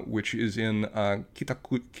Kokuro, which is in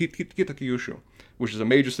Kitakyushu, which is a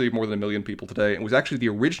major city of more than 1 million people today, and was actually the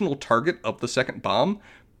original target of the second bomb,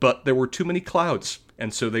 but there were too many clouds,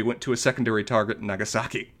 and so they went to a secondary target in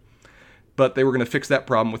Nagasaki. But they were going to fix that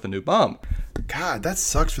problem with a new bomb. God, that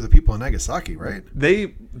sucks for the people in Nagasaki, right?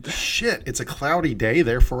 Shit, it's a cloudy day,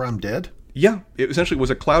 therefore I'm dead? Yeah, it essentially was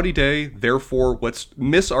a cloudy day, therefore let's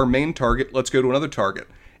miss our main target, let's go to another target.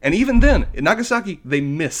 And even then, in Nagasaki, they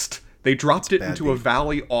missed. They dropped it into a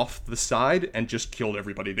valley off the side and just killed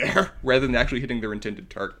everybody there, rather than actually hitting their intended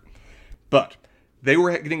target. But they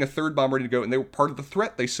were getting a third bomb ready to go, and they were part of the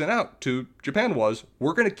threat they sent out to Japan was,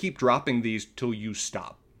 we're going to keep dropping these till you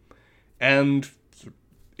stop. And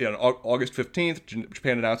on August 15th,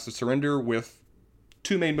 Japan announced the surrender with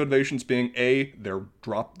two main motivations being, A, their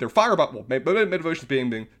firebomb. Well, motivations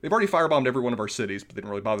being they've already firebombed every one of our cities, but they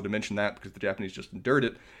didn't really bother to mention that because the Japanese just endured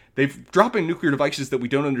it. They've dropping nuclear devices that we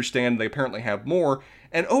don't understand. They apparently have more.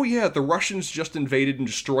 And oh yeah, the Russians just invaded and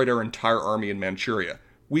destroyed our entire army in Manchuria.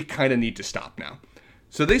 We kind of need to stop now.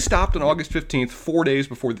 So they stopped on August 15th, 4 days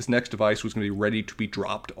before this next device was going to be ready to be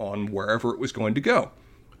dropped on wherever it was going to go.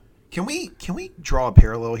 Can we draw a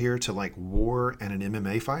parallel here to like war and an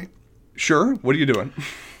MMA fight? Sure. What are you doing?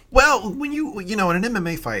 Well, when in an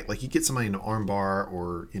MMA fight, like you get somebody in an arm bar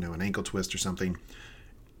or, an ankle twist or something,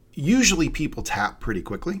 usually people tap pretty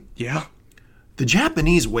quickly. Yeah. The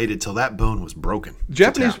Japanese waited till that bone was broken.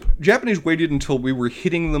 Japanese waited until we were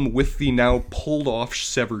hitting them with the now pulled off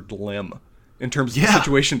severed limb in terms of the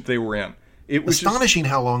situation that they were in. It was astonishing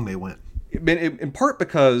how long they went. In part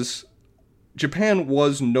because Japan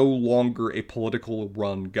was no longer a political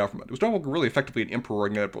run government. It was no longer really effectively an emperor.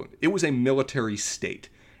 It was a military state.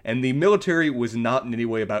 And the military was not in any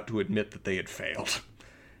way about to admit that they had failed.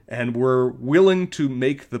 And were willing to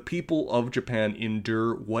make the people of Japan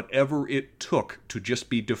endure whatever it took to just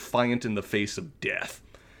be defiant in the face of death.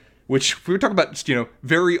 Which, if we were talking about,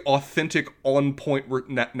 very authentic, on-point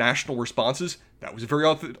national responses, that was a very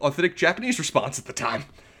authentic Japanese response at the time.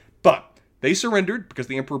 But they surrendered because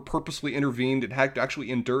the emperor purposely intervened and had to actually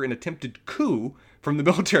endure an attempted coup from the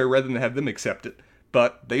military rather than have them accept it.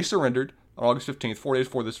 But they surrendered on August 15th, 4 days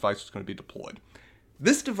before this device was going to be deployed.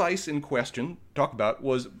 This device in question, talk about,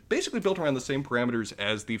 was basically built around the same parameters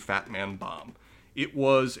as the Fat Man bomb. It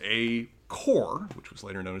was a core, which was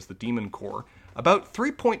later known as the Demon Core, about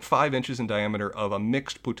 3.5 inches in diameter of a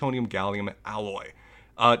mixed plutonium-gallium alloy.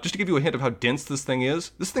 Just to give you a hint of how dense this thing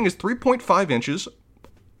is 3.5 inches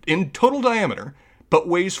in total diameter, but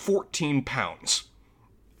weighs 14 pounds.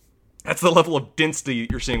 That's the level of density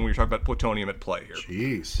you're seeing when you're talking about plutonium at play here.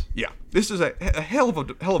 Jeez. Yeah, this is a hell of a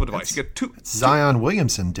device. You get Zion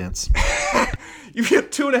Williamson dense. You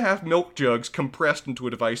get 2.5 milk jugs compressed into a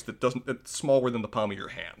device that's smaller than the palm of your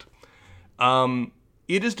hand.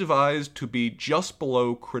 It is devised to be just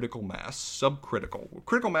below critical mass, subcritical.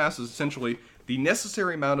 Critical mass is essentially the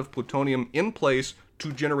necessary amount of plutonium in place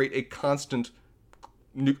to generate a constant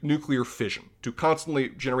nuclear fission, to constantly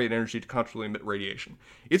generate energy, to constantly emit radiation.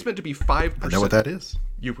 It's meant to be 5%. I know what that is.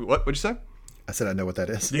 What'd you say? I said I know what that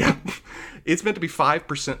is. Yeah. It's meant to be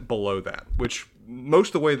 5% below that, which most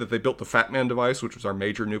of the way that they built the Fat Man device, which was our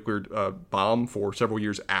major nuclear bomb for several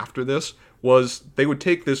years after this, was they would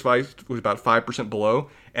take this device, which was about 5% below,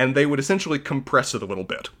 and they would essentially compress it a little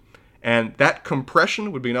bit. And that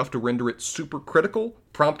compression would be enough to render it supercritical,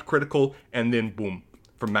 prompt critical, and then boom,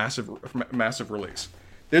 for massive release.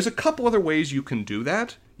 There's a couple other ways you can do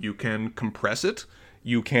that. You can compress it.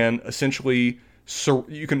 You can essentially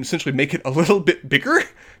make it a little bit bigger,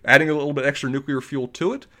 adding a little bit extra nuclear fuel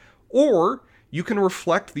to it. Or you can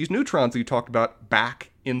reflect these neutrons that you talked about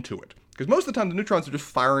back into it. Because most of the time the neutrons are just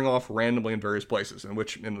firing off randomly in various places, in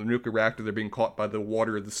which in the nuclear reactor they're being caught by the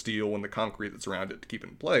water, the steel, and the concrete that's around it to keep it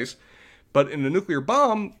in place. But in a nuclear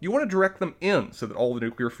bomb, you want to direct them in so that all the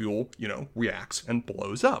nuclear fuel, reacts and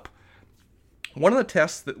blows up. One of the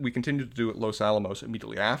tests that we continued to do at Los Alamos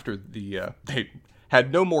immediately after they had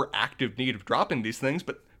no more active need of dropping these things,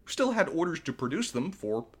 but still had orders to produce them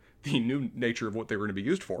for the new nature of what they were going to be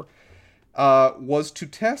used for, was to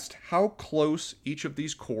test how close each of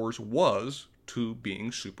these cores was to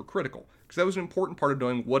being supercritical. Because that was an important part of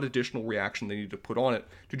knowing what additional reaction they needed to put on it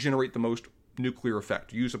to generate the most nuclear effect,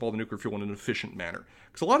 to use up all the nuclear fuel in an efficient manner.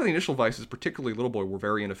 Because a lot of the initial devices, particularly Little Boy, were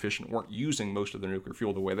very inefficient, weren't using most of their nuclear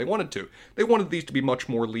fuel the way they wanted to. They wanted these to be much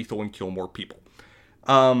more lethal and kill more people.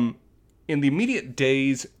 In the immediate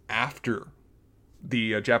days after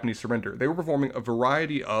the Japanese surrender, they were performing a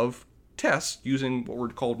variety of tests using what were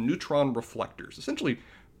called neutron reflectors, essentially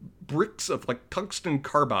bricks of tungsten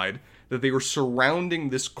carbide that they were surrounding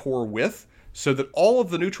this core with, so that all of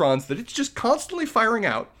the neutrons that it's just constantly firing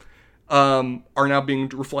out are now being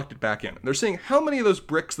reflected back in. They're seeing how many of those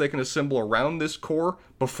bricks they can assemble around this core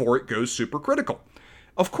before it goes supercritical.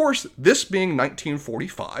 Of course, this being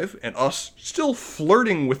 1945, and us still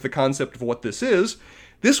flirting with the concept of what this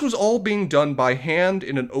was all being done by hand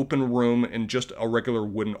in an open room in just a regular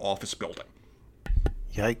wooden office building.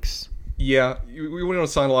 Yikes. Yeah, we wouldn't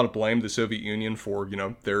assign a lot of blame to the Soviet Union for,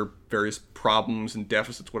 their various problems and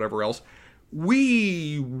deficits, whatever else.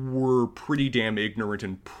 We were pretty damn ignorant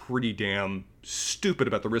and pretty damn stupid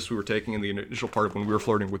about the risks we were taking in the initial part of when we were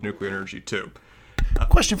flirting with nuclear energy, too.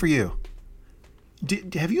 Question for you.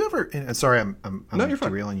 Have you ever? And sorry, I'm no, you're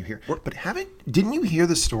derailing you here. But didn't you hear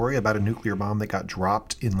the story about a nuclear bomb that got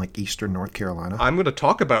dropped in eastern North Carolina? I'm going to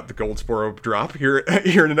talk about the Goldsboro drop here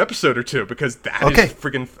in an episode or two, because that is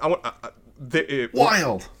freaking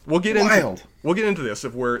wild. We'll get into this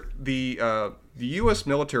of where the U.S.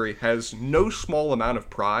 military has no small amount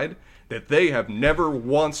of pride that they have never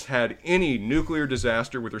once had any nuclear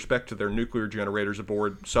disaster with respect to their nuclear generators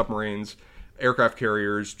aboard submarines, aircraft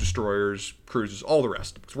carriers, destroyers, cruises, all the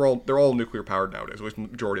rest. Because they're all nuclear powered nowadays, at least the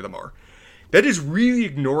majority of them are. That is really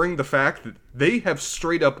ignoring the fact that they have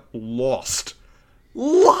straight up lost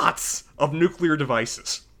lots of nuclear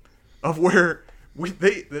devices, of where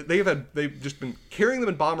they've just been carrying them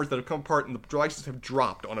in bombers that have come apart, and the devices have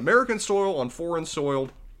dropped on American soil, on foreign soil,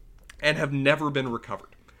 and have never been recovered.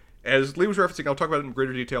 As Lee was referencing, I'll talk about it in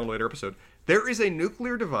greater detail in a later episode, there is a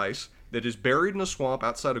nuclear device that is buried in a swamp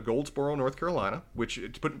outside of Goldsboro, North Carolina, which,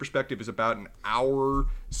 to put in perspective, is about an hour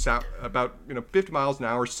south, about 50 miles an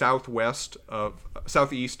hour southeast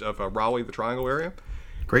of Raleigh, the Triangle area.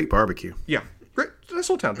 Great barbecue. Yeah, great, nice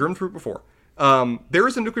little town. Driven through it before. There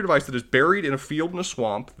is a nuclear device that is buried in a field in a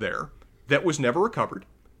swamp there that was never recovered.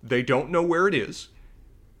 They don't know where it is.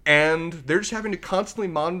 And they're just having to constantly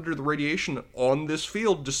monitor the radiation on this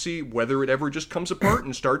field to see whether it ever just comes apart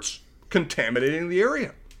and starts contaminating the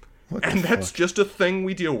area. And that's just a thing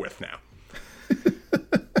we deal with now.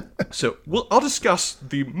 So I'll discuss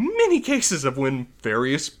the many cases of when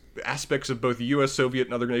various aspects of both the U.S., Soviet,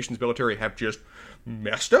 and other nations' military have just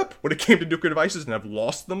messed up when it came to nuclear devices and have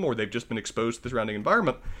lost them, or they've just been exposed to the surrounding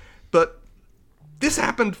environment. But this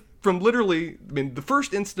happened from literally, the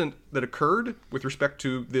first incident that occurred with respect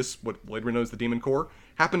to this, what later known as the Demon Core,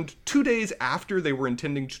 happened 2 days after they were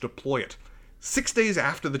intending to deploy it. 6 days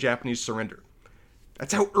after the Japanese surrender.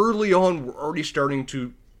 That's how early on we're already starting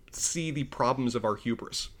to see the problems of our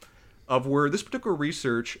hubris. Of where this particular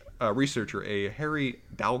researcher, a Harry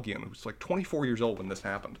Dalgian, who's like 24 years old when this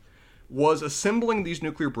happened, was assembling these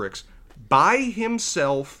nuclear bricks by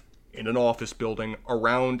himself in an office building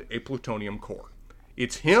around a plutonium core.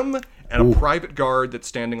 It's him and a private guard that's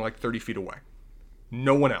standing like 30 feet away.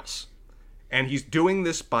 No one else. And he's doing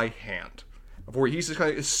this by hand. Where he's just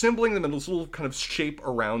kind of assembling them in this little kind of shape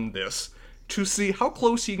around this to see how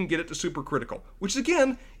close he can get it to supercritical, which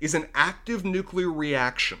again is an active nuclear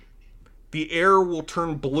reaction. The air will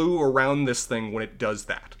turn blue around this thing when it does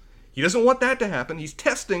that. He doesn't want that to happen. He's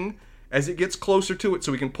testing as it gets closer to it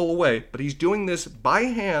so he can pull away, but he's doing this by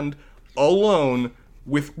hand, alone,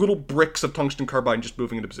 with little bricks of tungsten carbide just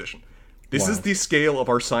moving into position. This is the scale of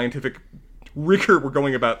our scientific rigor we're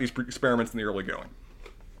going about these experiments in the early going.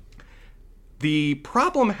 The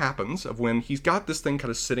problem happens of when he's got this thing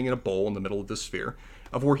kind of sitting in a bowl in the middle of this sphere,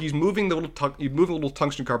 of where he's moving the little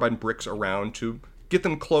tungsten carbide bricks around to get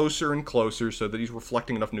them closer and closer so that he's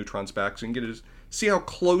reflecting enough neutrons back so he can see how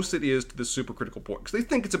close it is to the supercritical point. Because they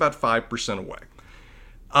think it's about 5%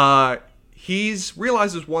 away. He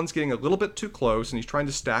realizes one's getting a little bit too close and he's trying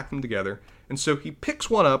to stack them together. And so he picks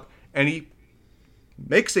one up and he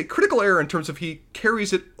makes a critical error in terms of he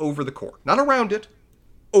carries it over the core. Not around it,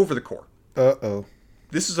 over the core. Uh-oh.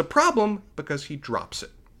 This is a problem because he drops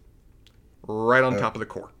it right on top of the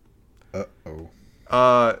core. Uh-oh.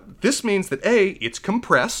 This means that A, it's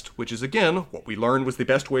compressed, which is, again, what we learned was the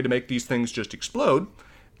best way to make these things just explode.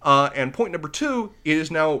 And point number 2, it is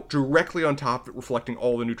now directly on top of it, reflecting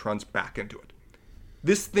all the neutrons back into it.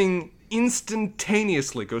 This thing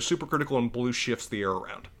instantaneously goes supercritical and blue shifts the air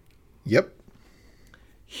around. Yep.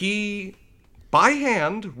 He, by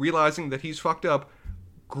hand, realizing that he's fucked up,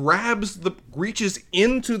 reaches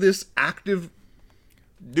into this active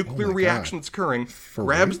nuclear reaction that's occurring,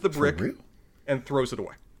 grabs the brick, and throws it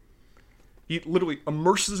away. He literally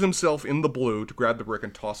immerses himself in the blue to grab the brick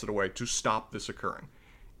and toss it away to stop this occurring.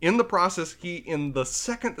 In the process, in the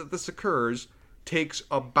second that this occurs, takes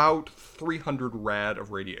about 300 rad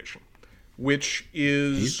of radiation, which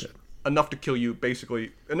is enough to kill you,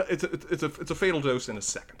 basically. And it's a fatal dose in a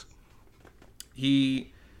second.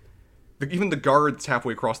 Even the guard that's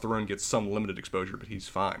halfway across the room gets some limited exposure, but he's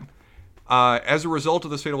fine. As a result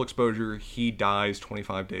of this fatal exposure, he dies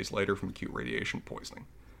 25 days later from acute radiation poisoning.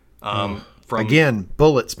 Again,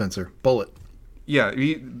 bullet, Spencer. Bullet. Yeah,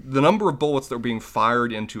 the number of bullets that were being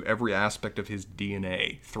fired into every aspect of his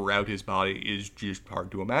DNA throughout his body is just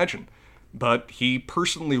hard to imagine. But he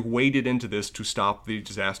personally waded into this to stop the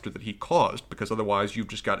disaster that he caused, because otherwise you've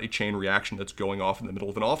just got a chain reaction that's going off in the middle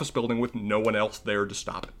of an office building with no one else there to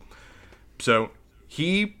stop it. So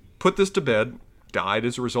he put this to bed, died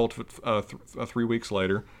as a result of it 3 weeks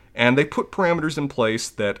later, and they put parameters in place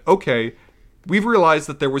that, okay, we've realized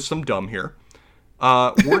that there was some dumb here.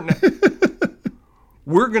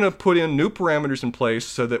 We're going to put in new parameters in place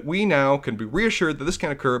so that we now can be reassured that this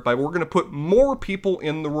can occur, but we're going to put more people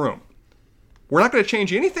in the room. We're not going to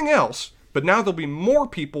change anything else, but now there'll be more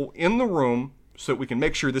people in the room so that we can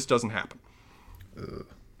make sure this doesn't happen.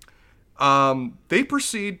 They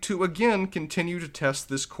proceed to, again, continue to test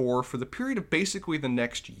this core for the period of basically the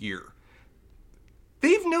next year.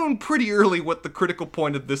 They've known pretty early what the critical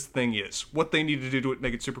point of this thing is, what they need to do to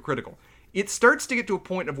make it supercritical. It starts to get to a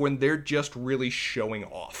point of when they're just really showing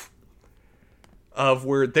off. Of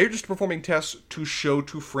where they're just performing tests to show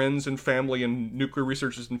to friends and family and nuclear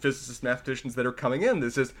researchers and physicists, mathematicians that are coming in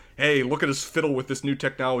that says, hey, look at us fiddle with this new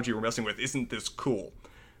technology we're messing with. Isn't this cool?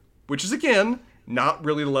 Which is, again, not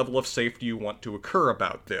really the level of safety you want to occur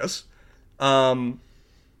about this. The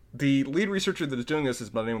lead researcher that is doing this is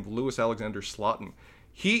by the name of Louis Alexander Slotin.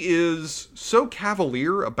 He is so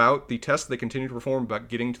cavalier about the tests they continue to perform, about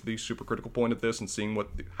getting to the supercritical point of this and seeing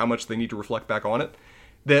how much they need to reflect back on it,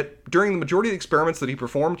 that during the majority of the experiments that he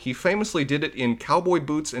performed, he famously did it in cowboy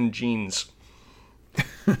boots and jeans.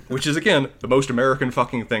 Which is, again, the most American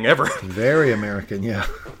fucking thing ever. Very American, yeah.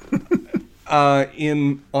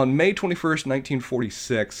 On May 21st,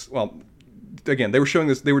 1946, well, again, they were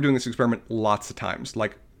doing this experiment lots of times,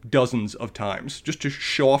 like dozens of times, just to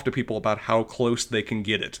show off to people about how close they can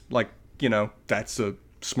get it. Like, that's a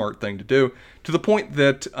smart thing to do. To the point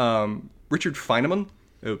that Richard Feynman,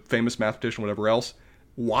 a famous mathematician, whatever else,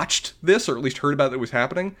 watched this, or at least heard about it was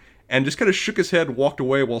happening, and just kind of shook his head, walked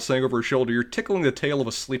away while saying over his shoulder, "You're tickling the tail of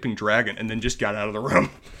a sleeping dragon," and then just got out of the room.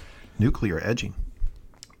 Nuclear edging.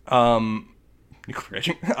 Nuclear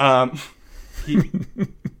edging.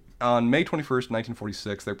 On May 21st,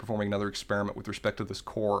 1946, they're performing another experiment with respect to this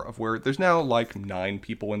core, of where there's now like 9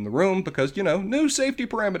 people in the room because, new safety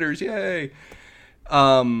parameters, yay!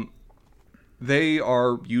 They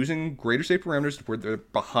are using greater safety parameters where they're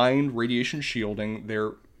behind radiation shielding.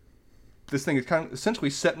 This thing is kind of essentially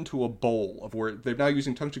set into a bowl of where they're now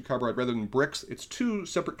using tungsten carbide rather than bricks. It's 2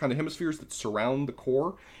 separate kind of hemispheres that surround the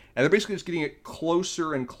core, and they're basically just getting it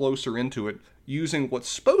closer and closer into it, using what's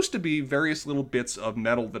supposed to be various little bits of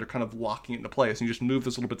metal that are kind of locking it into place. And you just move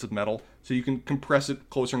those little bits of metal so you can compress it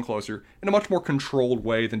closer and closer in a much more controlled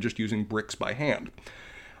way than just using bricks by hand.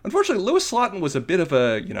 Unfortunately, Louis Slotin was a bit of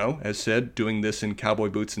a, as said, doing this in cowboy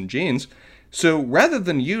boots and jeans. So rather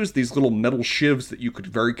than use these little metal shivs that you could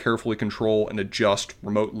very carefully control and adjust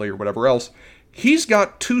remotely or whatever else, he's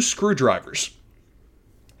got 2 screwdrivers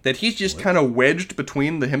that he's just kind of wedged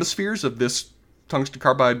between the hemispheres of this tungsten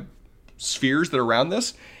carbide spheres that are around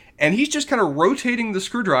this, and he's just kind of rotating the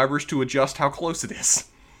screwdrivers to adjust how close it is.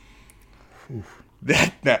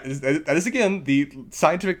 That is again the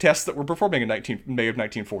scientific tests that we're performing in May of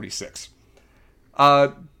 1946.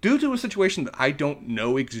 Due to a situation that I don't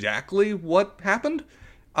know exactly what happened,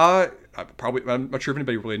 I'm not sure if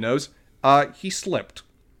anybody really knows, he slipped.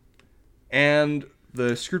 And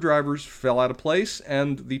the screwdrivers fell out of place,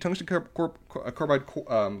 and the tungsten carbide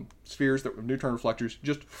spheres that were neutron reflectors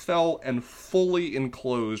just fell and fully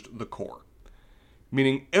enclosed the core.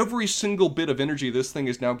 Meaning every single bit of energy this thing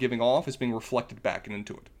is now giving off is being reflected back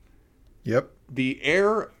into it. Yep. The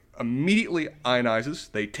air immediately ionizes,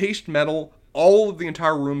 they taste metal, all of the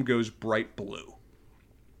entire room goes bright blue.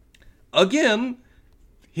 Again,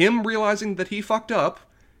 him realizing that he fucked up,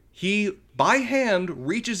 he, by hand,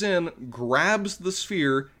 reaches in, grabs the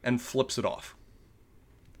sphere, and flips it off.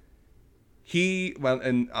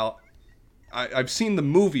 I've seen the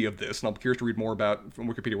movie of this, and I'll be curious to read more about,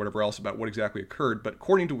 from Wikipedia or whatever else, about what exactly occurred, but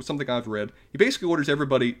according to something I've read, he basically orders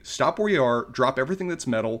everybody, stop where you are, drop everything that's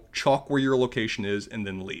metal, chalk where your location is, and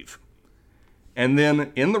then leave. And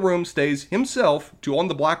then, in the room, stays himself to, on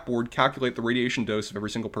the blackboard, calculate the radiation dose of every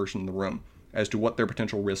single person in the room, as to what their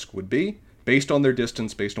potential risk would be, based on their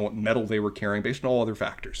distance, based on what metal they were carrying, based on all other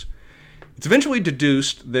factors. It's eventually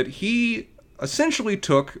deduced that he essentially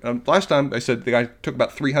took, last time I said the guy took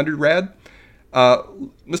about 300 rad,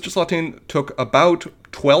 Mr. Slotin took about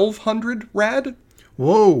 1,200 rad.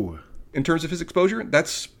 Whoa! In terms of his exposure.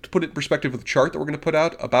 That's, to put it in perspective with the chart that we're going to put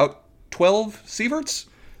out, about 12 sieverts,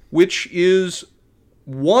 which is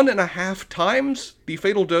 1.5 times the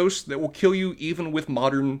fatal dose that will kill you even with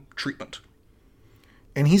modern treatment.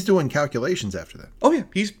 And he's doing calculations after that. Oh yeah,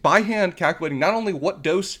 he's by hand calculating not only what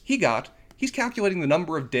dose he got, he's calculating the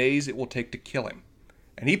number of days it will take to kill him.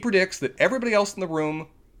 And he predicts that everybody else in the room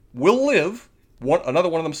will live. Another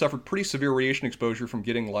one of them suffered pretty severe radiation exposure from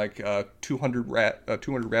getting like 200 rad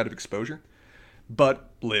of exposure, but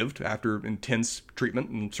lived after intense treatment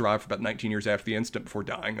and survived for about 19 years after the incident before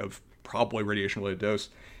dying of probably radiation-related dose.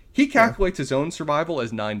 He calculates his own survival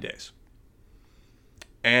as 9 days.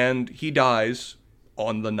 And he dies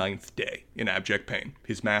on the 9th day in abject pain.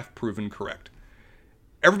 His math proven correct.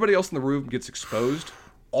 Everybody else in the room gets exposed.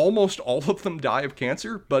 Almost all of them die of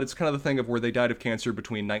cancer, but it's kind of the thing of where they died of cancer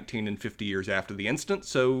between 19 and 50 years after the incident,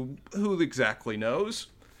 so who exactly knows?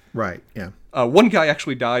 Right, yeah. One guy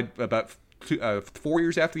actually died about 4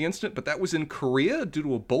 years after the incident, but that was in Korea due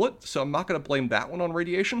to a bullet, so I'm not going to blame that one on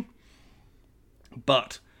radiation.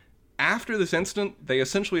 But after this incident, they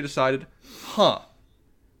essentially decided,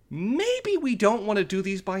 maybe we don't want to do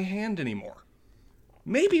these by hand anymore.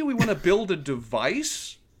 Maybe we want to build a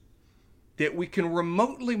device that we can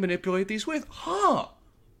remotely manipulate these with.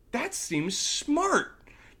 That seems smart.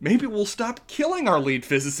 Maybe we'll stop killing our lead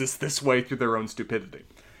physicists this way through their own stupidity.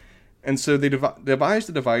 And so they devised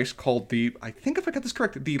a device called I think if I got this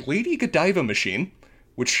correct, the Lady Godiva machine,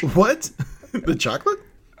 which... What? The chocolate?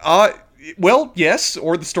 Well, yes,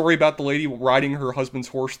 or the story about the lady riding her husband's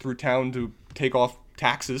horse through town to take off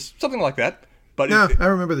taxes, something like that. But No, I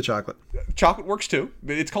remember the chocolate. chocolate works too.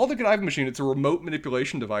 It's called the Godiva machine. It's a remote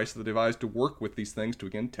manipulation device that they devised to work with these things to,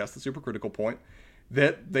 again, test the supercritical point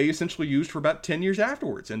that they essentially used for about 10 years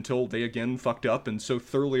afterwards until they, again, fucked up and so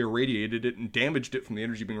thoroughly irradiated it and damaged it from the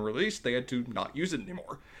energy being released, they had to not use it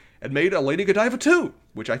anymore. And made a Lady Godiva 2,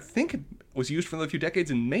 which I think was used for another few decades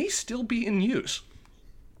and may still be in use.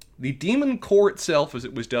 The Demon Core itself, as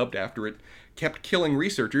it was dubbed after it, kept killing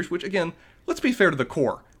researchers, which, again, let's be fair to the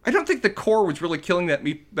Core. I don't think the Core was really killing that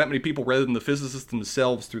many people rather than the physicists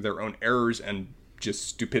themselves through their own errors and just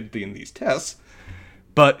stupidity in these tests.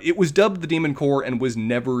 But it was dubbed the Demon Core and was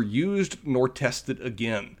never used nor tested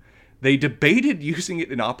again. They debated using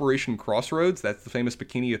it in Operation Crossroads. That's the famous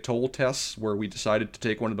Bikini Atoll tests where we decided to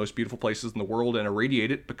take one of the most beautiful places in the world and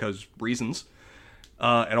irradiate it because reasons.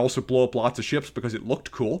 And also blow up lots of ships because it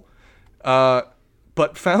looked cool.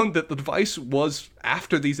 But found that the device was,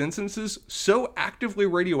 after these instances, so actively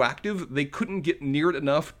radioactive they couldn't get near it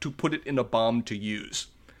enough to put it in a bomb to use.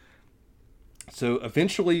 So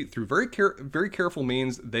eventually, through very careful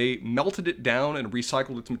means, they melted it down and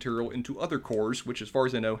recycled its material into other cores, which, as far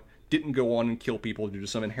as I know, didn't go on and kill people due to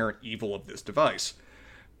some inherent evil of this device.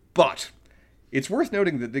 But it's worth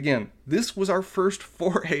noting that, again, this was our first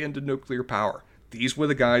foray into nuclear power. These were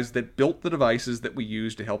the guys that built the devices that we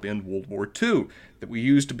used to help end World War II, that we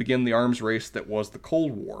used to begin the arms race that was the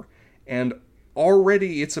Cold War. And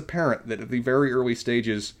already it's apparent that at the very early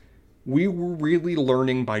stages, we were really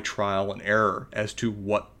learning by trial and error as to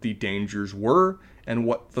what the dangers were and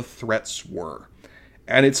what the threats were.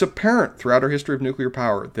 And it's apparent throughout our history of nuclear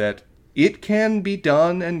power that it can be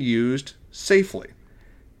done and used safely.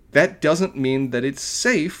 That doesn't mean that it's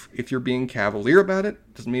safe if you're being cavalier about it.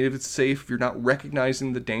 It doesn't mean if it's safe if you're not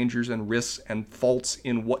recognizing the dangers and risks and faults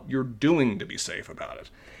in what you're doing to be safe about it.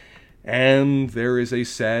 And there is a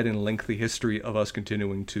sad and lengthy history of us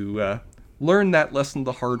continuing to learn that lesson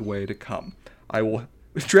the hard way to come. I will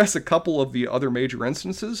address a couple of the other major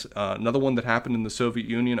instances. Another one that happened in the Soviet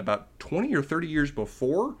Union about 20 or 30 years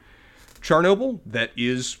before Chernobyl that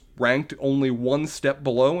is ranked only one step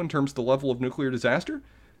below in terms of the level of nuclear disaster.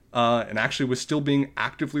 And actually was still being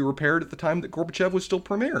actively repaired at the time that Gorbachev was still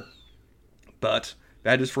premier. But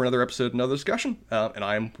that is for another episode, another discussion, and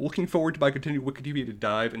I am looking forward to my continued Wikipedia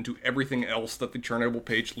dive into everything else that the Chernobyl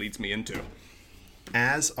page leads me into.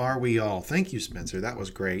 As are we all. Thank you, Spencer. That was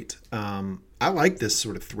great. I like this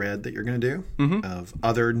sort of thread that you're going to do of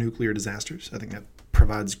other nuclear disasters. I think that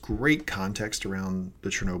provides great context around the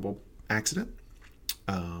Chernobyl accident.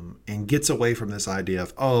 And gets away from this idea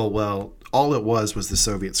of, oh, well, all it was the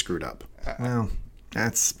Soviets screwed up. Well,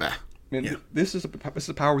 that's... This is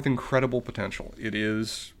a power with incredible potential. It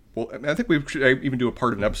is... Well, I think we should even do a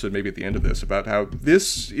part of an episode maybe at the end of this about how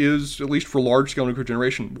this is, at least for large-scale nuclear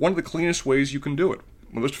generation, one of the cleanest ways you can do it. One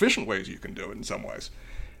of the most efficient ways you can do it in some ways.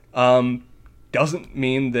 Doesn't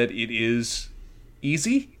mean that it is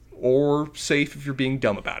easy or safe if you're being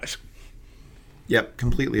dumb about it. Yep,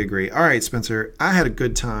 completely agree. All right, Spencer, I had a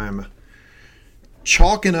good time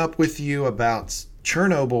chalking up with you about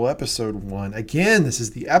Chernobyl episode 1. Again, this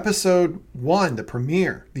is the episode 1, the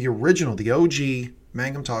premiere, the original, the OG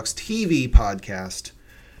Mangum Talks TV podcast.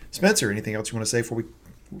 Spencer, anything else you want to say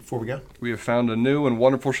before we go? We have found a new and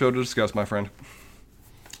wonderful show to discuss, my friend.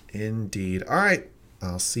 Indeed. All right,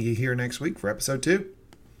 I'll see you here next week for episode 2.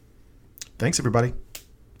 Thanks, everybody.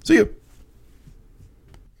 See you.